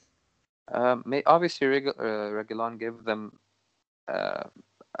 Obviously, Reguilon gave them uh,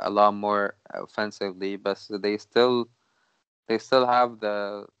 a lot more offensively, but they still have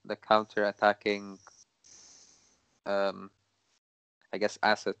the counter attacking, um, I guess,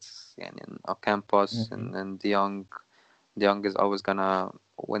 assets. Yeah, in Ocampos Mhm. and De Jong. De Jong is always gonna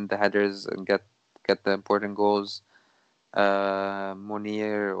win the headers and get the important goals.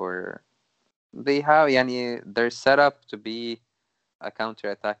 Munir, or they have يعني they're set up to be a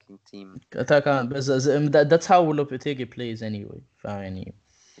counter-attacking team. Attack on, but that's how Lopetegui plays anyway. فيعني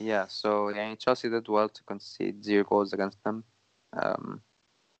Yeah, so يعني Chelsea did well to concede 0 goals against them. Um,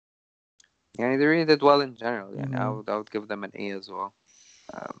 يعني they really did well in general. يعني mhm. I would give them an A as well.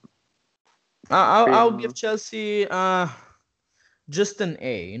 Um, I'll give pretty, Chelsea just an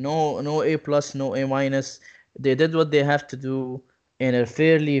A. No A plus, no A minus. They did what they have to do in a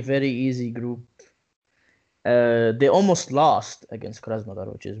fairly very easy group. They almost lost against Krasnodar,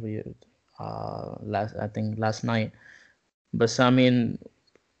 which is weird. Last night, but I mean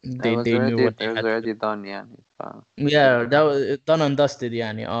they knew what it they was had to do. already done يعني Yeah, that was done and dusted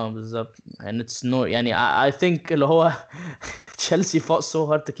يعني بالظبط. And it's no يعني I think اللي هو Chelsea fought so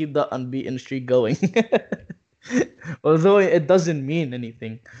hard to keep that unbeaten streak going. Although it doesn't mean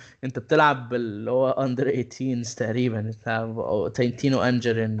anything. انت بتلعب باللي هو under 18s تقريبا بتلعب تينتينو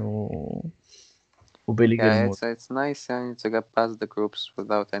انجرين وبيلي yeah, جيلمور. it's nice يعني to get past the groups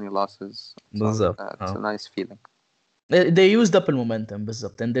without any losses. بالظبط. It's a nice feeling. They used up المومنتم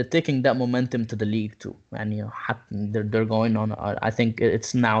بالظبط and they're taking that momentum to the league too يعني they're going on I think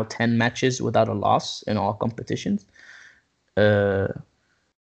it's now 10 matches without a loss in all competitions. uh,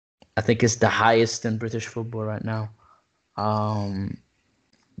 I think it's the highest in British football right now. um,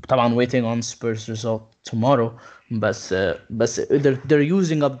 طبعا waiting on Spurs result tomorrow بس they're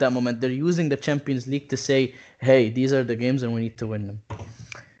using up that moment, they're using the Champions League to say hey these are the games and we need to win them.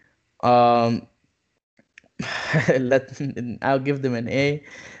 um, let I'll give them an A.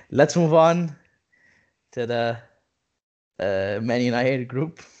 Let's move on to the Man United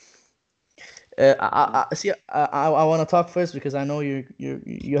group. See. I want to talk first because I know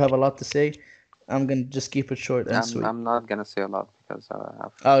you have a lot to say. I'm gonna just keep it short and sweet. I'm not gonna say a lot because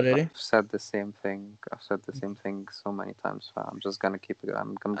Oh, really? I've said the same thing. I've said the same thing so many times. So I'm just gonna keep it.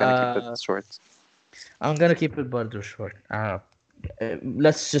 I'm gonna keep it Uh, short. I'm gonna keep it border short.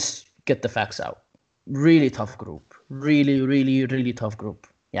 Let's just get the facts out. Really tough group. Really tough group.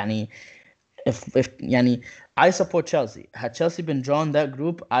 يعني if يعني I support Chelsea. Had Chelsea been drawn that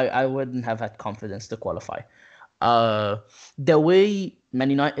group, I wouldn't have had confidence to qualify. Uh, the way Man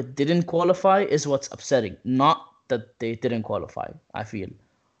United didn't qualify is what's upsetting, not that they didn't qualify. I feel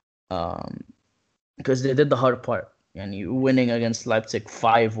because they did the hard part. And you winning against Leipzig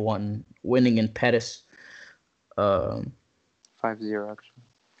 5-1, winning in Paris. Um, 5-0 actually.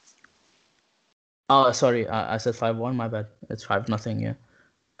 oh, sorry, I said 5-1. My bad. It's 5-0. Yeah.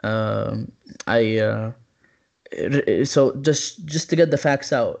 Um, I so just to get the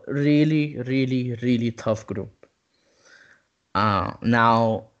facts out, really, really, really tough group.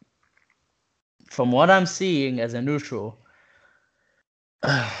 Now from what I'm seeing as a neutral,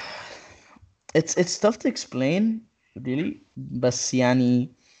 it's tough to explain, really. But يعني,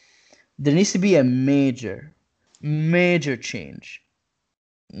 there needs to be a major change,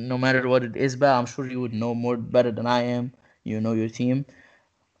 no matter what it is. But I'm sure you would know more better than I am. You know your team.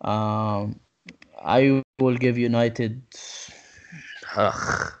 Um, I will give United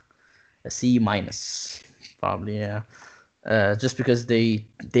ugh, a C minus, probably. Yeah, just because they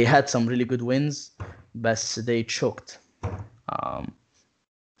had some really good wins, but they choked. Um,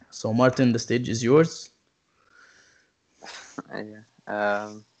 so Martin, the stage is yours. Yeah.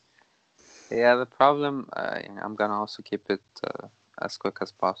 Yeah. The problem. I'm gonna also keep it as quick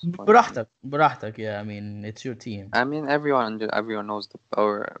as possible. براحتك. Yeah, I mean it's your team. I mean, everyone knows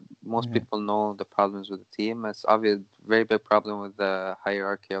or most Yeah. people know the problems with the team. It's obvious, very big problem with the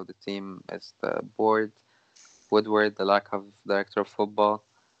hierarchy of the team. It's the board, Woodward, the lack of director of football,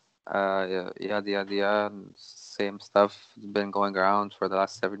 yada yada yada. Same stuff has been going around for the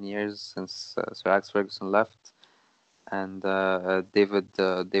last 7 years since Sir Alex Ferguson left and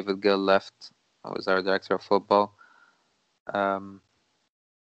David Gill left. Was our director of football. Um,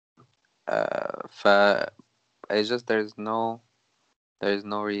 ف it's just there's no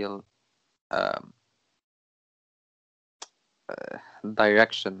real um,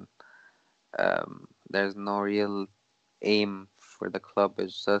 direction. There's no real aim for the club.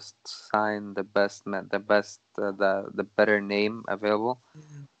 It's just sign the better name available.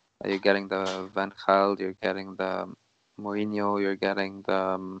 You're getting the Van Gaal, you're getting the Mourinho, you're getting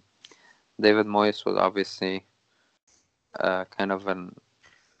the David Moyes was obviously kind of an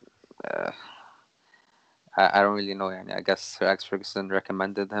uh, I don't really know. Yani, I guess Sir Alex Ferguson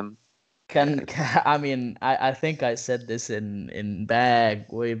recommended him. I mean I think I said this in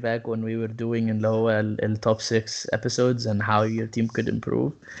way back when we were doing in lower el top six episodes and how your team could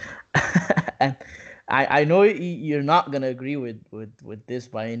improve. And I know you're not gonna agree with this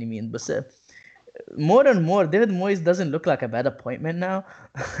by any means, but more and more, David Moyes doesn't look like a bad appointment now.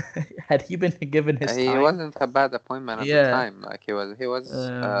 Had he been given his He time, wasn't a bad appointment at the yeah, time. Like he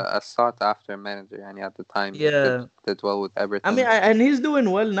was uh, a sought after manager, and at the time he did yeah. did well with I mean, Everton. and he's doing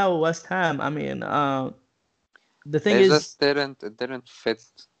well now with West Ham. I mean, the thing It is, just didn't fit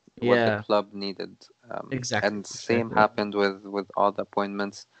what the yeah, club needed. exactly, And same exactly. happened with all the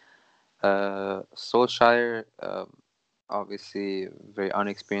appointments. Solskjaer, obviously very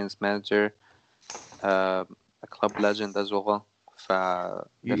unexperienced manager, a club legend as well.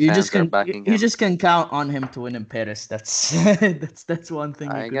 The fans are backing You him. just can count on him to win in Paris. That's that's one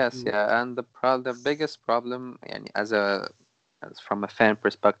thing you I could guess, do. yeah. And the biggest problem, and as from a fan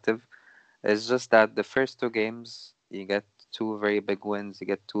perspective, is just that the first two games you get two very big wins, you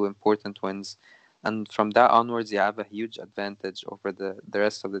get two important wins, and from that onwards you have a huge advantage over the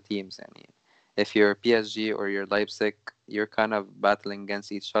rest of the teams. And if you're PSG or you're Leipzig, you're kind of battling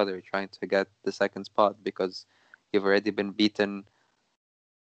against each other, trying to get the second spot because you've already been beaten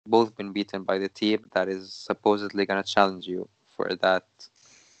by the team that is supposedly gonna challenge you for that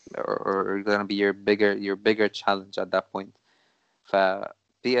or gonna be your bigger challenge at that point.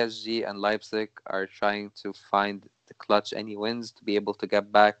 PSG and Leipzig are trying to find the clutch any wins to be able to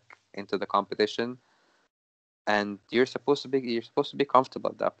get back into the competition, and you're supposed to be comfortable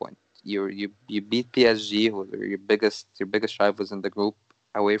at that point. You beat PSG, who are your biggest rivals in the group,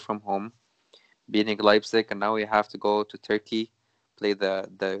 away from home, beating Leipzig, and now you have to go to Turkey, play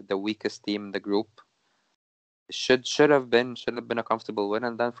the weakest team in the group. Should have been a comfortable win,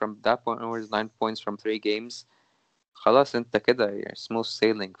 and then from that point onwards, 9 points from 3 games. خلاص انت كده you're smooth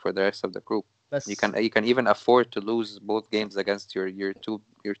sailing for the rest of the group. You بس can you can even afford to lose both games against your two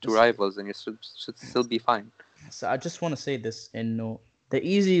بس rivals, and you should still be fine. So I just want to say this, and no, the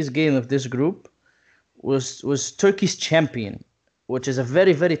easiest game of this group was Turkey's champion, which is a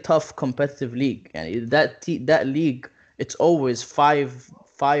very tough competitive league, and that league, it's always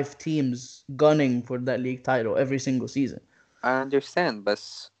five teams gunning for that league title every single season. I understand, but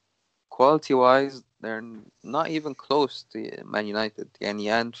quality-wise, they're not even close to Man United.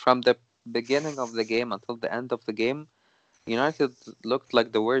 And from the beginning of the game until the end of the game, United looked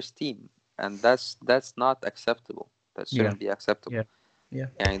like the worst team, and that's not acceptable. That Yeah, shouldn't be acceptable. yeah, yeah.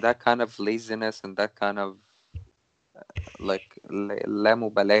 And that kind of laziness and that kind of like لا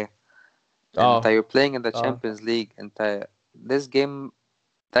مبالاة. And Oh, you're playing in the oh, Champions League, and this game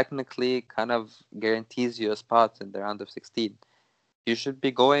technically kind of guarantees you a spot in the round of 16. You should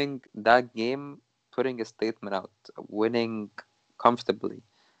be going that game, putting a statement out, winning comfortably.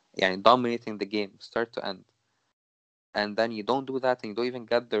 يعني dominating the game start to end, and then you don't do that and you don't even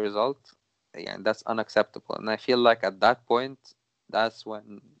get the result, يعني that's unacceptable. And I feel like at that point, that's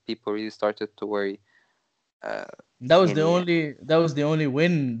when people really started to worry. uh, يعني That was the only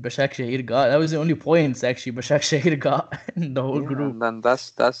win Bashak Shahir got. That was the only points actually Bashak Shahir got in the whole yeah, group. and then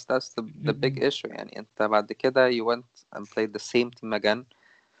that's the big Mhm. issue. يعني انت بعد كده you went and played the same team again,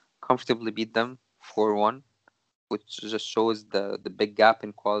 comfortably beat them 4-1, which just shows the big gap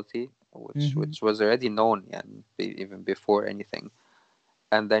in quality, Mhm. which was already known, يعني even before anything.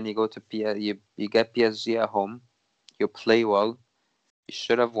 And then you go to you get PSG at home, you play well, you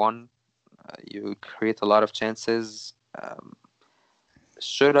should have won, you create a lot of chances,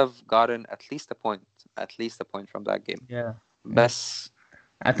 should have gotten at least a point from that game. Yeah. Yeah. بس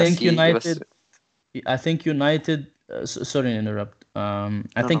I بس think يجي بس United I think United sorry to interrupt. I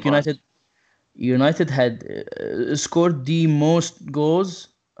no, no, think go on. United had scored the most goals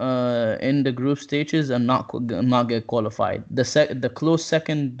in the group stages and not get qualified. The close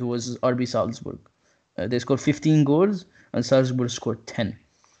second was RB Salzburg. They scored 15 goals and Salzburg scored 10.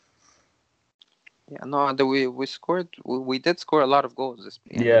 Yeah, no, we scored. We did score a lot of goals.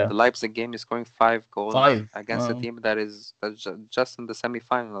 In Yeah, the Leipzig game, is scoring 5 goals 5. against a team that's just in the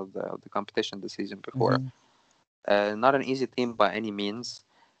semi-final of the competition the season before. Mhm. Not an easy team by any means.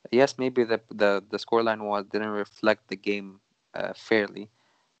 Yes, maybe the scoreline didn't reflect the game fairly,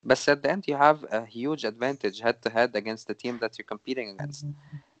 but at the end you have a huge advantage head to head against the team that you're competing against.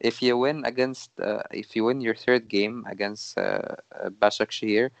 If you win your third game against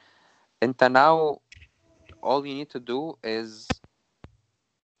Başakşehir, انت now all you need to do is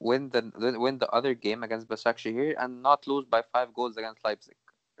win the other game against Başakşehir and not lose by 5 goals against Leipzig,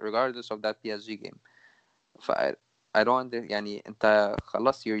 regardless of that PSG game. ف I don't يعني انت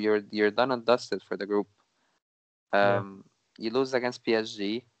خلاص you're done and dusted for the group. Yeah. You lose against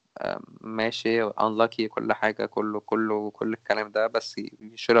PSG. ماشي unlucky كل حاجة كل الكلام ده بس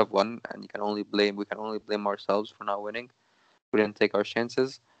you should have won, and we can only blame ourselves for not winning. We didn't take our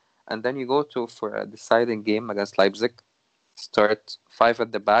chances. And then you go to for a deciding game against Leipzig, start five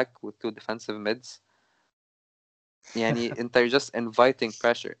at the back with two defensive mids. يعني you're just inviting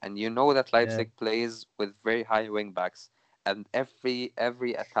pressure, and you know that Yeah. Leipzig plays with very high wing backs, and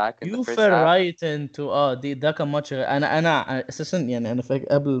every attack in the You first fell half. right into ده كان ماتش انا اساسا يعني انا فاكر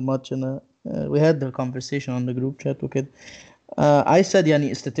قبل الماتش انا we had the conversation on the group chat وكده. I said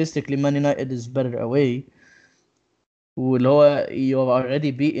يعني statistically Man United is better away واللي هو you have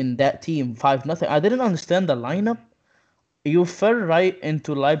already beaten that team 5-0. I didn't understand the lineup. You fell right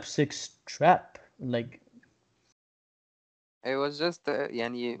into Leipzig's trap. Like, It was just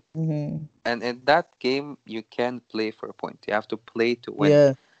يعني, mhm. and in that game you can play for a point. You have to play to win.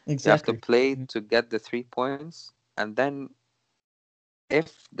 Yeah, You have to exactly. play to get the 3 points, and then if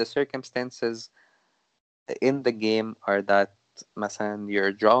the circumstances in the game are that مثلا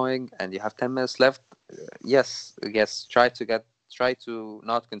you're drawing and you have 10 minutes left, yes, try to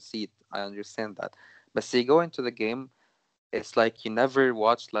not concede. I understand that. But so you go into the game, it's like you never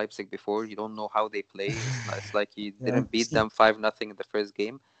watched Leipzig before. You don't know how they play. It's like you Yeah. didn't beat them 5-0 in the first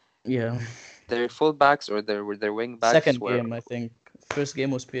game. Yeah. Their fullbacks or their wing backs Second were, game, I think. First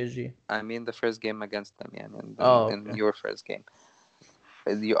game was PSG. I mean, the first game against them, yeah, and then Oh, in okay. your first game.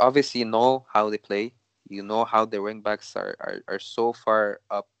 You obviously know how they play. You know how their wing backs are so far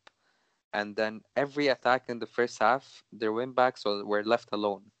up, and then every attack in the first half, their wing backs were left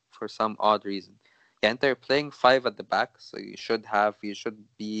alone for some odd reason. Yeah, and they're playing five at the back, so you should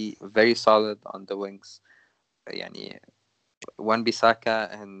be very solid on the wings. يعني Wan Bissaka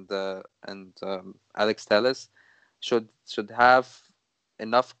and Alex Telles should have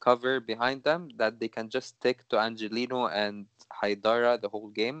enough cover behind them that they can just stick to Angelino and Haidara the whole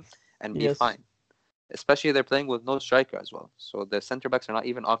game and be Yes. fine. Especially they're playing with no striker as well, so the center backs are not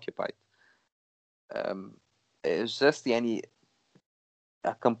even occupied. Um, it's just يعني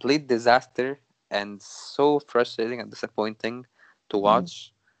a complete disaster and so frustrating and disappointing to Mm.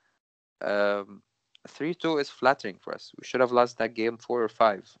 watch. Um, 3-2 is flattering for us. We should have lost that game 4 or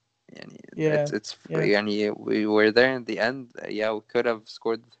 5. Yani, Yeah. it's Yeah. yani, we were there in the end. Yeah, we could have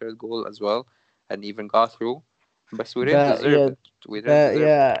scored the third goal as well and even got through, but we didn't That deserve yeah it. We didn't that deserve it.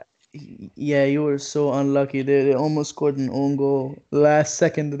 yeah yeah you were so unlucky. They almost scored an own goal last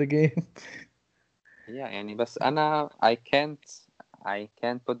second of the game. Yeah, yani, بس I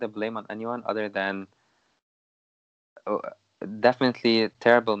can't put the blame on anyone other than uh, definitely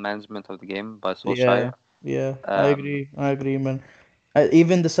terrible management of the game by Yeah. Solskjaer. Yeah. I Um, agree. I agree, man.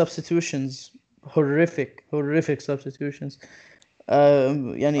 Even the substitutions horrific substitutions.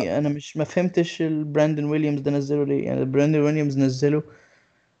 يعني انا مش ما فهمتش براندون ويليامز ده نزله ليه يعني براندون ويليامز نزله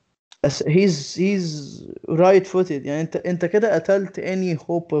he's right footed يعني انت كده قتلت any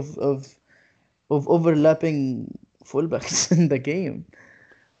hope of overlapping fullbacks in the game.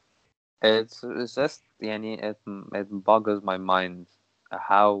 It's just يعني it boggles my mind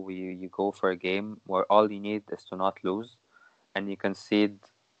how you go for a game where all you need is to not lose, and you concede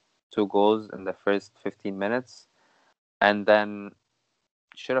 2 goals in the first 15 minutes, and then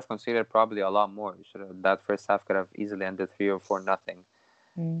should have conceded probably a lot more. You should have, that first half could have easily ended 3 or 4-0.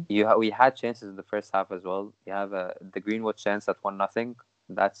 Mm. We had chances in the first half as well. You have the Greenwood chance at 1-0.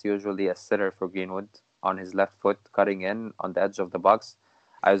 That's usually a sitter for Greenwood on his left foot, cutting in on the edge of the box.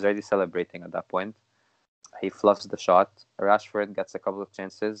 I was already celebrating at that point. He fluffs the shot. Rashford gets a couple of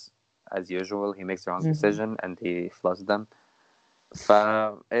chances. As usual, he makes the wrong Mhm. decision and he fluffs them.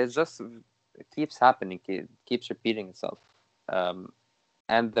 It keeps happening. It keeps repeating itself. Um,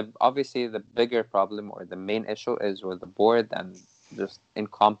 and obviously the bigger problem or the main issue is with the board and just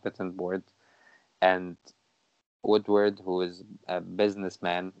incompetent board. And Woodward, who is a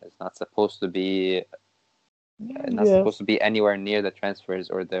businessman, is not Yeah. supposed to be anywhere near the transfers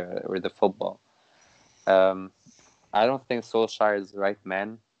or the football. Um, I don't think Solskjaer is the right man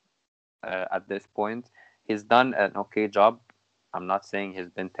at this point. He's done an okay job. I'm not saying he's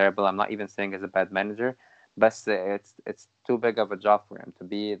been terrible. I'm not even saying he's a bad manager. But it's too big of a job for him to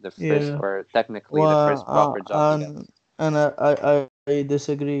be the first Yeah. or technically the و first proper job he أنا gets. I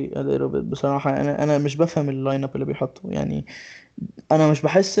disagree a little bit بصراحة. أنا مش بفهم اللاين اب اللي بيحطه يعني. أنا مش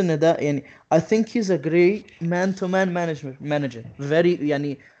بحس إن ده يعني. I think he's a great man to man manager very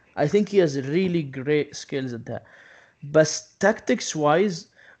يعني. I think he has really great skills at that. But tactics wise,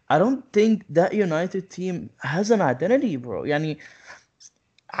 I don't think that United team has an identity, bro. يعني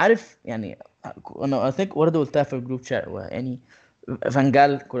عارف يعني. انا I think برضه قلتها في الجروب chat يعني.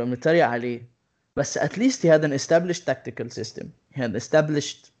 فانجال كنا بنتريق عليه. بس at least he had an established tactical system. He had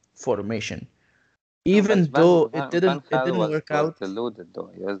established formation. No, but Even though Van it Gaal didn't work was out. deluded though.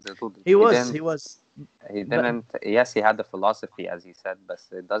 He was deluded. He was, he was. He But didn't. Yes, he had the philosophy as he said, but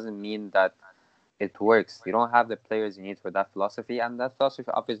it doesn't mean that it works. You don't have the players you need for that philosophy, and that philosophy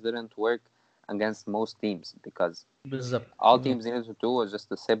obviously didn't work against most teams because بالظبط. all teams needed to do was just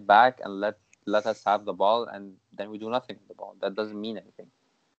to sit back and let us have the ball, and then we do nothing with the ball. That doesn't mean anything.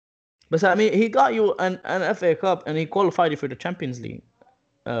 But I mean, he got you an FA Cup and he qualified you for the Champions League.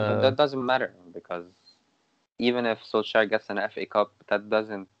 But Uh, that doesn't matter because even if Solskjaer gets an FA Cup, that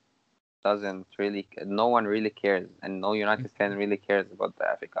doesn't really. No one really cares, and no United fan really cares about the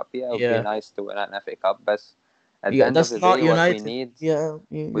FA Cup. Yeah, it would be yeah, nice to win an FA Cup, but at the yeah. end of That's the not day, what we United. need, Yeah,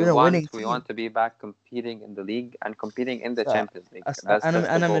 you're a winning we team. want to be back competing in the league and competing in the Champions League. That's the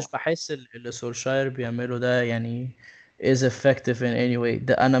انا goal. مش بحس اللي سولشاير بيعمله ده يعني is effective in any way.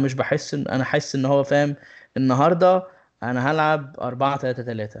 ده انا مش بحس انا حاسس ان هو فاهم. النهارده انا هلعب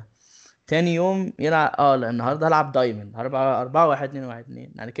 4-3-3. تاني يوم يلعب لا النهارده هلعب دايموند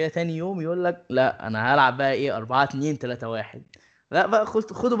 4-1-2-1-2. يعني كده تاني يوم يقول لك لا انا هلعب بقى ايه 4-2-3-1. لا بقى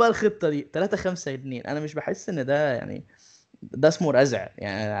خدوا بقى الخطة دي 3-5-2. انا مش بحس ان ده يعني. ده اسمه رزع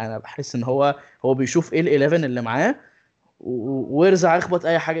يعني. انا بحس ان هو بيشوف ايه ال11 اللي معاه ويرزع يخبط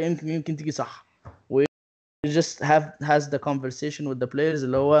اي حاجه يمكن تيجي صح. و just has the conversation with the players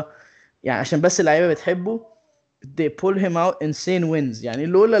اللي هو يعني عشان بس اللعيبه بتحبه. they pull him out insane wins يعني.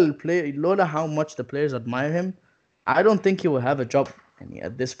 لولا how much the players admire him. I don't think he will have a job يعني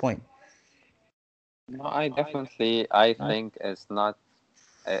at this point. No, I think uh,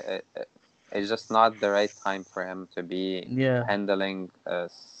 uh, uh, it's just not the right time for him to be Yeah. handling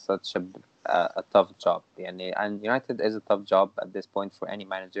such a tough job. And United is a tough job at this point for any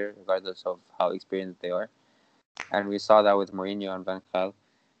manager, regardless of how experienced they are. And we saw that with Mourinho and Van Gaal.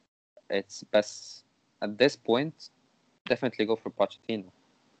 It's best at this point. Definitely go for Pochettino.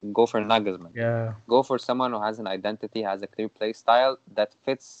 Go for Nagelsmann. Yeah. Go for someone who has an identity, has a clear play style that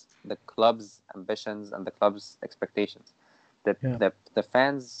fits the club's ambitions and the club's expectations. Yeah. The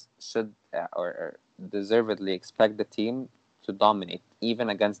fans should or deservedly expect the team to dominate, even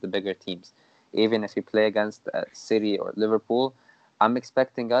against the bigger teams. Even if you play against City or Liverpool, I'm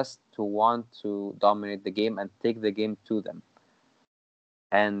expecting us to want to dominate the game and take the game to them.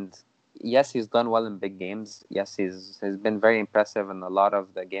 And yes, he's done well in big games. Yes, he's been very impressive in a lot of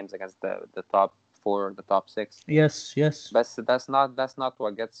the games against the top four, the top six. Yes. Yes. But that's not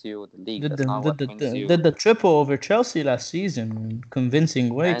what gets you the league. Did That's the not did what the wins you. did the triple over Chelsea last season in convincing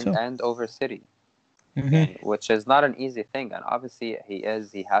way too. And over City, Hmm. and which is not an easy thing. And obviously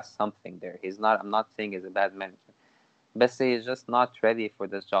he has something there. He's not. I'm not saying he's a bad manager, but he's just not ready for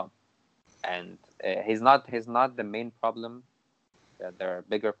this job. And he's not the main problem. There are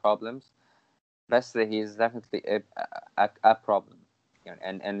bigger problems. But he's definitely a problem.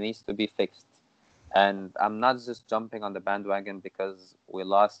 and needs to be fixed. And I'm not just jumping on the bandwagon because we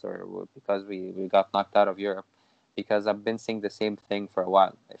lost or because we got knocked out of Europe, because I've been saying the same thing for a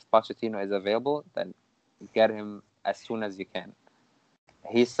while. If Pochettino is available, then get him as soon as you can.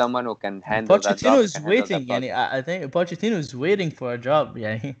 He's someone who can handle that Pochettino job, who is can handle waiting. that Yani, project. I think Pochettino is waiting for a job.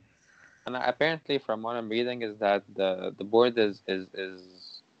 Yeah. And apparently, from what I'm reading, is that the board is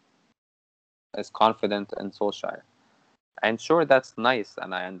confident in Solskjaer. And sure, that's nice,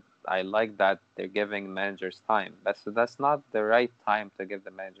 and I like that they're giving managers time. That's not the right time to give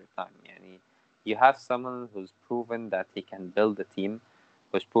the manager time. Yani, you have someone who's proven that he can build a team,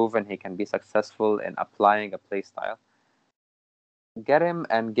 who's proven he can be successful in applying a play style. Get him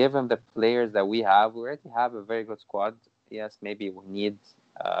and give him the players that we have. We already have a very good squad. Yes, maybe we need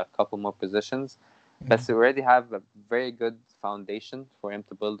a couple more positions, but we already have a very good foundation for him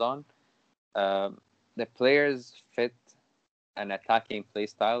to build on. The players fit an attacking play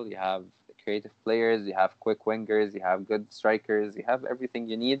style. You have creative players, you have quick wingers, you have good strikers, you have everything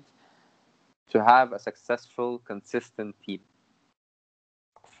you need to have a successful, consistent team.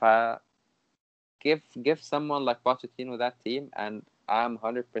 Give someone like Pochettino that team, and I'm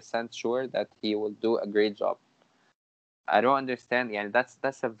 100% sure that he will do a great job. I don't understand. Yeah,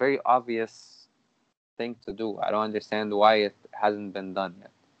 that's a very obvious thing to do. I don't understand why it hasn't been done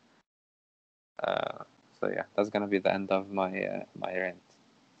yet. Uh, so yeah, that's gonna be the end of my rant.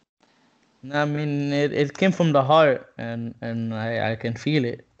 I mean, it came from the heart, and I can feel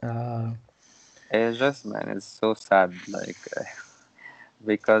it. It's just, man, it's so sad. Like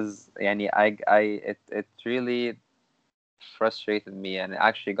because yani, it really frustrated me, and it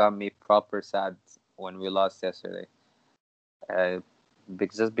actually got me proper sad when we lost yesterday. Uh,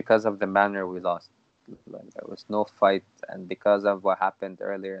 just because of the manner we lost. Like there was no fight, and because of what happened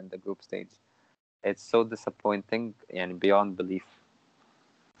earlier in the group stage, it's so disappointing and beyond belief.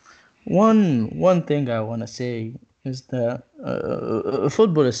 One thing I want to say is that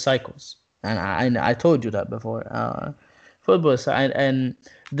football is cycles, and I told you that before. Football is, and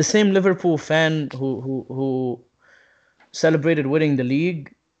the same Liverpool fan who celebrated winning the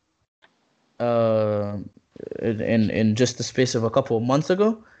league uh, in just the space of a couple of months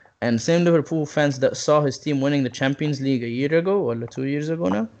ago, and same Liverpool fans that saw his team winning the Champions League a year ago or 2 years ago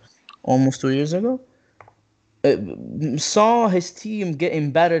now, almost 2 years ago, saw his team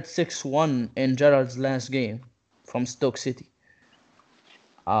getting battered 6-1 in Gerrard's last game from Stoke City.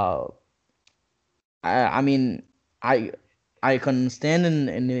 Uh, I mean, I I can understand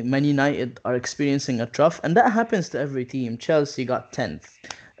in Man United are experiencing a trough, and that happens to every team. Chelsea got 10th.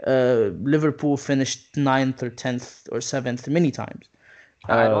 Liverpool finished ninth or 10th or 7th many times.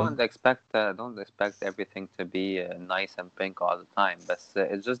 Um, I don't expect everything to be nice and pink all the time, but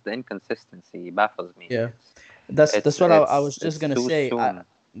it's just the inconsistency baffles me. yeah, that's what I was just It's gonna too say. soon.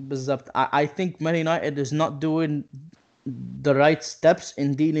 بالظبط. I think Man United is not doing the right steps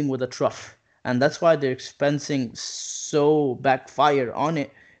in dealing with a trough, and that's why they're expensing so backfire on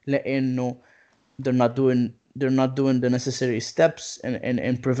it. لأنه they're not doing the necessary steps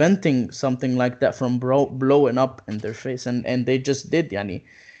and preventing something like that from blowing up in their face, and they just did. Yani,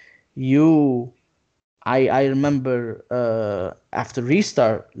 you I remember after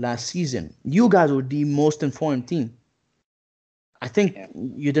restart last season, you guys were the most informed team. I think Yeah.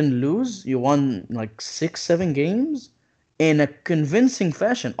 you didn't lose. You won like 6, 7 games in a convincing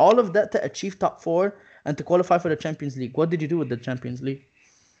fashion. All of that to achieve top four and to qualify for the Champions League. What did you do with the Champions League?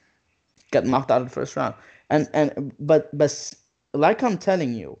 Get knocked out of the first round. But like I'm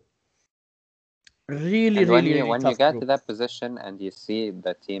telling you, really, And really, really when you tough get to group. that position and you see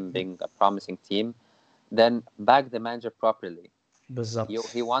the team being a promising team, then back the manager properly. بالظبط.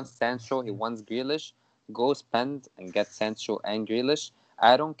 He wants Sancho, he wants Grealish. Go spend and get Sancho and Grealish.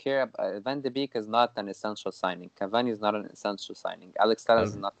 I don't care. Van de Beek is not an essential signing. Cavani is not an essential signing. Alex Telles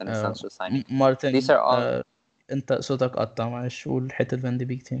is not an essential signing. These مارتن are all انت صوتك قطع معلش قول حتة فان دي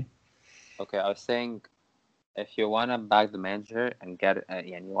بيك تاني. okay. I was saying, if you wanna back the manager and get, and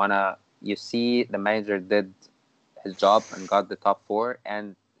you see the manager did his job and got the top four,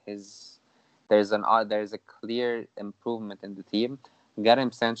 and his there's a clear improvement in the team. Get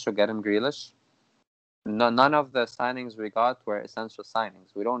him Sancho, get him Grealish. No, none of the signings we got were essential signings.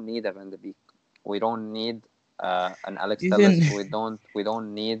 We don't need a Van de Beek. We don't need an Alex Even Telles. We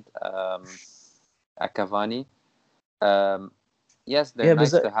don't need a Cavani. Um, yes, they're yeah,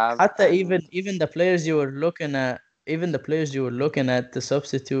 nice but to have, حتى and even the players you were looking at, even the players you were looking at to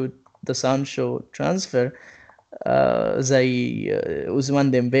substitute the Sancho transfer, زي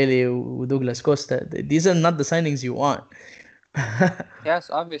Ousmane Dembele ودوغلاس كوستا, these are not the signings you want. yes,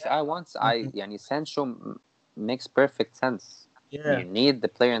 obviously, I want I yani Sancho makes perfect sense. You Yeah. need the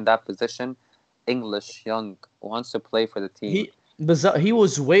player in that position, English, young, wants to play for the team. He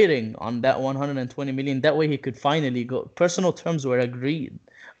was waiting on that 120 million. That way he could finally go. Personal terms were agreed.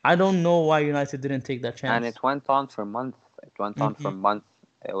 I don't know why United didn't take that And chance. it went on for months. It went on for Hmm. months.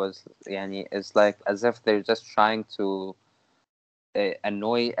 It was, yani, it's like as if they're just trying to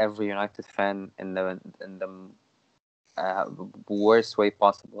annoy every United fan in the uh, worst way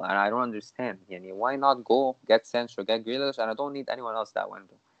possible. And I don't understand. Yani, why not go get Sancho, get Grealish, and I don't need anyone else that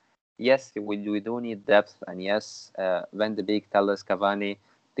window. Yes, we do need depth, and yes, Van de Beek, Telles, Cavani,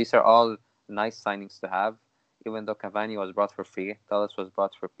 these are all nice signings to have. Even though Cavani was brought for free, Telles was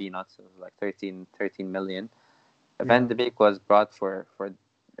brought for peanuts. It was like 13 million. Van Yeah. de Beek was brought for a I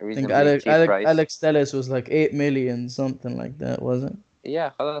think reasonably cheap price. Alex Telles was like 8 million, something like that, wasn't?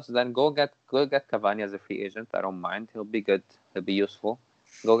 Yeah, خلاص, then go get Cavani as a free agent. I don't mind. He'll be good. He'll be useful.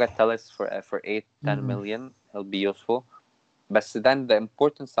 Go get Telles for 8, 10 Mm. million. He'll be useful. But then the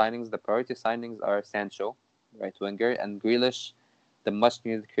important signings, the priority signings are Sancho, right winger, and Grealish, the much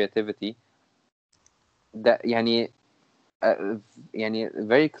needed creativity. That يعني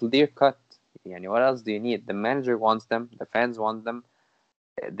very clear cut. يعني what else do you need? The manager wants them, the fans want them.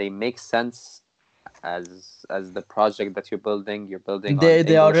 They make sense as the project that you're building. You're building on They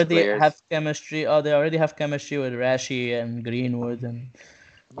English already have players. chemistry. Oh, they already have chemistry with Rashi and Greenwood and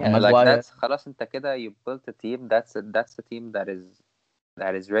Yeah, like Maguire. that's خلاص انت كده you built a team. That's a team that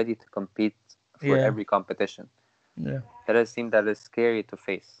is ready to compete for Yeah, every competition. yeah. That is a team that is scary to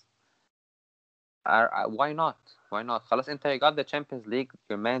face. Why not? Why not? خلاص انت you got the Champions League.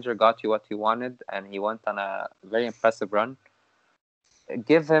 Your manager got you what you wanted, and he went on a very impressive run.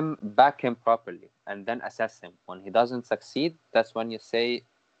 Give him, back him properly, and then assess him. When he doesn't succeed, that's when you say,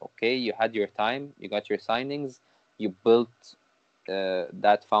 okay, you had your time, you got your signings, you built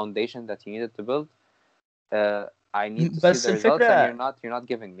that foundation that you needed to build. I need to see بس the results, and you're الفكرة not you're not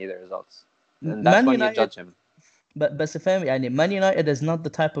giving me the results, and that's Man when you United judge him. بس فاهم يعني Man United is not the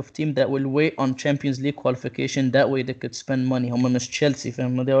type of team that will wait on Champions League qualification that way they could spend money هم مش Chelsea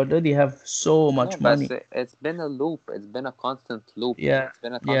فاهم they already have so No, much but money. it's been a loop. It's been a constant loop. Yeah, It's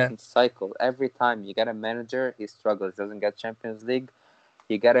been a yeah. constant cycle. Every time you get a manager, he struggles, doesn't get Champions League.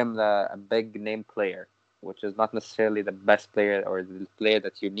 You get him a big name player, which is not necessarily the best player or the player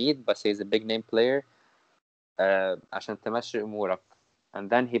that you need, but he's a big name player عشان تمشي أمورك. And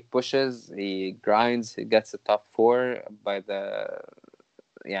then he pushes, he grinds, he gets the top four by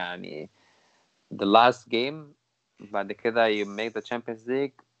يعني the last game. بعد كده you make the Champions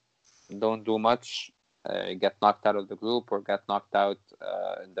League, don't do much, get knocked out of the group or get knocked out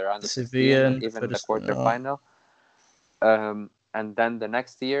in the round of Sevilla 16, in the even the first quarterfinal. And then the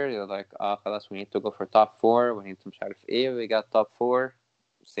next year, you're like, خلاص, we need to go for top four. We need to مش عارف إيه. We got top four.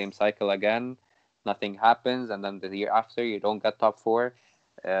 Same cycle again. Nothing happens. And then the year after, you don't get top four.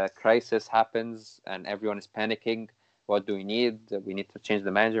 Crisis happens and everyone is panicking. What do we need? We need to change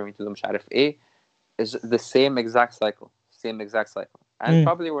the manager. We need to do مش عارف إيه. It's the same exact cycle. Same exact cycle. And Mm.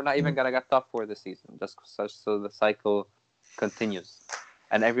 probably we're not even gonna get top four this season, just such so the cycle continues.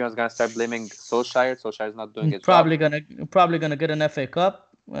 And everyone's gonna start blaming Solskjaer. Solskjaer's not doing his job. Probably gonna get an FA Cup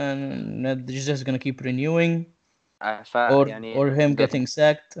and he's just gonna keep renewing يعني or him getting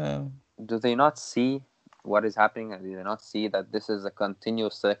sacked. do they not see what is happening, and do they not see that this is a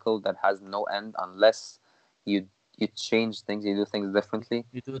continuous cycle that has no end unless you you change things, you do things differently.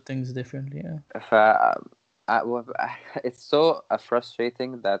 You do things differently. Yeah. ف it's so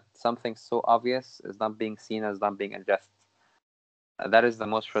frustrating that something so obvious is not being seen, as not being addressed. That is the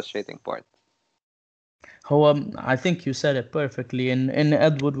most frustrating part. I think you said it perfectly. And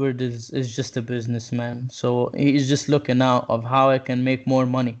Ed Woodward is just a businessman, so he's just looking out of how I can make more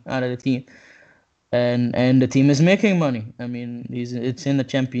money out of the team, and the team is making money. I mean, it's in the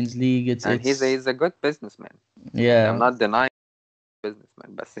Champions League. And he's a good businessman. يعني I'm Yeah. not denying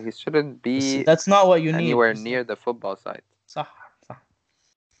businessman, but he shouldn't See, be that's not what you need. anywhere It's not. near the football side. صح صح.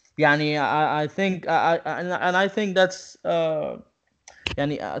 يعني I think and I think that's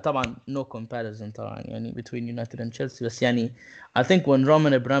يعني طبعا no comparison طبعا يعني between United and Chelsea بس يعني I think when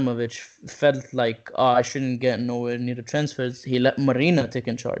Roman Abramovich felt like I shouldn't get nowhere near the transfers he let Marina take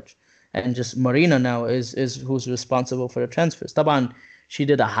in charge and just Marina now is who's responsible for the transfers طبعا she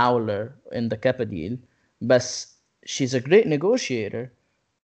did a howler in the Kepa deal but she's a great negotiator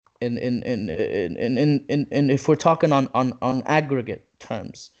in if we're talking on aggregate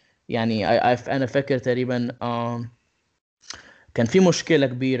terms يعني أنا فاكر تقريبا كان في مشكلة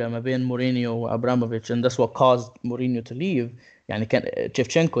كبيرة ما بين مورينيو وابراموفيتش and that's what caused مورينيو to leave يعني كان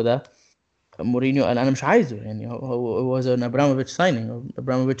تشيفتشينكو ده مورينيو قال انا مش عايزه يعني هو was an Abramovich signing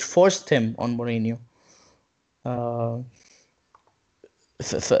Abramovich forced him on مورينيو uh,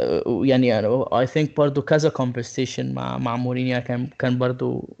 يعني I think برضو كذا conversation مع مورينيو كان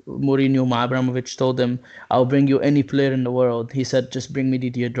برضو مورينيو مع ابراموفيتش told him I'll bring you any player in the world. He said just bring me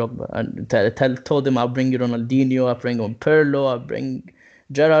Didier Drogba, and told him I'll bring you Ronaldinho, I'll bring him Pirlo, I'll bring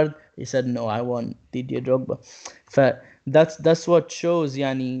Gerrard. He said no, I want Didier Drogba. ف that's what shows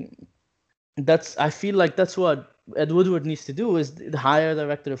يعني that's I feel like that's what Ed Woodward needs to do, is hire a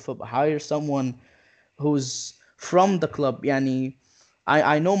director of football, hire someone who's from the club. يعني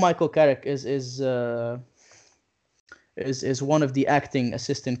I know Michael Carrick is one of the acting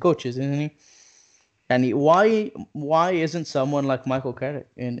assistant coaches, isn't he? And why isn't someone like Michael Carrick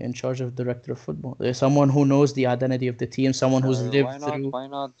in charge of director of football? There's someone who knows the identity of the team, someone who's lived Why not? through. Why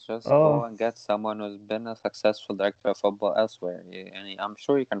not just go Oh, and get someone who's been a successful director of football elsewhere? And I'm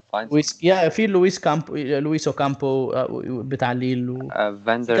sure you can find Luis, someone. yeah, في لويس كامبو لويس اوكامبو بتاع ليل وفي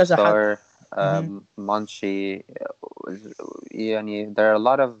Vendor كذا حد. Star, Mhm. Monchi. There are a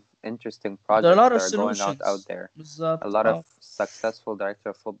lot of interesting There are a projects lot that of are going out solutions. there. A بالظبط lot of اه. successful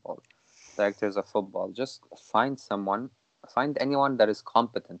directors of football. Just find someone, find anyone that is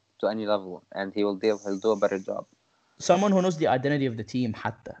competent to any level, and he'll do a better job. Someone who knows the identity of the team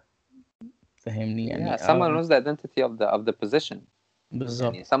حتى فهمني Yeah, يعني someone who knows the identity of the position.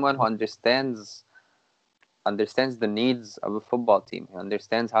 بالظبط. Someone who understands the needs of a football team. He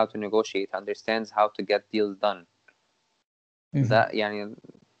understands how to negotiate. Understands how to get deals done. Mhm. That يعني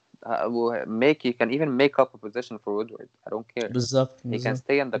will make you can even make up a position for Woodward. I don't care. بالظبط He can بالظبط.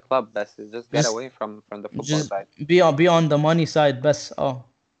 stay in the club, but just get Just away from the football just side. be on the money side بس اه.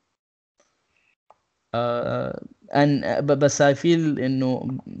 uh, and بس I feel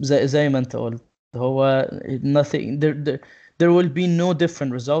انه زي ما انت قلت هو nothing there will be no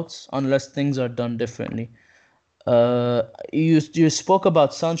different results unless things are done differently. You spoke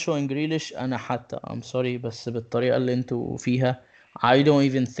about Sancho and Grealish. انا حتى I'm sorry بس بالطريقة اللي انتوا فيها I don't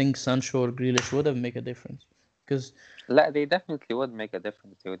even think Sancho or Grealish would have make a difference because لا, they definitely would make a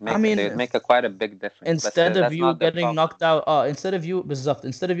difference. I They would mean make a quite a big difference. But instead of that's you not the getting knocked problem. out instead of you بالظبط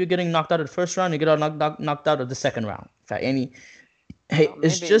instead of you getting knocked out of the first round you get knocked out of the second round فيعني hey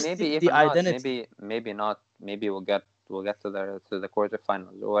it's just Maybe the even not. identity. Maybe not. Maybe we'll get to the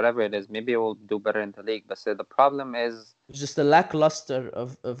quarterfinals or whatever it is. Maybe we'll do better in the league. But the problem is, It's just a lackluster of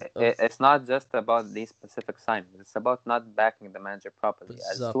it's not just about these specific signings. It's about not backing the manager properly.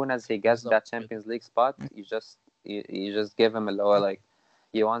 As بالظبط soon as he gets that بالظبط كده. Champions League spot, you just give him a lower, like,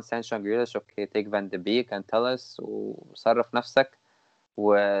 you want Sancho and Grealish, okay, take Van de Beek and tell us وصرف نفسك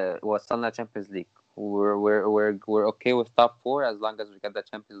ووصلنا Champions League. We're okay with top four as long as we get the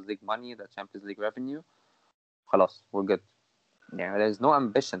Champions League money, the Champions League revenue. خلاص, we're good. Yeah, there's no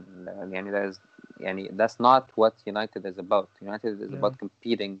ambition. That's not what United is about. United is Yeah about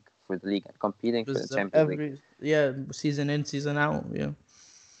competing for the league and competing for the بالظبط Champions League. every yeah season in season out yeah.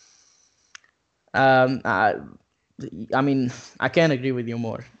 um I, I mean I can't agree with you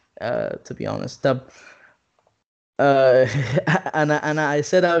more to be honest. طب uh I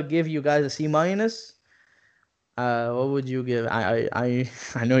said I would give you guys a C minus. What would you give?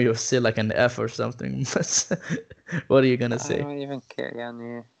 I know you'll say like an F or something, but what are you gonna I say? don't even care.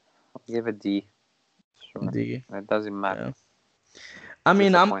 I'll give it D. Sure, D. it doesn't matter. Yeah. I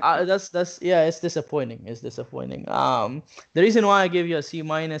mean, Disappointing. that's yeah, it's disappointing. It's disappointing. The reason why I give you a C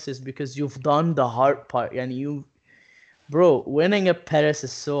minus is because you've done the hard part, and bro, winning at Paris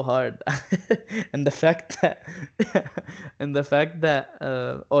is so hard, and the fact that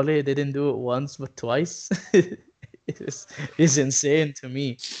Ole didn't do it once but twice is insane to me.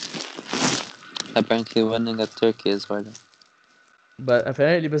 Apparently, winning at Turkey is harder. But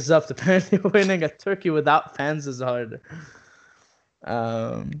apparently بالظبط apparently winning at Turkey without fans is hard.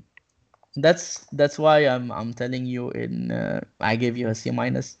 Um, that's why I'm telling you I gave you a C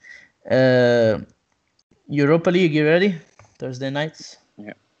minus. Uh, Europa League, you ready? Thursday nights.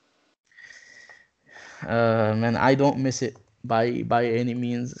 Yeah. Man, I don't miss it by any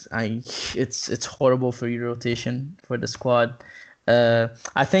means. It's horrible for your rotation for the squad.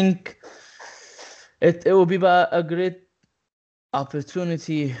 I think it will be بقى a great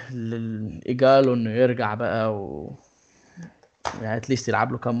opportunity لإيجالو إنه يرجع بقى يعني اتليست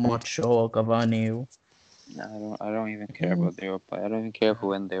يلعب له كام ماتش هو كافاني I don't even care about the Europa. I don't even care who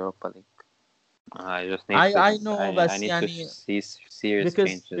win the Europa League. I just need I know I بس need to يعني see serious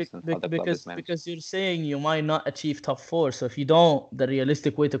changes in how the club is managed. because you're saying you might not achieve top four, so if you don't, the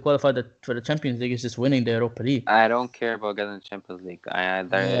realistic way to qualify for the Champions League is just winning the Europa League. I don't care about getting the Champions League. Yeah,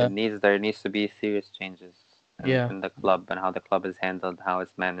 There needs to be serious changes yeah. in the club and how the club is handled, how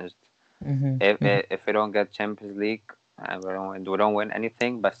it's managed. Hmm. If we don't get Champions League and we don't win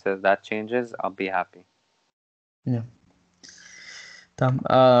anything, but that changes, I'll be happy. Yeah.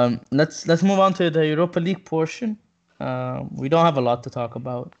 Let's move on to the Europa League portion. We don't have a lot to talk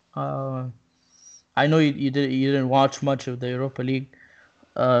about. I know you didn't watch much of the Europa League.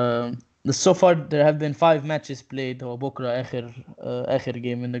 So far there have been 5 matches played. وبكرة آخر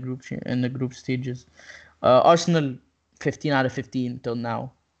game in the group stages. Arsenal 15 out of 15 till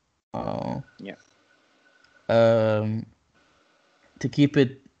now. Yeah. Um, to keep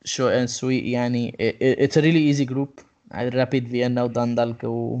it short and sweet يعني it's a really easy group. Rapid Vienna وداندالك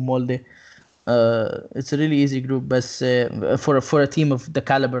ومولدي. It's a really easy group بس for a team of the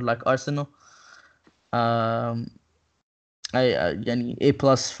caliber like Arsenal. Um, يعني A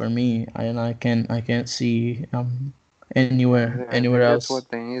plus for me and I can't see anywhere They did else. what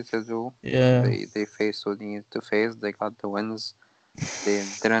they needed to do. Yeah, They faced what they needed to face. They got the wins. They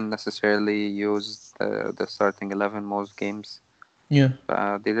didn't necessarily use the starting 11 most games. yeah.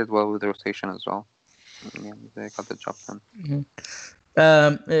 They did well with the rotation as well. Yeah, they got the job done.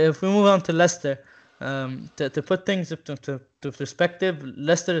 If we move on to Leicester, to put things to perspective,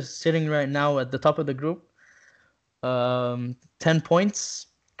 Leicester is sitting right now at the top of the group, 10 points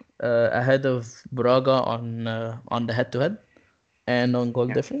ahead of Braga on the head-to-head and on goal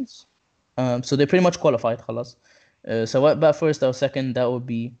Yeah, difference. So they pretty much qualified خلاص. So what about first or second? That would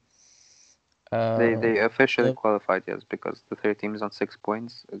be uh, they officially the qualified, yes, because the third team is on 6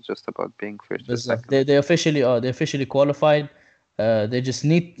 points. It's just about being first or بالظبط. second. They officially qualified.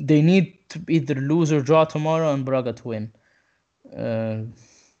 They need to either lose or draw tomorrow and Braga to win. Uh,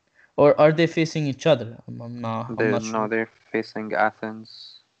 or are they facing each other? I'm not No, sure. they're facing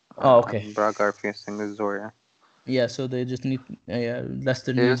Athens, Oh, okay. and Braga are facing Zoria. Yeah, so they just need yeah,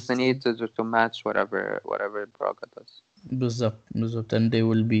 Leicester They just needs to need to match whatever Braga does. بالظبط and they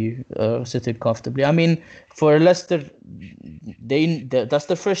will be sitting comfortably. I mean, for Leicester, that's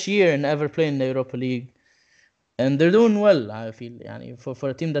the first year in ever playing the Europa League. And they're doing well, I feel. يعني for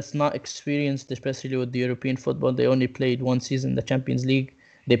a team that's not experienced, especially with the European football, they only played one season, the Champions League.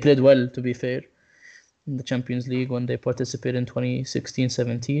 They played well, to be fair, in the Champions League when they participated in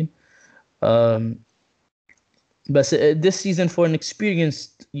 2016-17. Um, but this season, for an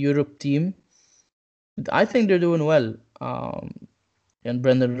experienced Europe team, I think they're doing well. And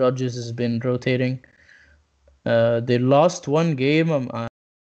Brendan Rodgers has been rotating. They lost one game,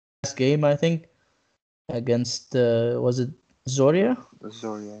 last game, I think, against, was it Zoria?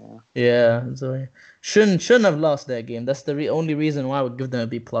 Zoria, yeah. Yeah, so shouldn't have lost that game. That's the only reason why I would give them a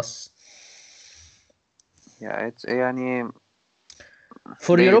B plus. Yeah, it's يعني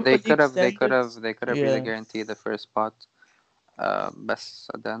For they Europa could League have standards, really yeah. guaranteed the first spot. But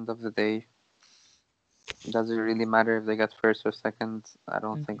at the end of the day, does it really matter if they get first or second? I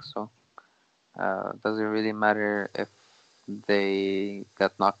don't think so. Does it really matter if they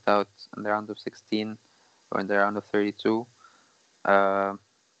get knocked out in the round of 16 or in the round of 32? Uh,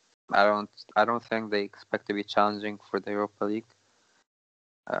 I don't think they expect to be challenging for the Europa League.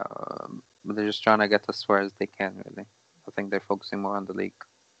 But they're just trying to get as far as they can, really. I think they're focusing more on the league.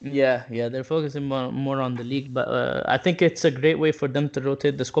 Yeah, they're focusing more on the league, but I think it's a great way for them to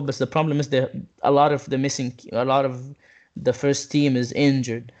rotate the squad. But the problem is that a lot of the first team is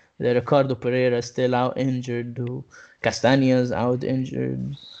injured. The Ricardo Pereira is still out injured. Castaña's out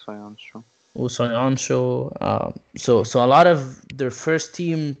injured. So I'm sure. Soyancho. So a lot of their first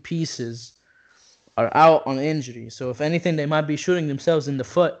team pieces are out on injury. So if anything, they might be shooting themselves in the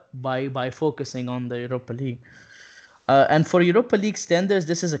foot by focusing on the Europa League. And for Europa League standards,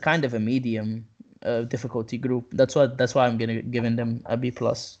 this is a kind of a medium difficulty group. That's why I'm giving them a B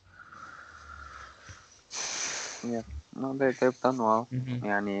plus. Yeah. No, they've done well. Mm-hmm.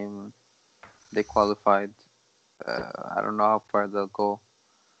 يعني they qualified. I don't know how far they'll go,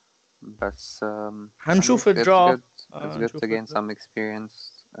 but I mean هنشوف it's الدرا good. It's good to هنشوف gain الدرا some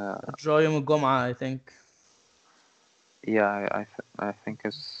experience. الدرا يوم الجمعة I think. Yeah, I think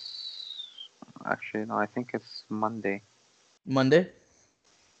it's actually no, I think it's Monday. Monday.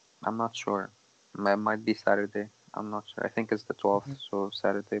 I'm not sure. It might be Saturday. I'm not sure. I think it's the 12th, so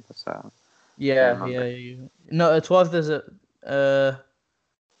Saturday, but can't remember. No, it was there's a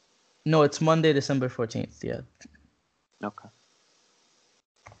no, it's Monday, December 14th. Yeah, Okay.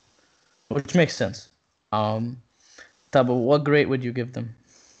 which makes sense. Um, Tabo, what grade would you give them?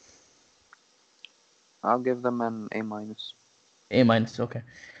 I'll give them an A minus. A minus. Okay.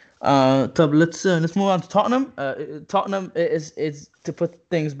 طب let's move on to Tottenham. Tottenham is to put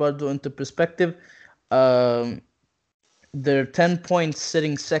things برضو into perspective. Um, they're 10 points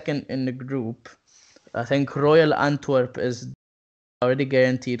sitting second in the group. I think Royal Antwerp is already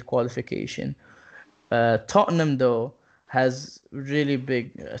guaranteed qualification. Tottenham though has really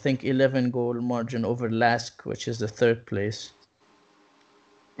big, I think 11 goal margin over Lask, which is the third place.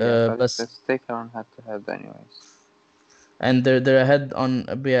 Yeah, but بس it's taken on head to head anyways. and they're ahead on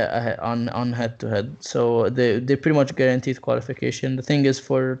on head to head, so they pretty much guaranteed qualification. The thing is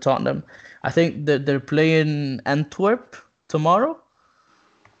for Tottenham, I think that they're playing Antwerp tomorrow,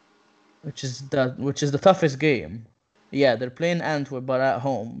 which is the toughest game. Yeah, they're playing Antwerp, but at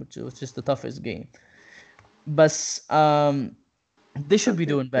home, which is the toughest game. But they should But be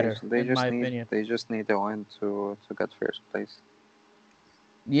doing better, they in my just opinion. need a win to get first place.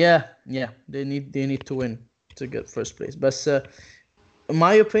 Yeah, they need to win to get first place. But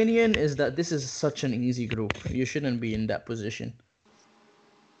my opinion is that this is such an easy group. You shouldn't be in that position.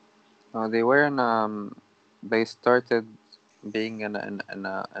 They were in they started being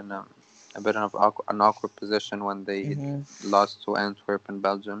a bit of an awkward position when they Mm-hmm. lost to Antwerp in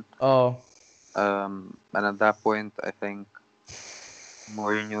Belgium. Oh, And at that point, I think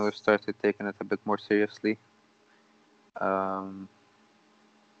Mourinho started taking it a bit more seriously. Um,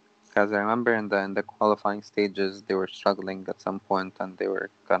 because I remember in the qualifying stages, they were struggling at some point, and they were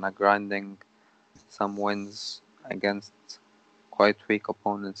kind of grinding some wins against quite weak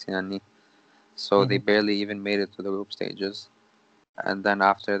opponents, yani. So they hmm barely even made it to the group stages. And then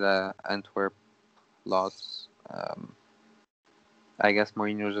after the Antwerp loss, I guess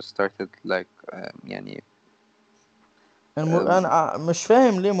Mourinho just started like, يعني, and um, مش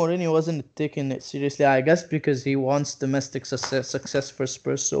فاهم ليه Mourinho wasn't taking it seriously. I guess because he wants domestic success for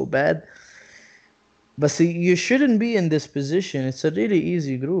Spurs so bad. But see, you shouldn't be in this position. It's a really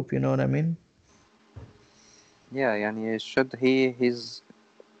easy group. You know what I mean? yeah, يعني should he's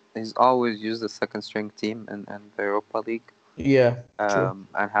always used the second string team in the Europa League, Yeah, true.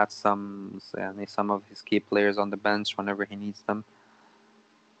 and had يعني, some of his key players on the bench whenever he needs them.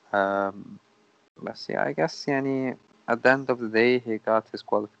 Um, but yeah, I guess يعني, at the end of the day, he got his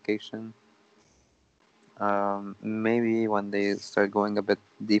qualification. Maybe when they start going a bit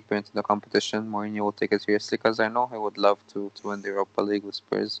deeper into the competition, Mourinho will take it seriously because I know he would love to win the Europa League with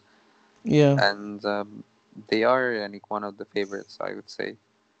Spurs, Yeah, and they are like one of the favorites, I would say.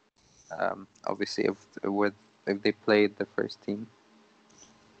 Obviously, if they played the first team,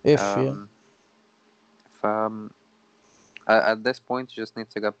 if yeah. um, if, at this point you just need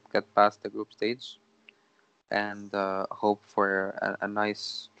to get past the group stage and hope for a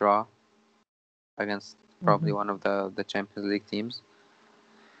nice draw against probably hmm one of the Champions League teams.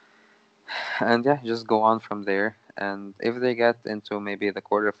 And yeah, just go on from there. And if they get into maybe the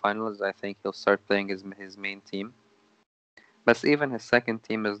quarterfinals, I think he'll start playing his main team. But even his second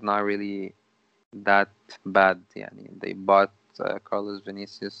team is not really that bad. Yani. They bought Carlos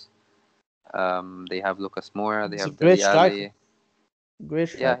Vinicius. They have Lucas Moura. They He's a have great Deli striker. Ali. Great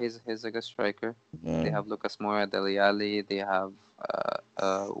Yeah, striker. he's a good striker. They Yeah. have Lucas Moura, Deli Ali. They have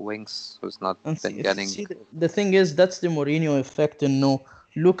Winks, who's not And been getting. see the thing is that's the Mourinho effect. And no,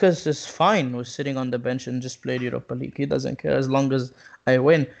 Lucas is fine with sitting on the bench and just played Europa League. He doesn't care as long as I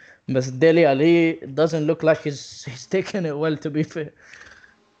win. But Dele Ali doesn't look like he's taking it well. To be fair.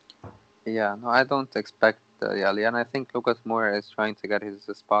 Yeah, no, I don't expect Deli Ali, and I think Lucas Moura is trying to get his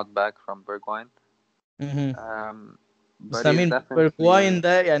spot back from Bergwijn. Mm-hmm. Um, بس but I he's mean definitely. Bergwijn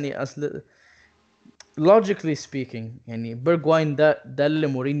ده يعني أصل logically speaking يعني Bergwijn ده اللي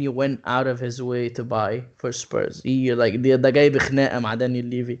مورينيو went out of his way to buy for Spurs. He like ده جاي بخناقة مع دانيال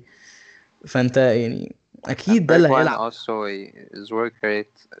ليفي. فانت يعني And اكيد ده اللي Bergwijn هيلعب. also, his work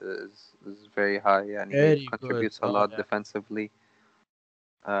rate is very high, and he Very good. contributes a اه lot يعني defensively,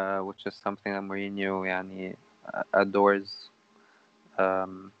 which is something that Mourinho يعني adores.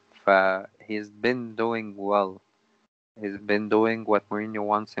 He's been doing well. He's been doing what Mourinho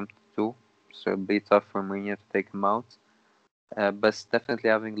wants him to do, so it'll be tough for Mourinho to take him out. But definitely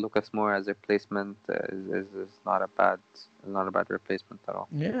having Lucas Moura as a replacement is not a bad replacement at all.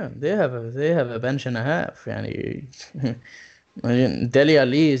 yeah they have a bench and a half يعني Dele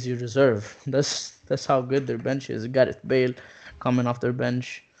Ali is your reserve. That's how good their bench is. Gareth Bale coming off their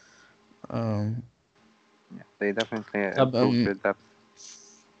bench. Um, Yeah, they definitely طب improved their depth.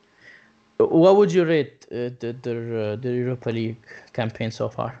 what would you rate the Europa League campaign so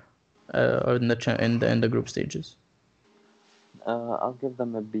far, or in the group stages? I'll give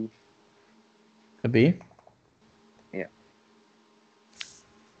them a B. A B. Yeah.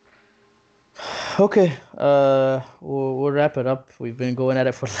 Okay. We'll wrap it up. We've been going at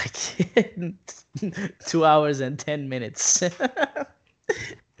it for like 2 hours and 10 minutes.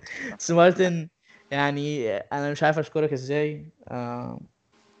 So مارتن يعني انا مش عارف اشكرك ازاي.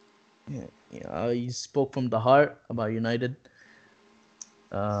 You spoke from the heart about United.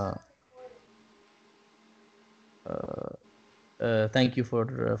 Uh, Thank you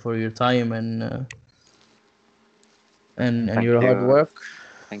for your time and Thank your hard you. work.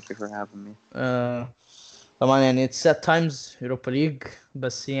 Thank you for having me. طبعا يعني it's at times Europa League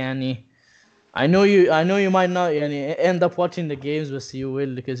بس يعني I know you might not يعني end up watching the games but you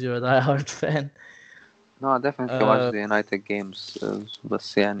will because you're a die-hard fan. No, I definitely watch Uh, the United games.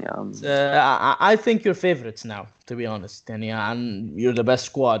 بس يعني I think you're favorites now, to be honest. And you're the best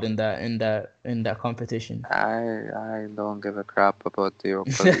squad in that competition. I don't give a crap about the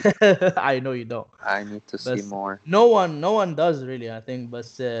Europa League. I know you don't, I need to see but more. no one does really. I think, but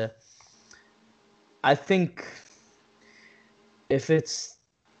I think if it's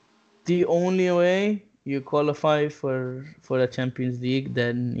the only way you qualify for the Champions League,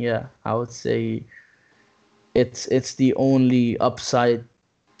 then yeah, I would say it's the only upside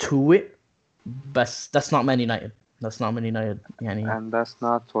to it. But that's not Man United. That's not Man United. Yani, And that's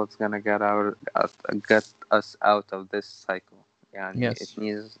not what's gonna get us out of this cycle. يعني it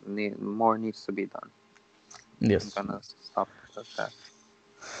yes, more needs to be done. I'm yes. gonna stop at that.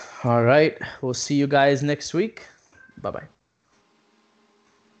 All right. We'll see you guys next week. Bye bye.